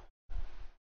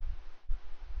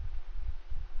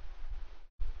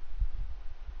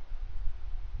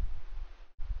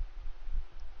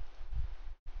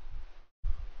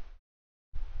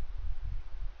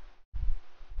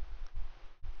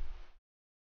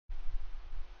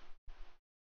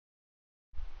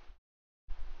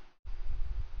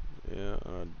 Yeah,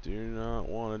 I do not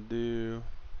want to do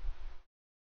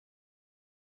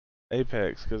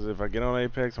Apex, because if I get on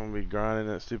Apex, I'm going to be grinding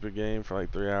that stupid game for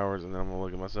like 3 hours, and then I'm going to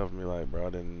look at myself and be like, bro, I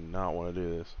did not want to do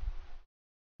this.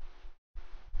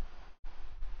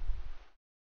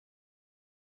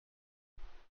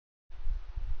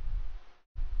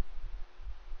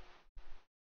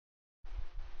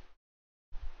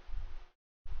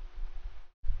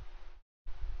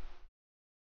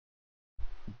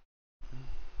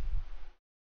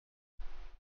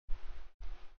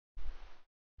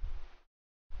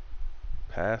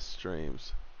 Past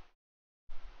streams.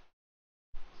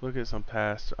 Look at some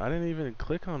past. I didn't even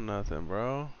click on nothing,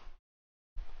 bro.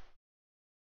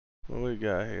 What we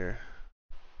got here?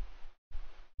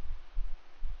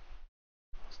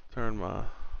 Let's turn my.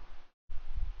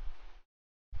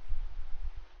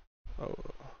 Oh.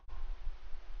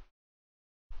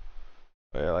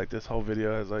 Yeah, like this whole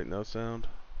video has like no sound.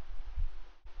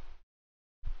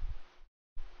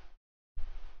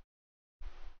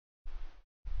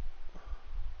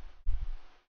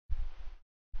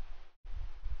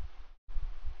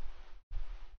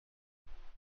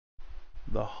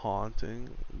 The Haunting.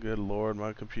 Good lord,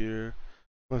 my computer.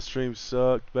 My stream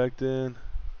sucked back then.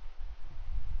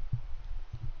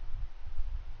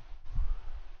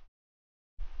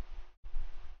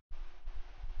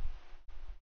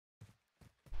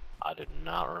 I did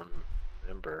not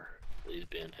remember these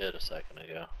being hit a second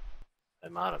ago. They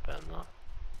might have been though.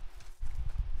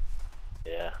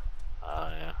 Yeah.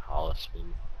 Yeah. All this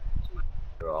been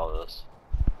through all this.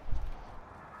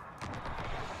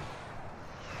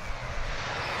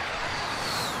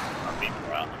 Our people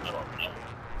are out in the middle of it.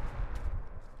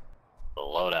 The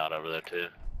loadout over there too.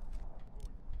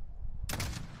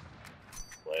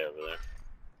 Way over there.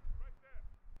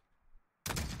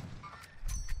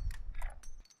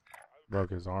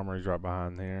 Broke his armor, he's right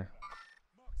behind here.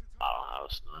 I don't have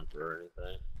a sniper or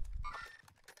anything.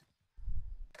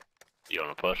 You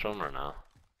wanna push them or no?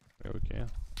 Yeah, we can.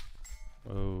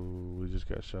 Oh, we just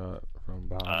got shot from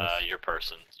behind us. Your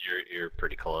person. You're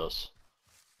pretty close.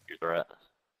 Your threat.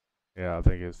 Yeah, I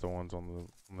think it's the ones on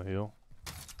the hill.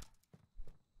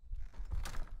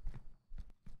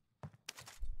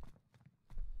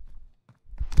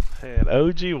 Man,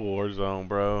 OG Warzone,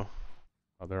 bro.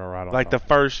 Oh, they're right on like top. The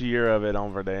first year of it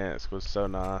on Verdansk was so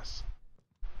nice.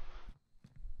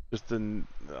 Just the,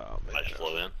 oh man. I just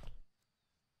flew in. Look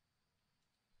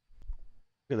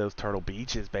at those Turtle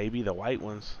Beaches, baby, the white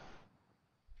ones.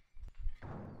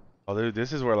 Oh, dude,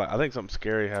 this is where like I think something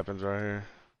scary happens right here.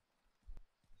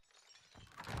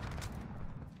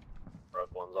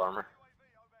 Broke one's armor.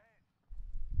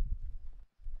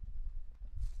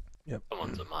 Yep.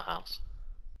 Someone's at my house.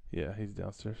 Yeah, he's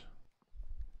downstairs.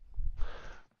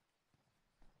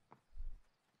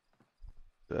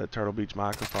 The Turtle Beach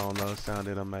microphone though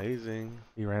sounded amazing.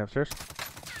 He ran upstairs.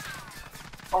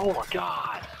 Oh my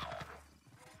god!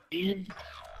 In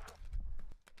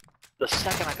the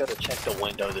second I go to check the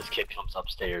window, this kid comes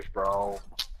upstairs, bro.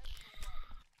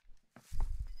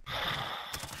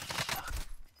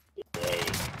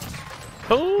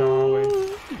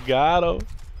 Oh, got him.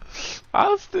 I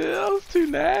was too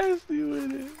nasty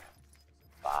with it.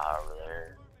 Fire over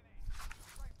there.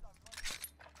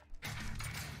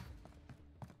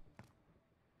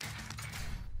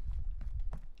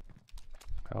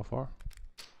 How far?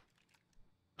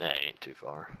 That ain't too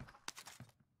far.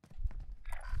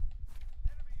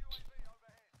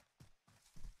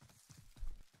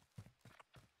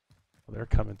 Well, they're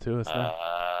coming to us now.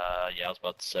 Yeah, I was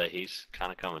about to say he's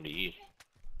kind of coming to you.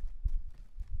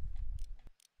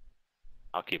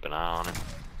 I'll keep an eye on him.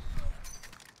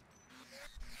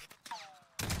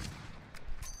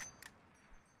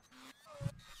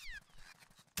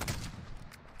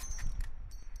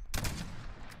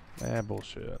 Man,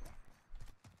 bullshit.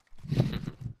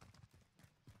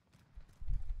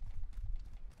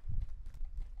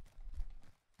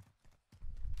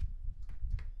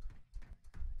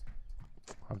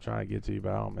 I'm trying to get to you,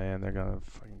 but oh man, they're gonna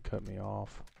fucking cut me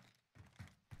off.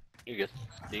 You good?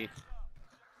 D.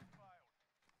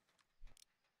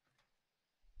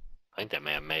 I think that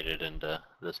man made it into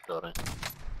this building.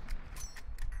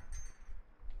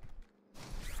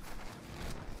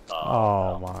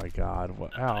 Oh my God!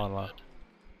 What? How am I?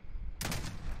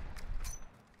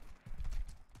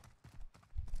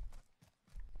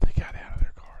 They got out of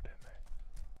their car, didn't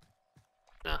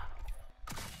they? Nah.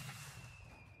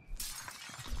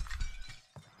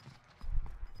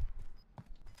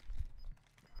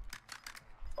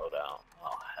 Load out.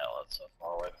 Oh hell, that's so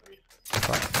far away from you.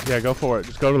 Yeah, go for it.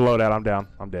 Just go to the loadout. I'm down.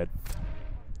 I'm dead.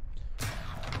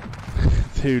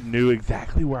 Dude knew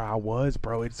exactly where I was,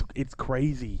 bro. It's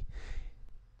crazy.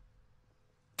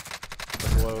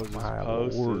 Whoa, just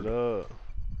posted up.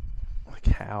 Like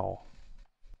how?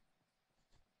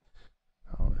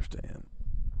 I don't understand.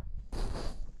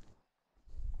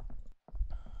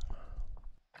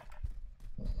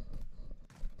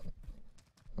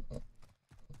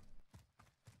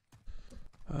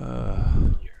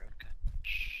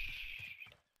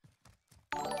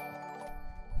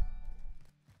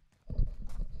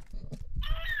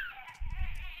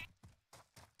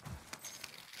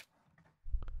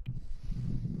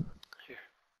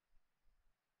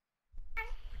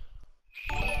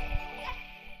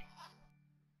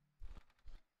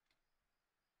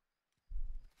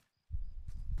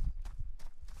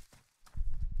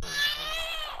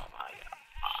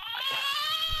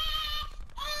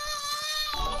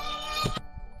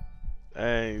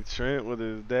 Dang, Trent with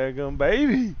his daggum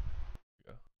baby.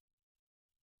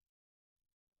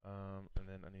 And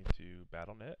then I need to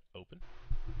BattleNet open.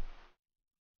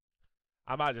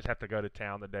 I might just have to go to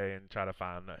town today and try to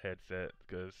find a headset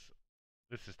because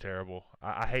this is terrible.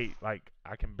 I hate, like,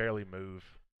 I can barely move.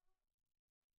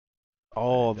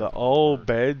 Oh, the old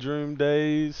bedroom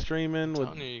days streaming I'm with.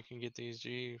 telling you can get these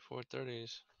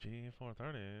G430s.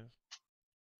 G430s.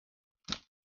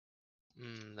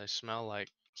 They smell like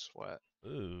sweat.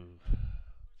 Ooh,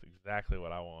 that's exactly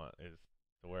what I want. Is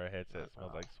to wear a headset that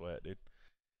smells like sweat, dude.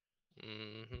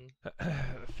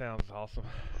 That sounds awesome.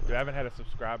 Dude, I haven't had a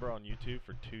subscriber on YouTube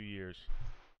for 2 years.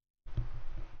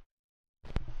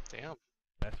 Damn.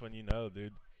 That's when you know,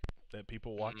 dude, that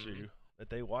people watch you,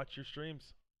 that they watch your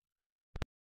streams.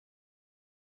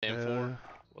 And for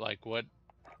like what?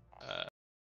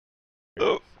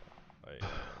 Like,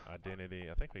 identity.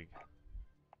 I think we.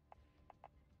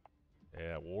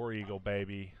 Yeah, War Eagle,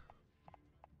 baby.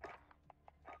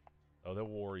 Oh, the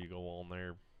War Eagle on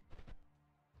there.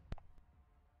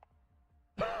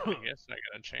 I guess I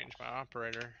gotta change my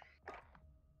operator.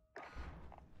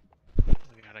 I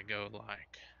gotta go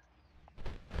like.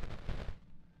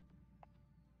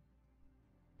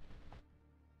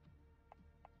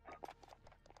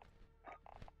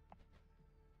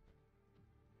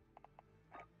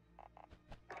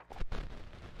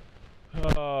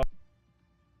 Oh,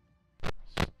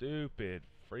 stupid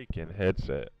freaking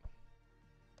headset.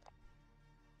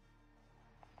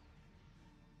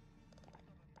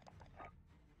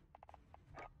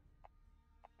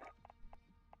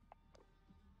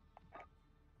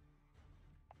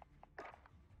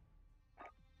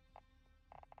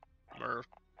 Murph.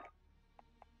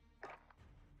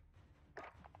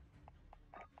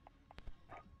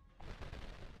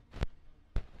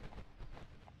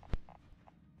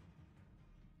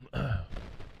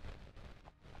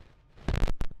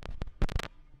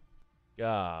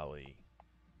 Golly.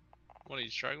 What, are you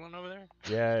struggling over there?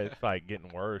 Yeah, it's like getting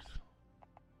worse.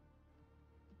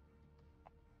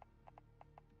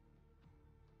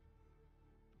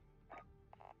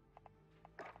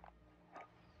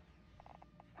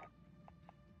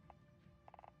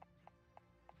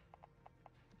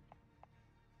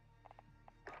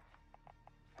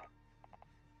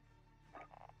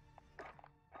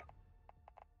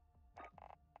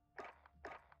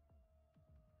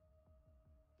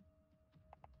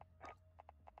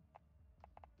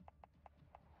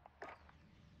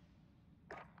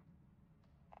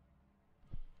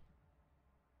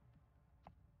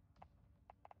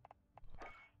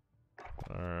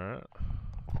 Alright.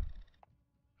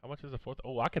 How much is the 4th?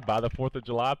 Oh, I could buy the 4th of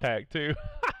July pack too.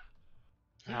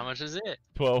 How much is it?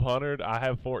 1200. I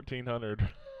have 1400.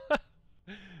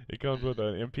 It comes with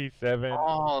an MP7.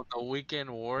 Oh, the Weekend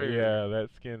Warrior. Yeah, that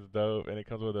skin's dope. And it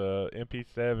comes with a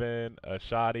MP7, a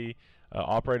shoddy,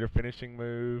 operator finishing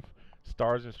move,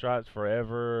 Stars and Stripes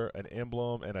Forever, an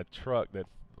emblem, and a truck that's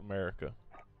America.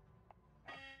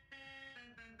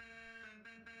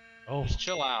 Oh. Just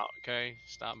chill out, okay?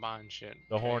 Stop buying shit.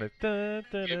 The horn is.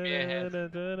 Give me a head.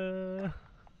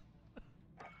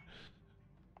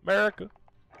 America.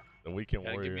 The weekend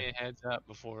Gotta warrior. give me a heads up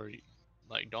before you,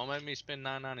 like, don't make me spend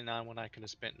 $9.99 when I could have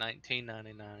spent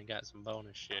 $19.99 and got some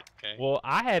bonus shit, okay? Well,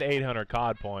 I had 800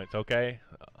 COD points, okay?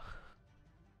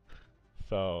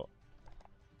 So,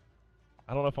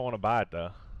 I don't know if I want to buy it,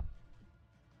 though.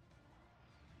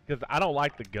 Because I don't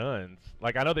like the guns.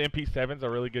 Like, I know the MP7's a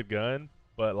really good gun,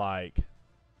 but, like...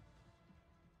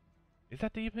 Is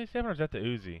that the MP7 or is that the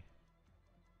Uzi?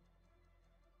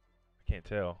 I can't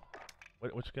tell.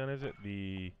 Which gun is it?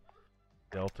 The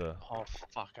Delta. Oh,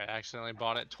 fuck, I accidentally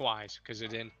bought it twice because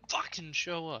it didn't fucking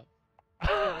show up.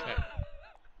 Okay.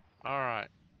 Alright.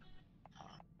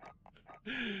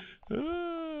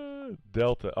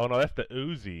 Delta. Oh, no, that's the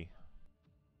Uzi.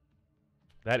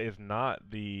 That is not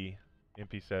the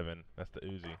MP7. That's the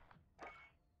Uzi.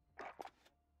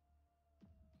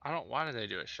 Why did they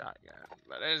do a shotgun?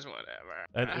 But it's whatever.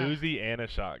 An Uzi and a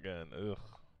shotgun. Ugh.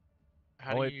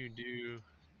 How do you do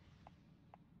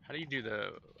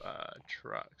the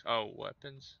trucks? Oh,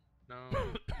 weapons? No.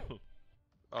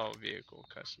 Oh, vehicle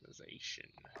customization.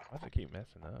 Why does it keep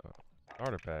messing up?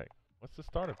 Starter pack. What's the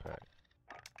starter pack?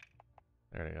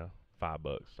 There you go.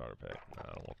 $5 starter pack. No,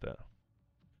 I don't want that.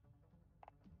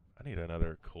 I need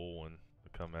another cool one to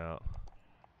come out.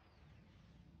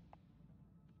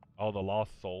 Oh, the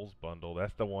Lost Souls bundle.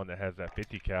 That's the one that has that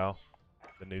 50 cal.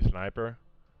 The new sniper.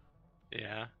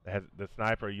 Yeah. It has the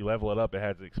sniper. You level it up. It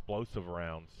has explosive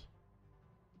rounds.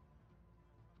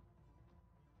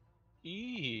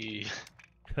 Eee.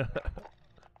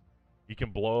 You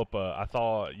can blow up. I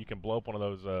saw you can blow up one of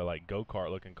those like go-kart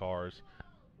looking cars,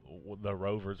 the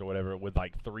Rovers or whatever, with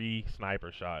like 3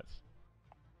 sniper shots.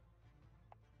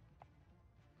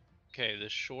 Okay, the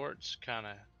shorts kind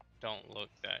of don't look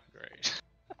that great.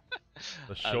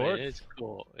 The I shorts? mean, it's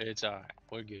cool. It's alright.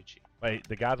 We're Gucci. Wait,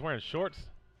 the guy's wearing shorts?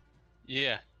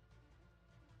 Yeah.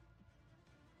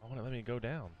 I want to let me go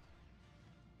down.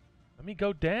 Let me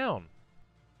go down.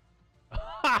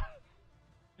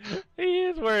 He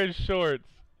is wearing shorts.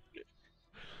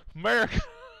 America.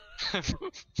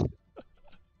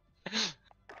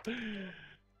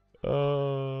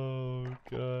 Oh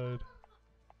God.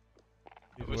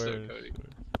 He's What's up, wearing Cody?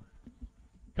 shorts.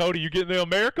 Cody, you getting the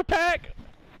America pack?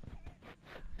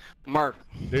 Mark.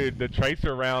 Dude, the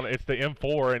tracer round, it's the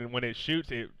M4, and when it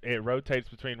shoots, it rotates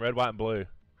between red, white, and blue.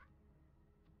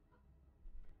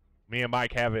 Me and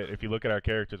Mike have it. If you look at our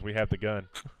characters, we have the gun.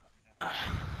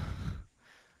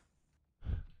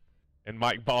 And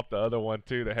Mike bought the other one,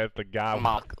 too, that has the guy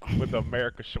with the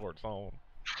America shorts on.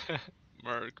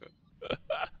 America.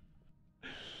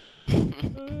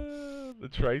 The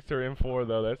tracer M4,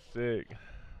 though, that's sick.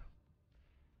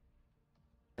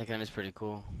 That gun is pretty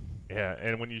cool. Yeah,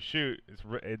 and when you shoot,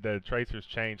 the tracers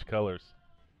change colors.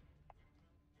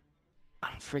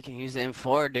 I don't freaking use the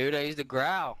M4, dude. I use the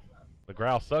Growl. The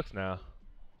Growl sucks now.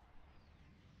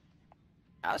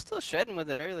 I was still shredding with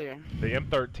it earlier. The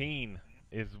M13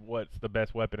 is what's the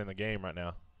best weapon in the game right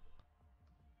now.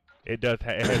 It does.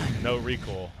 It has no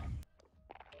recoil.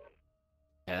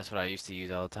 Yeah, that's what I used to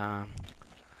use all the time.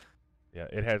 Yeah,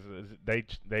 it has. They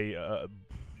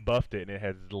buffed it and it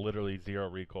has literally 0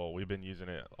 recoil. We've been using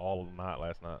it all night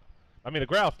last night. I mean, the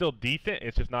Growl's still decent.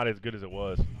 It's just not as good as it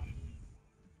was.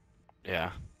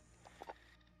 Yeah.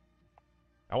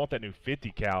 I want that new 50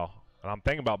 cal, and I'm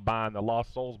thinking about buying the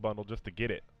Lost Souls bundle just to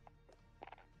get it.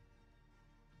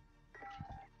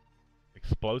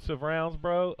 Explosive rounds,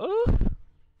 bro. Ooh.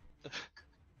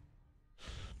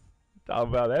 Talk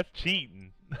about that's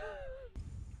cheating.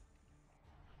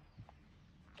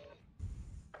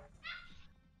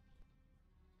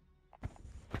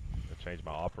 I'll change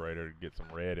my operator to get some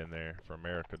red in there for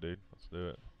America, dude. Let's do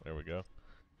it. There we go.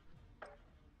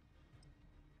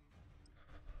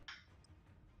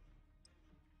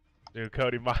 Dude,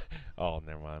 Cody, oh,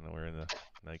 never mind. We're in the.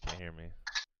 No, you can't hear me.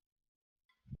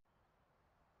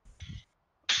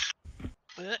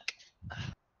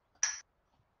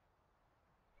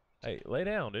 Hey, lay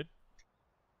down, dude.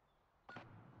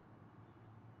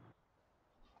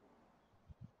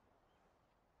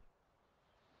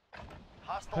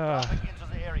 Hostile traffic into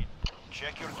the area.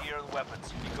 Check your gear and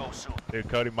weapons. We go soon. Dude,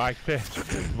 Cody, Mike said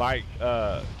he's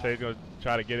gonna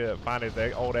try to get it, find his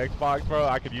old Xbox, bro.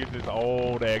 I could use this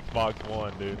old Xbox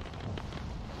One, dude.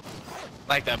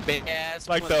 Like the big ass.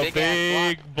 Like one, the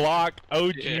big block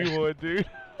OG one, dude.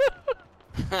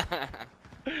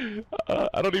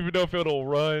 I don't even know if it'll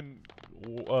run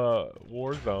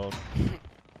Warzone.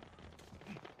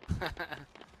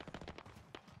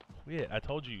 Yeah, I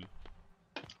told you.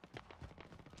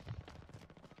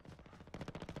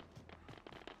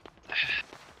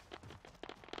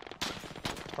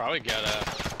 Probably got a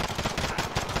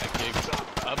gig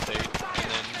update, and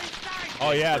then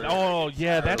Oh yeah, for- oh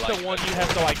yeah, for, that's like, the one you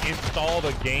have to like install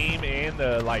the game and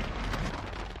the like.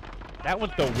 That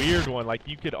one's the weird one. Like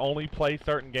you could only play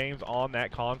certain games on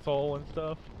that console and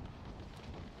stuff.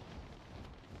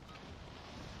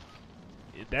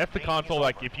 That's the console.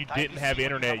 Like if you didn't have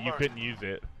internet, you couldn't use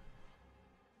it.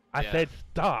 I said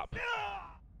stop.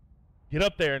 Get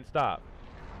up there and stop.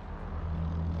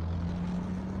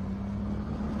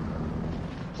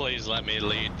 Please let me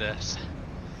lead this.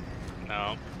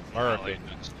 No. I'm not leading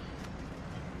this.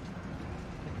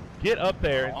 Get up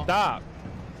there and stop.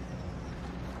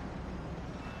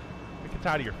 Get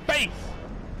tired of your face.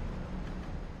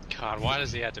 God, why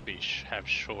does he have to be have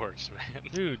shorts, man?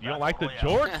 Dude, you don't like the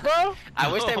jorts, bro?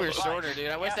 I wish they were shorter,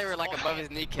 dude. I wish they were like above his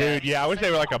kneecap. Dude, yeah, I wish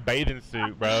they were like a bathing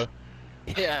suit, bro.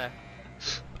 Yeah.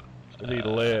 It'd be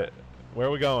lit. Where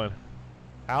are we going?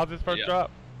 How's this first drop?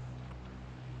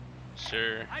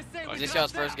 Sure. Is this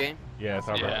y'all's first game? Yeah, it's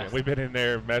our first game. We've been in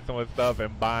there messing with stuff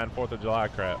and buying 4th of July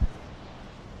crap.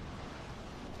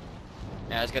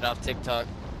 Yeah, I just got off TikTok.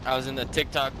 I was in the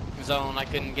TikTok zone. I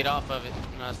couldn't get off of it.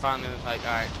 And I was finally like,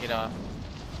 all right, get off.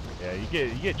 Yeah,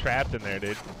 you get trapped in there,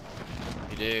 dude.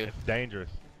 You do. It's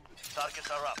dangerous. Targets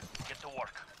are up. Get to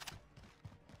work.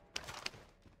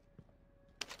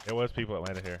 There was people that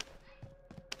landed here.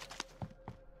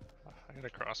 I got a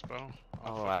crossbow.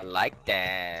 Oh, I like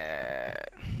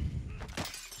that.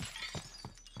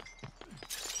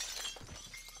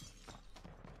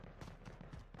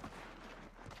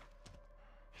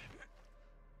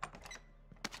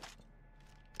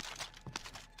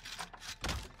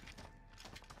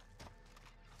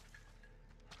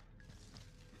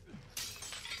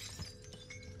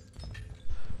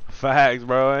 Facts,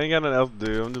 bro. I ain't got nothing else to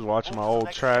do. I'm just watching my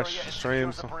old trash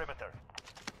streams.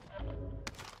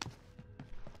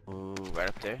 Ooh, right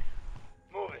up there.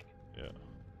 Moving. Yeah.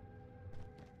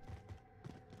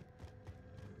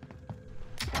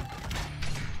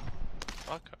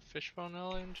 Fuck, a fishbone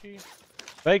LMG?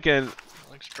 Thinking.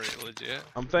 Looks pretty legit.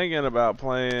 I'm thinking about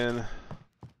playing.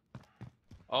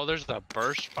 Oh, there's the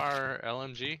burst fire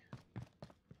LMG.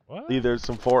 What? Either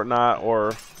some Fortnite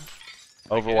or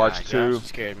Overwatch 2. Gosh,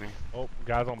 scared me. Oh,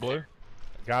 guys on blue.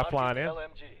 Guy flying in.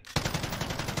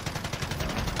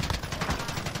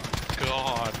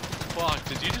 God, fuck!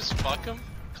 Did you just fuck him,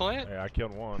 Clint? Yeah, I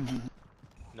killed one.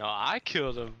 No, I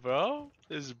killed him, bro.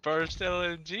 This burst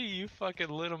LMG, you fucking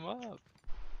lit him up.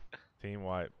 Team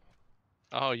wipe.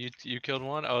 Oh, you killed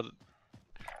one? Oh,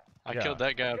 I killed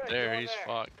that guy up there. He's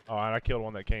fucked. Oh, and I killed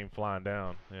one that came flying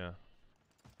down. Yeah.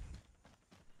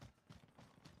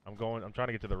 I'm trying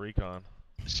to get to the recon.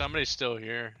 Somebody's still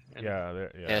here. Yeah,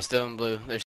 Yeah, still in blue.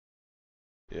 There's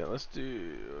Yeah, let's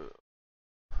do.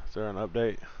 Is there an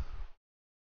update?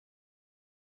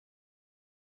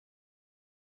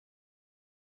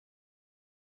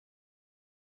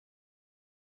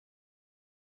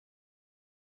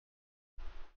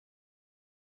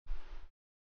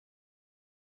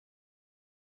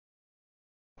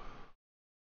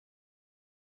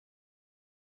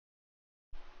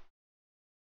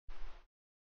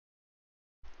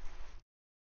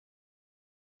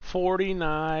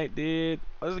 Fortnite, dude.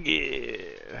 Let's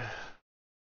get.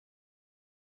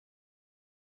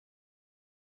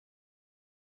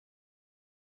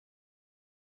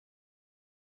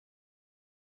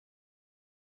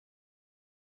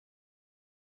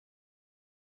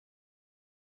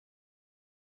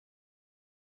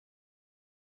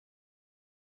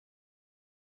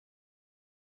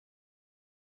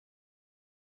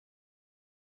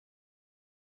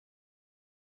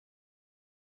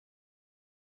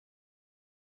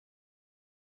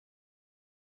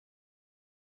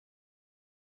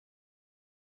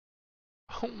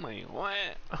 Oh my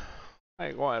god.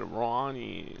 I got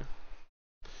Ronnie.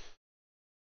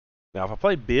 Now, if I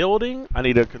play building, I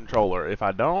need a controller. If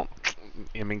I don't,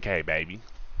 M&K, baby.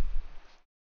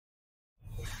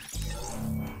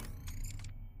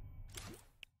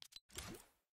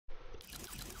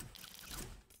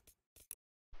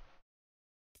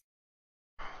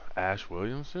 Ash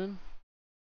Williamson?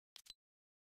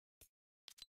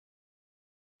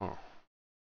 Oh.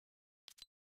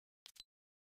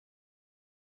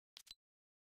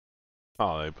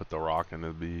 Oh, they put the Rock in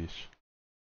the beach.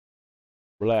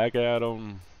 Black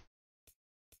Adam.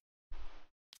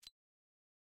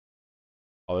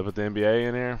 Oh, they put the NBA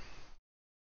in here?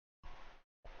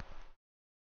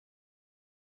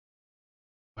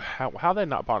 How they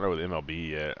not partner with MLB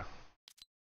yet?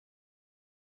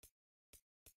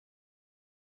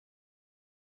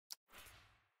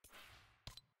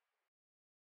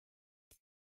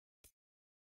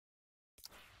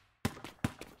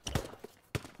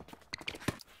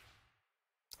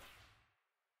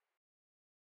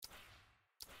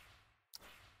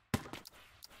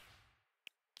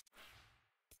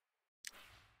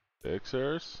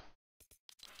 Sixers.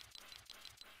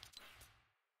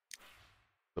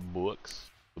 The Bucks.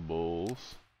 The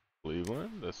Bulls.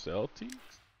 Cleveland. The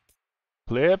Celtics.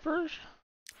 Clippers.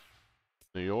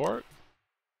 New York.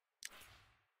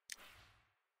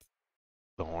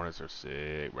 The Hornets are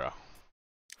sick, bro.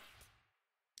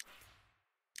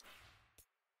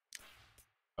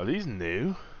 Are these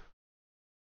new?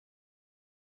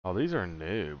 Oh, these are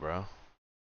new, bro.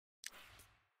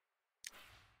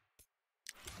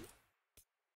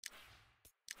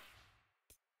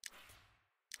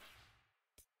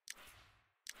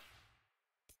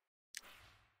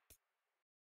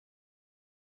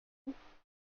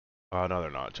 Oh, no,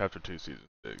 they're not. Chapter 2, Season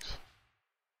 6.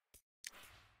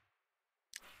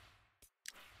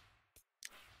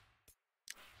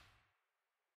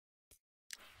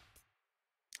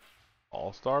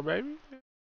 All-Star, baby? I'm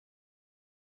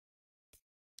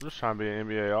just trying to be an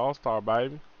NBA All-Star,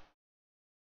 baby.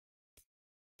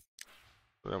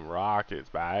 Them Rockets,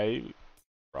 baby.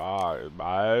 Rockets,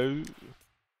 baby.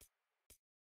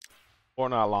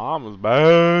 Fortnite Llamas,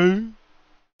 baby.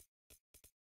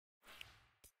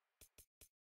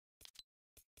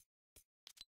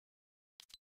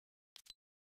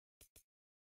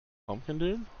 Pumpkin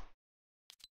dude?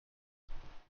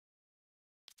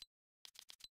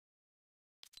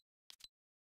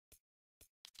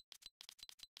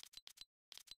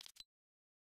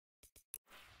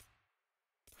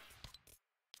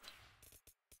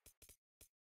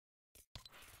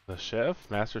 The chef?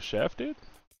 Master Chef, dude?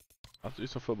 I'll do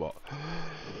some football.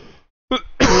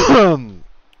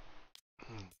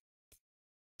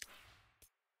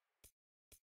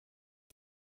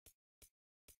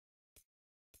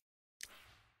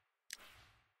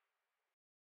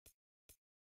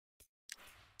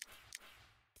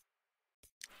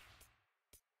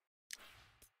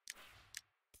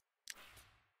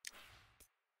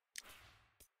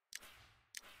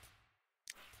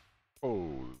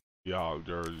 Oh, y'all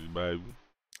jerseys, baby.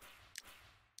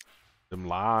 Them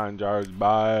Lion jerseys,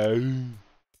 baby.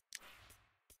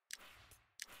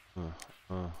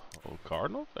 Oh,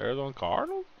 Cardinals? Arizona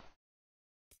Cardinals?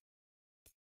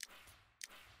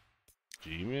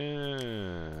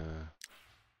 G-Man.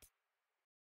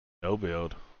 No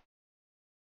build.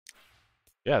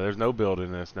 Yeah, there's no build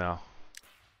in this now.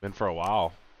 Been for a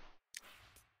while.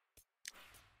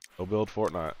 No build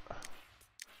Fortnite.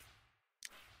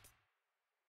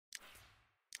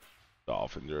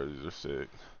 Dolphin jerseys are sick.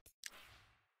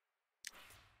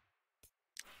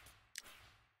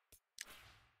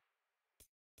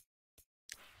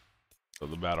 So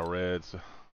the Battle Reds.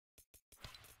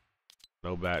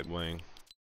 No back bling.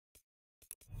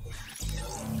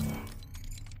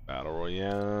 Battle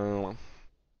Royale.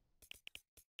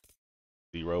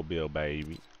 Zero bill,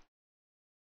 baby.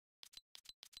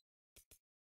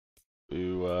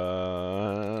 Do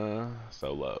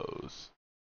solos.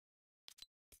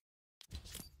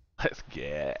 Let's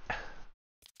get.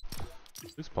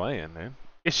 Who's playing, man?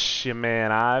 It's your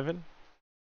man Ivan.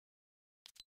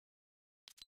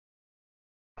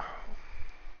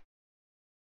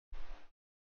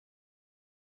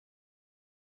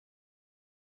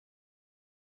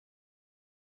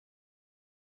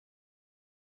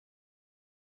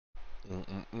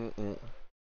 Mm-mm-mm-mm.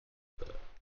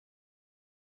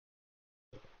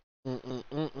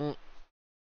 Mm-mm-mm-mm.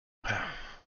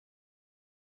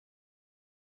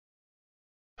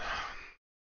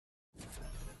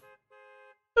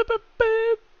 Beep, beep,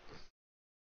 beep.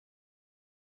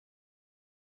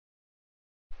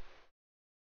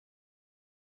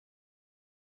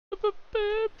 Beep, beep,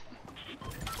 beep.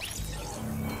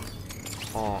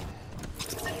 Oh.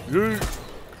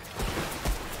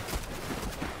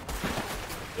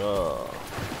 Yeah.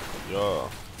 Yeah.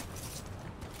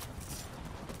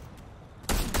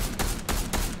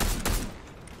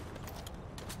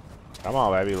 Come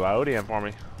on, baby. Load in for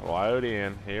me. Load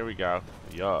in. Here we go.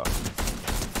 Yeah.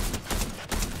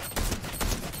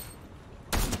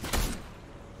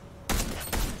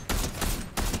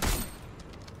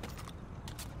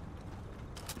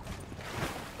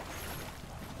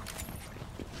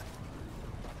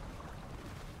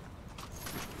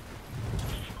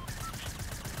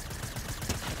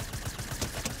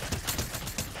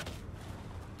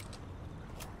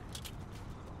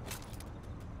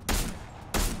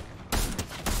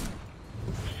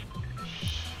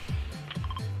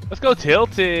 Let's go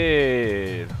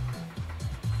tilted.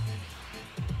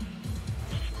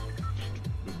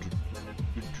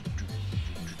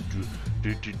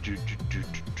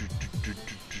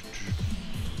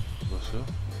 Let's go.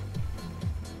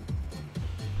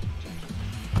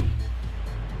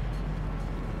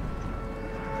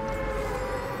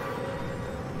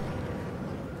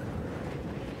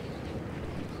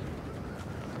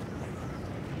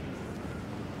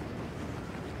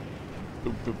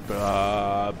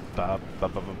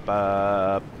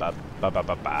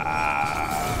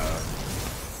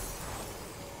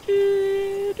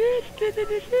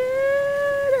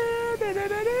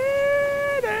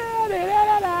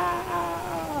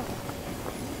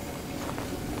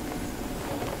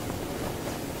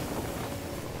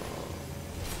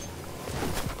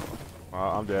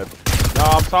 I'm dead. No,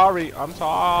 I'm sorry. I'm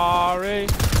sorry.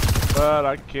 But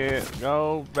I can't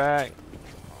go back.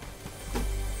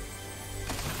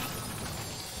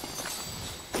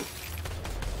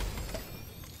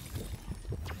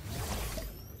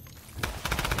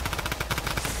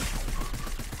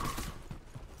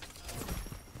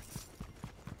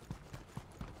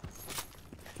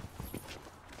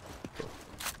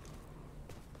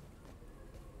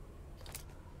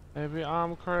 Maybe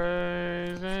I'm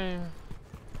crazy.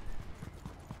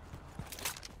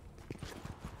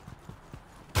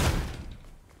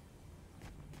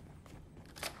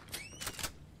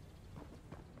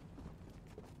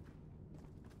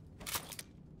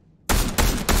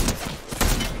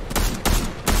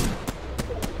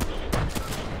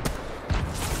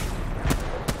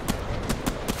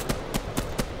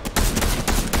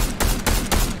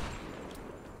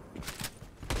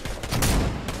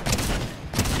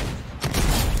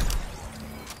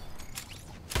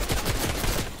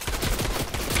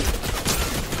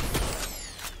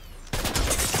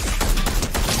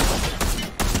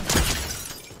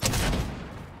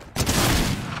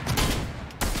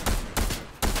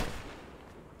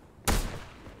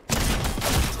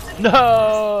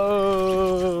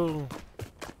 No!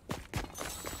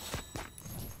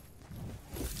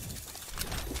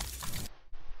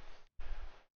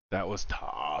 That was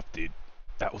tough, dude.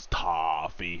 That was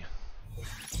toughy.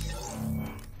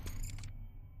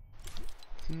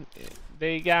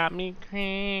 They got me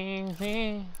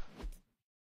crazy.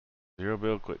 0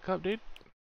 build quick cup, dude.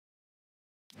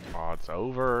 Oh, it's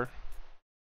over.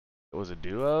 It was a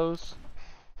duos.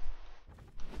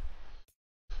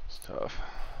 It's tough.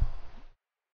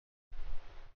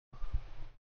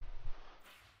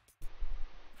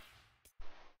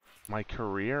 My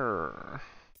career.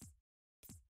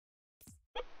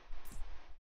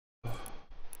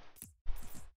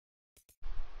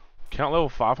 Count level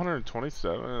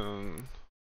 527.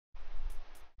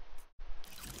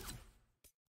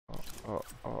 Oh.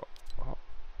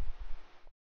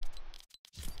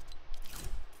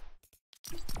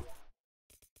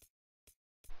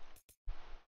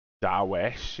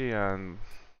 Dawashi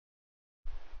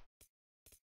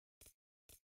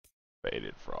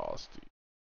Faded Frosty.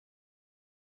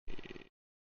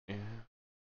 Yeah.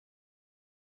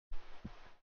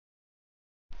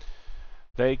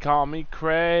 They call me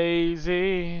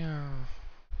crazy.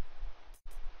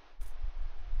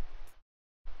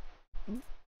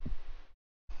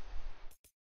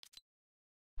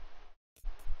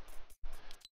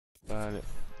 But it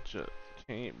just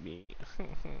can't be.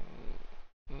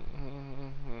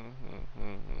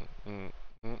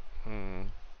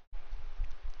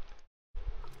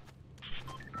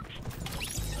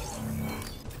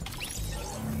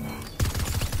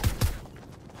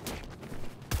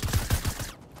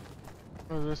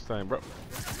 What is this thing, bro?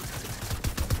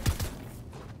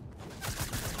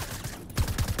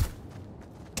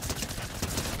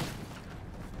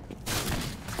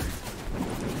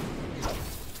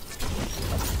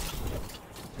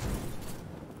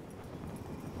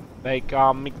 They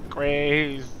call me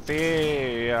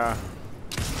crazy. Yup.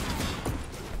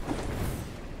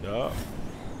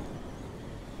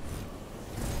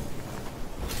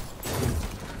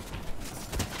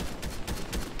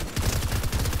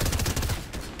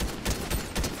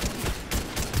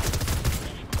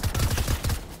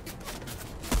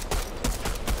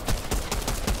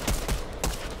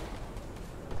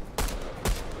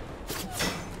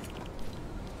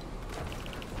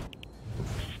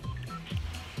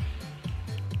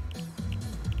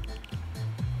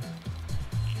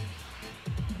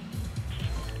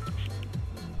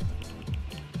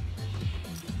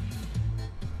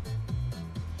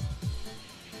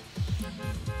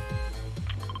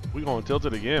 We gonna tilt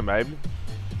it again, baby.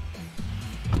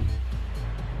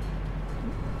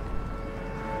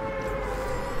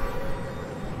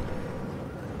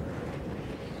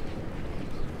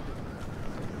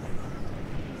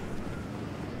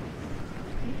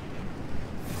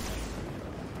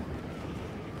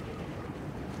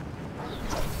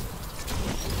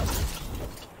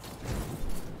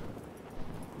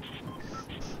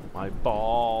 My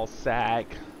ball sack.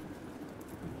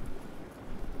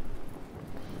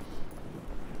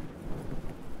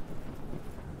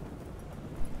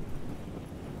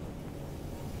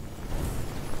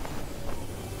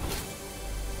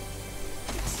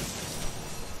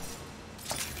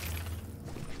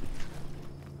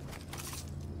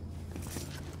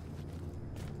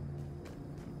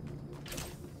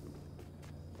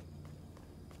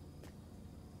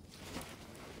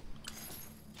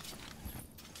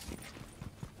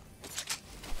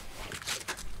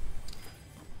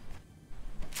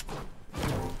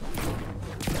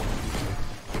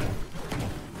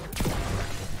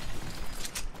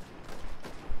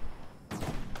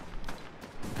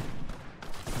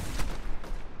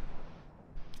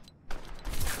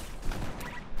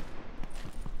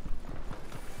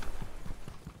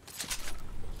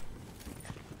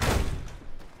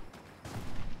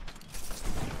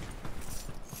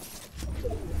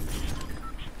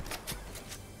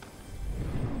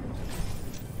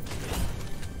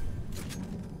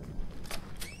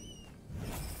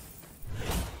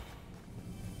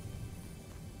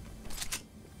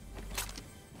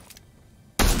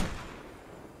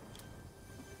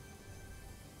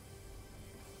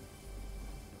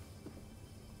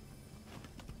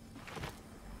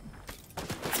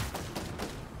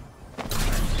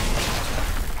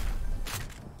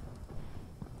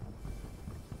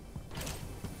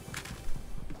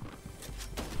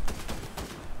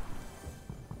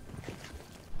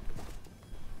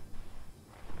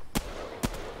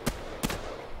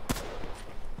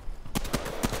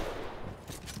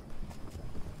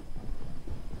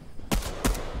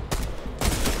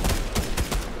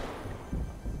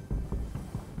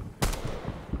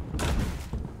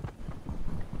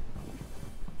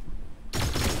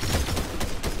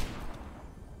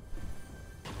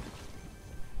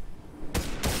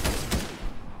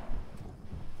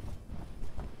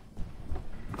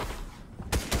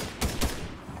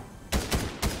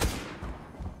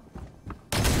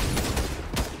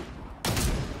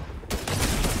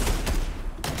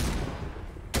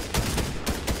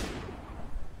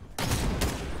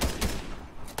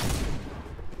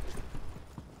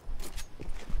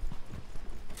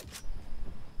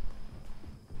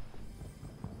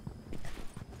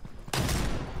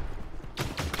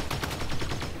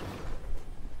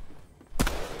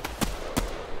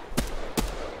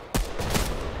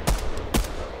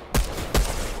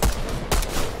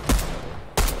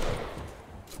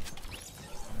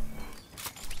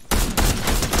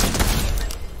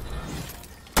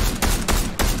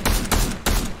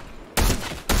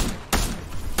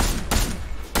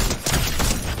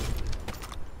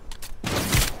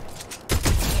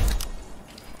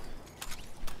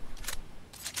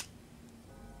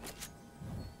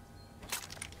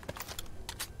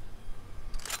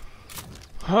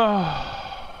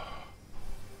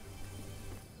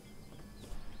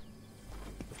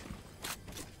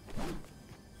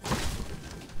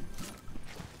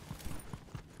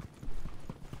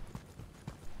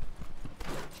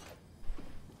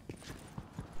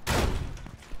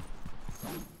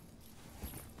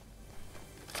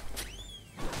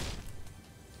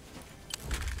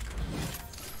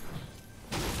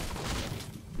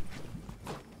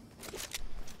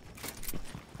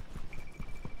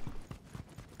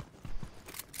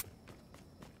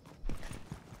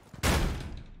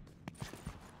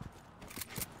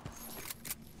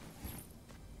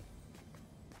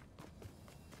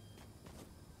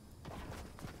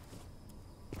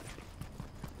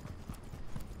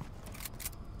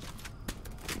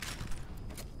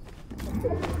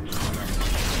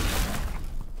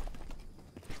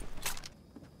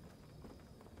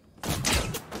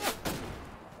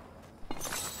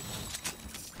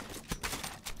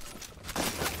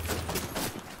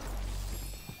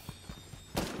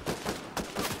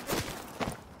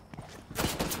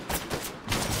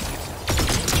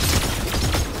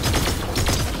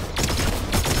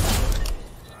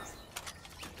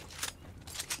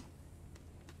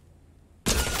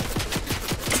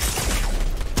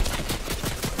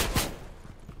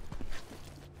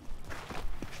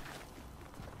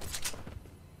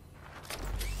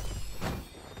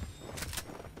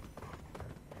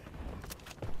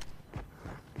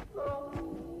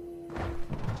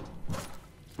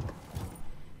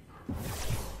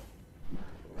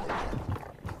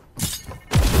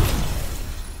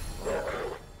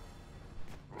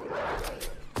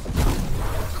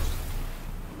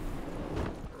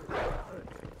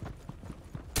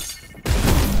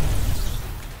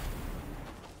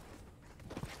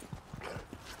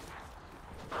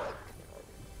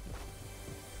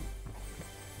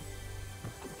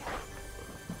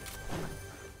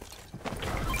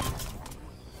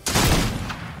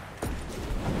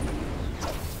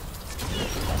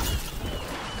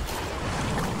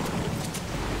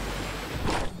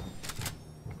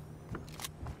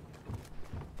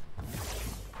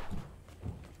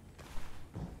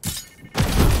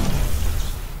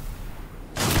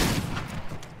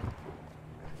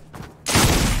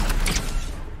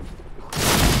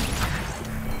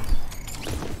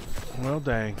 Well,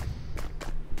 dang.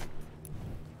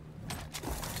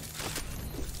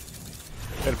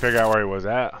 Had to figure out where he was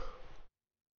at.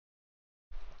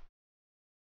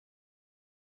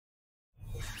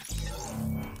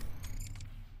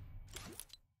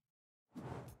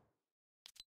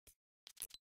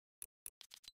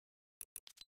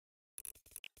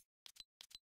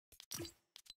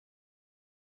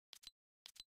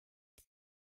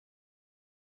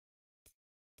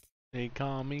 They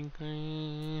call me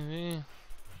crazy,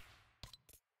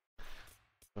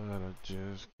 but I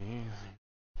just can't.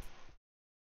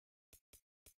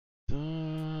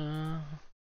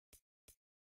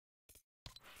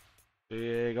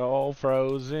 Big old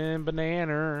frozen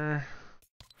banana.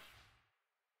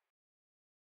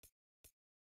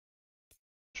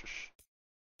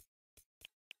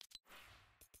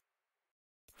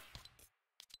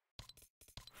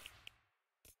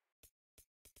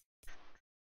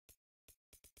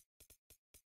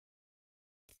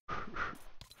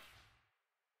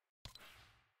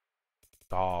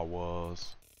 Star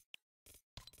Wars.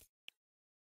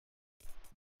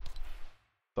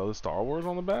 Throw the Star Wars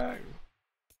on the back?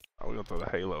 Oh, we're gonna throw the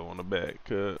Halo on the back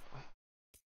cut.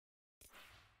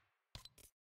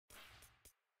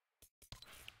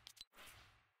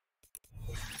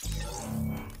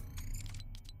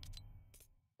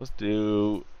 Let's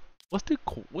do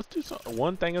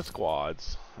one thing of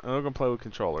squads. And we're gonna play with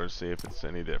controllers, see if it's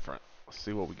any different. Let's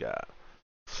see what we got.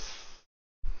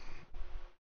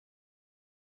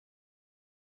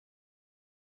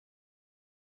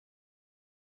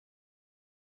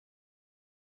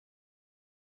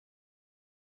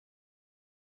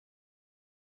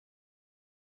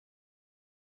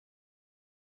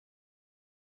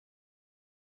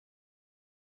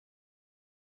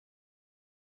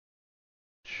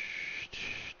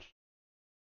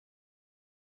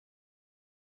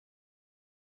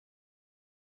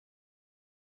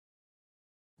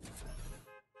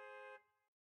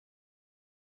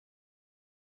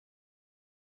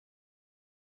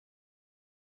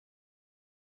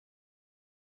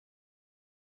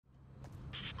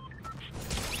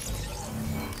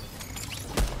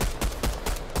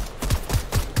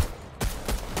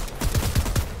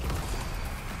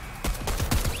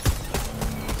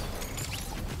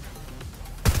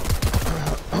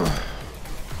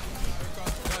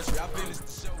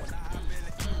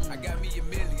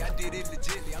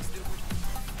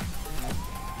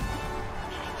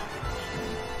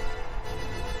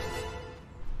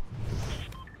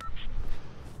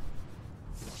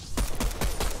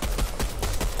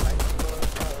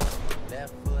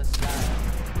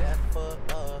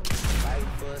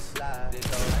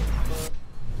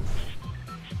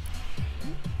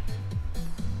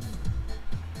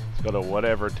 Let's go to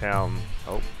whatever town.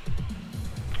 Oh.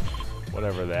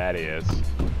 Whatever that is.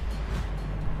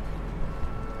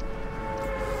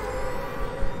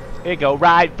 It go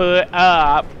right foot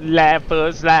up, left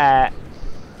foot slide.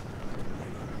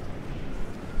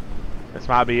 This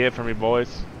might be it for me,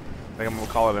 boys. I think I'm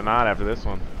gonna call it a night after this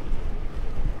one.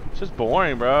 It's just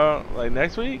boring, bro. Like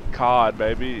next week, COD,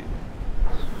 baby.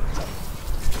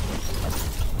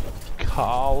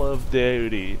 Call of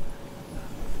Duty.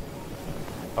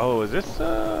 Oh, is this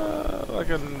like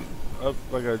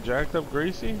a jacked up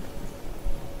greasy?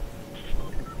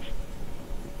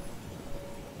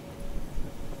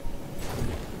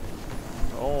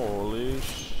 Holy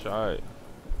shit.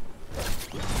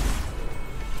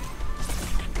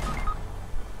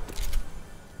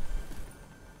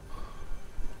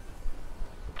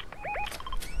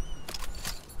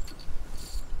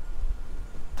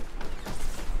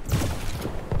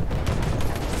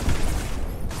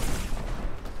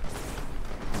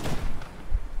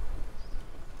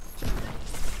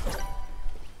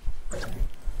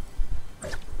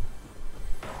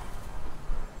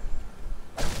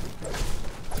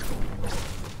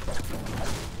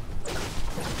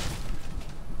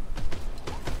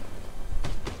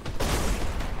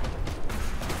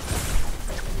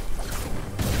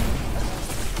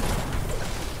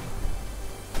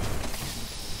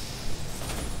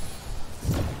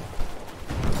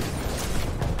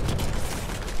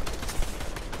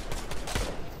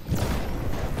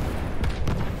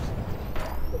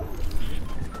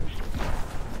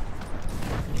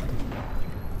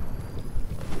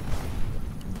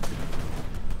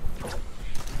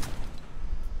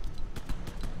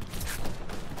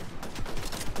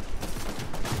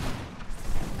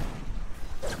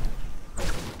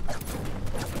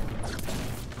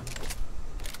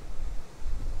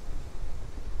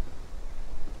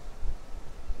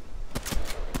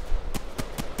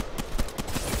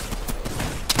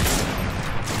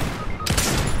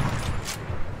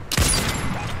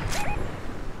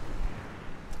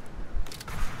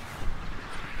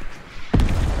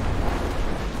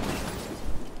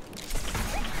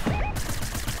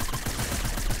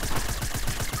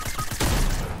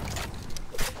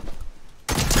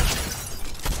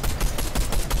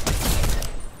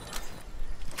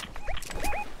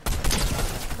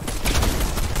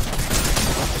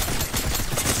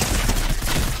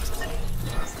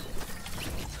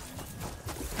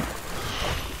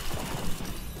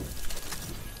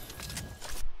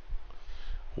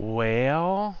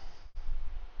 Well,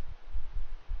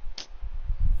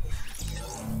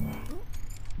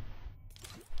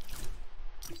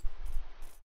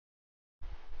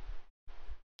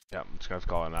 yeah, I'm just gonna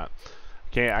call it that.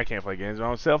 I can't play games by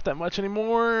myself that much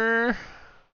anymore.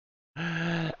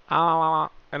 And I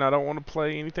don't want to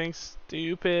play anything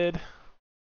stupid.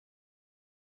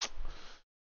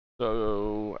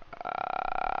 So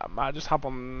I might just hop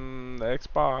on the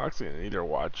Xbox and either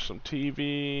watch some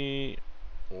TV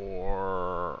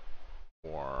or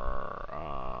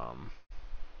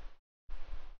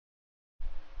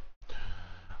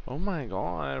oh my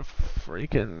god,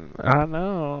 freaking, I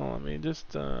know, let me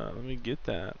get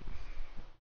that.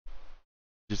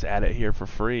 Just add it here for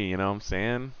free, you know what I'm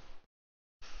saying?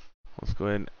 Let's go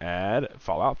ahead and add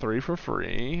Fallout 3 for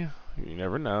free. You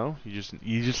never know. You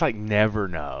just like never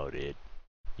know, dude.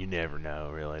 You never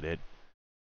know, really, dude.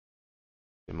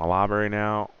 In my library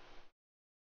now.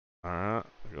 Alright,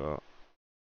 go.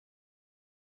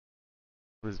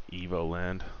 What is Evo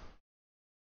Land?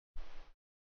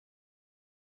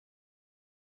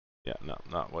 Yeah, no,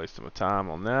 not wasting my time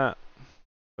on that.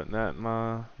 Putting that in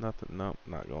my nothing. Nope,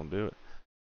 not gonna do it.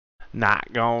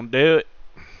 Not gonna do it.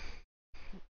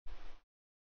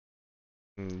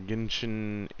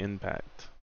 Genshin Impact.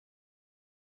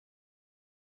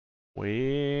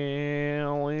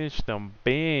 Well, it's the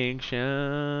big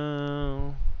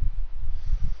show.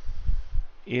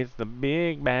 It's the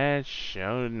big bad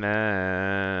show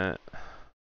tonight.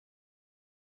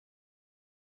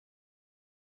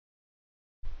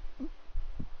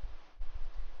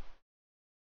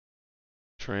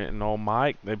 Trent and old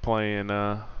Mike, they playing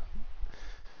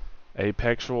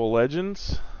Apexual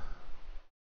Legends.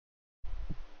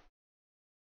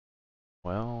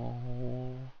 Well,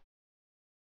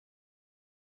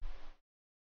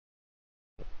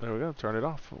 there we go. Turn it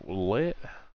off. Lit.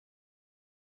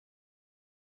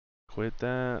 Quit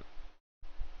that.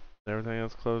 Everything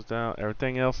else closed out.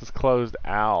 Everything else is closed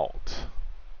out.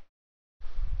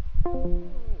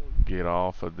 Get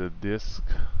off of the disc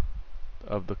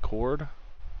of the cord.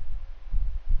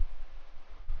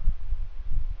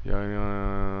 Yeah,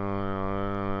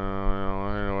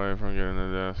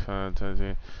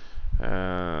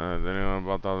 anyone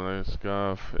about all the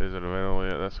stuff? Is it available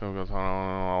yet? That stuff goes on.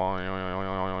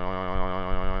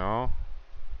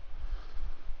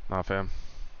 Not fam.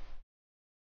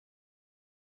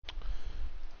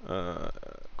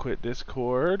 Quit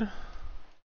Discord.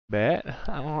 Bet.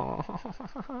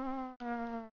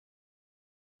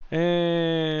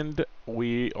 And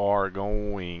we are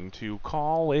going to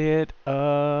call it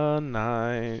a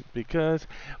night because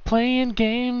playing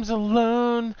games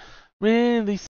alone really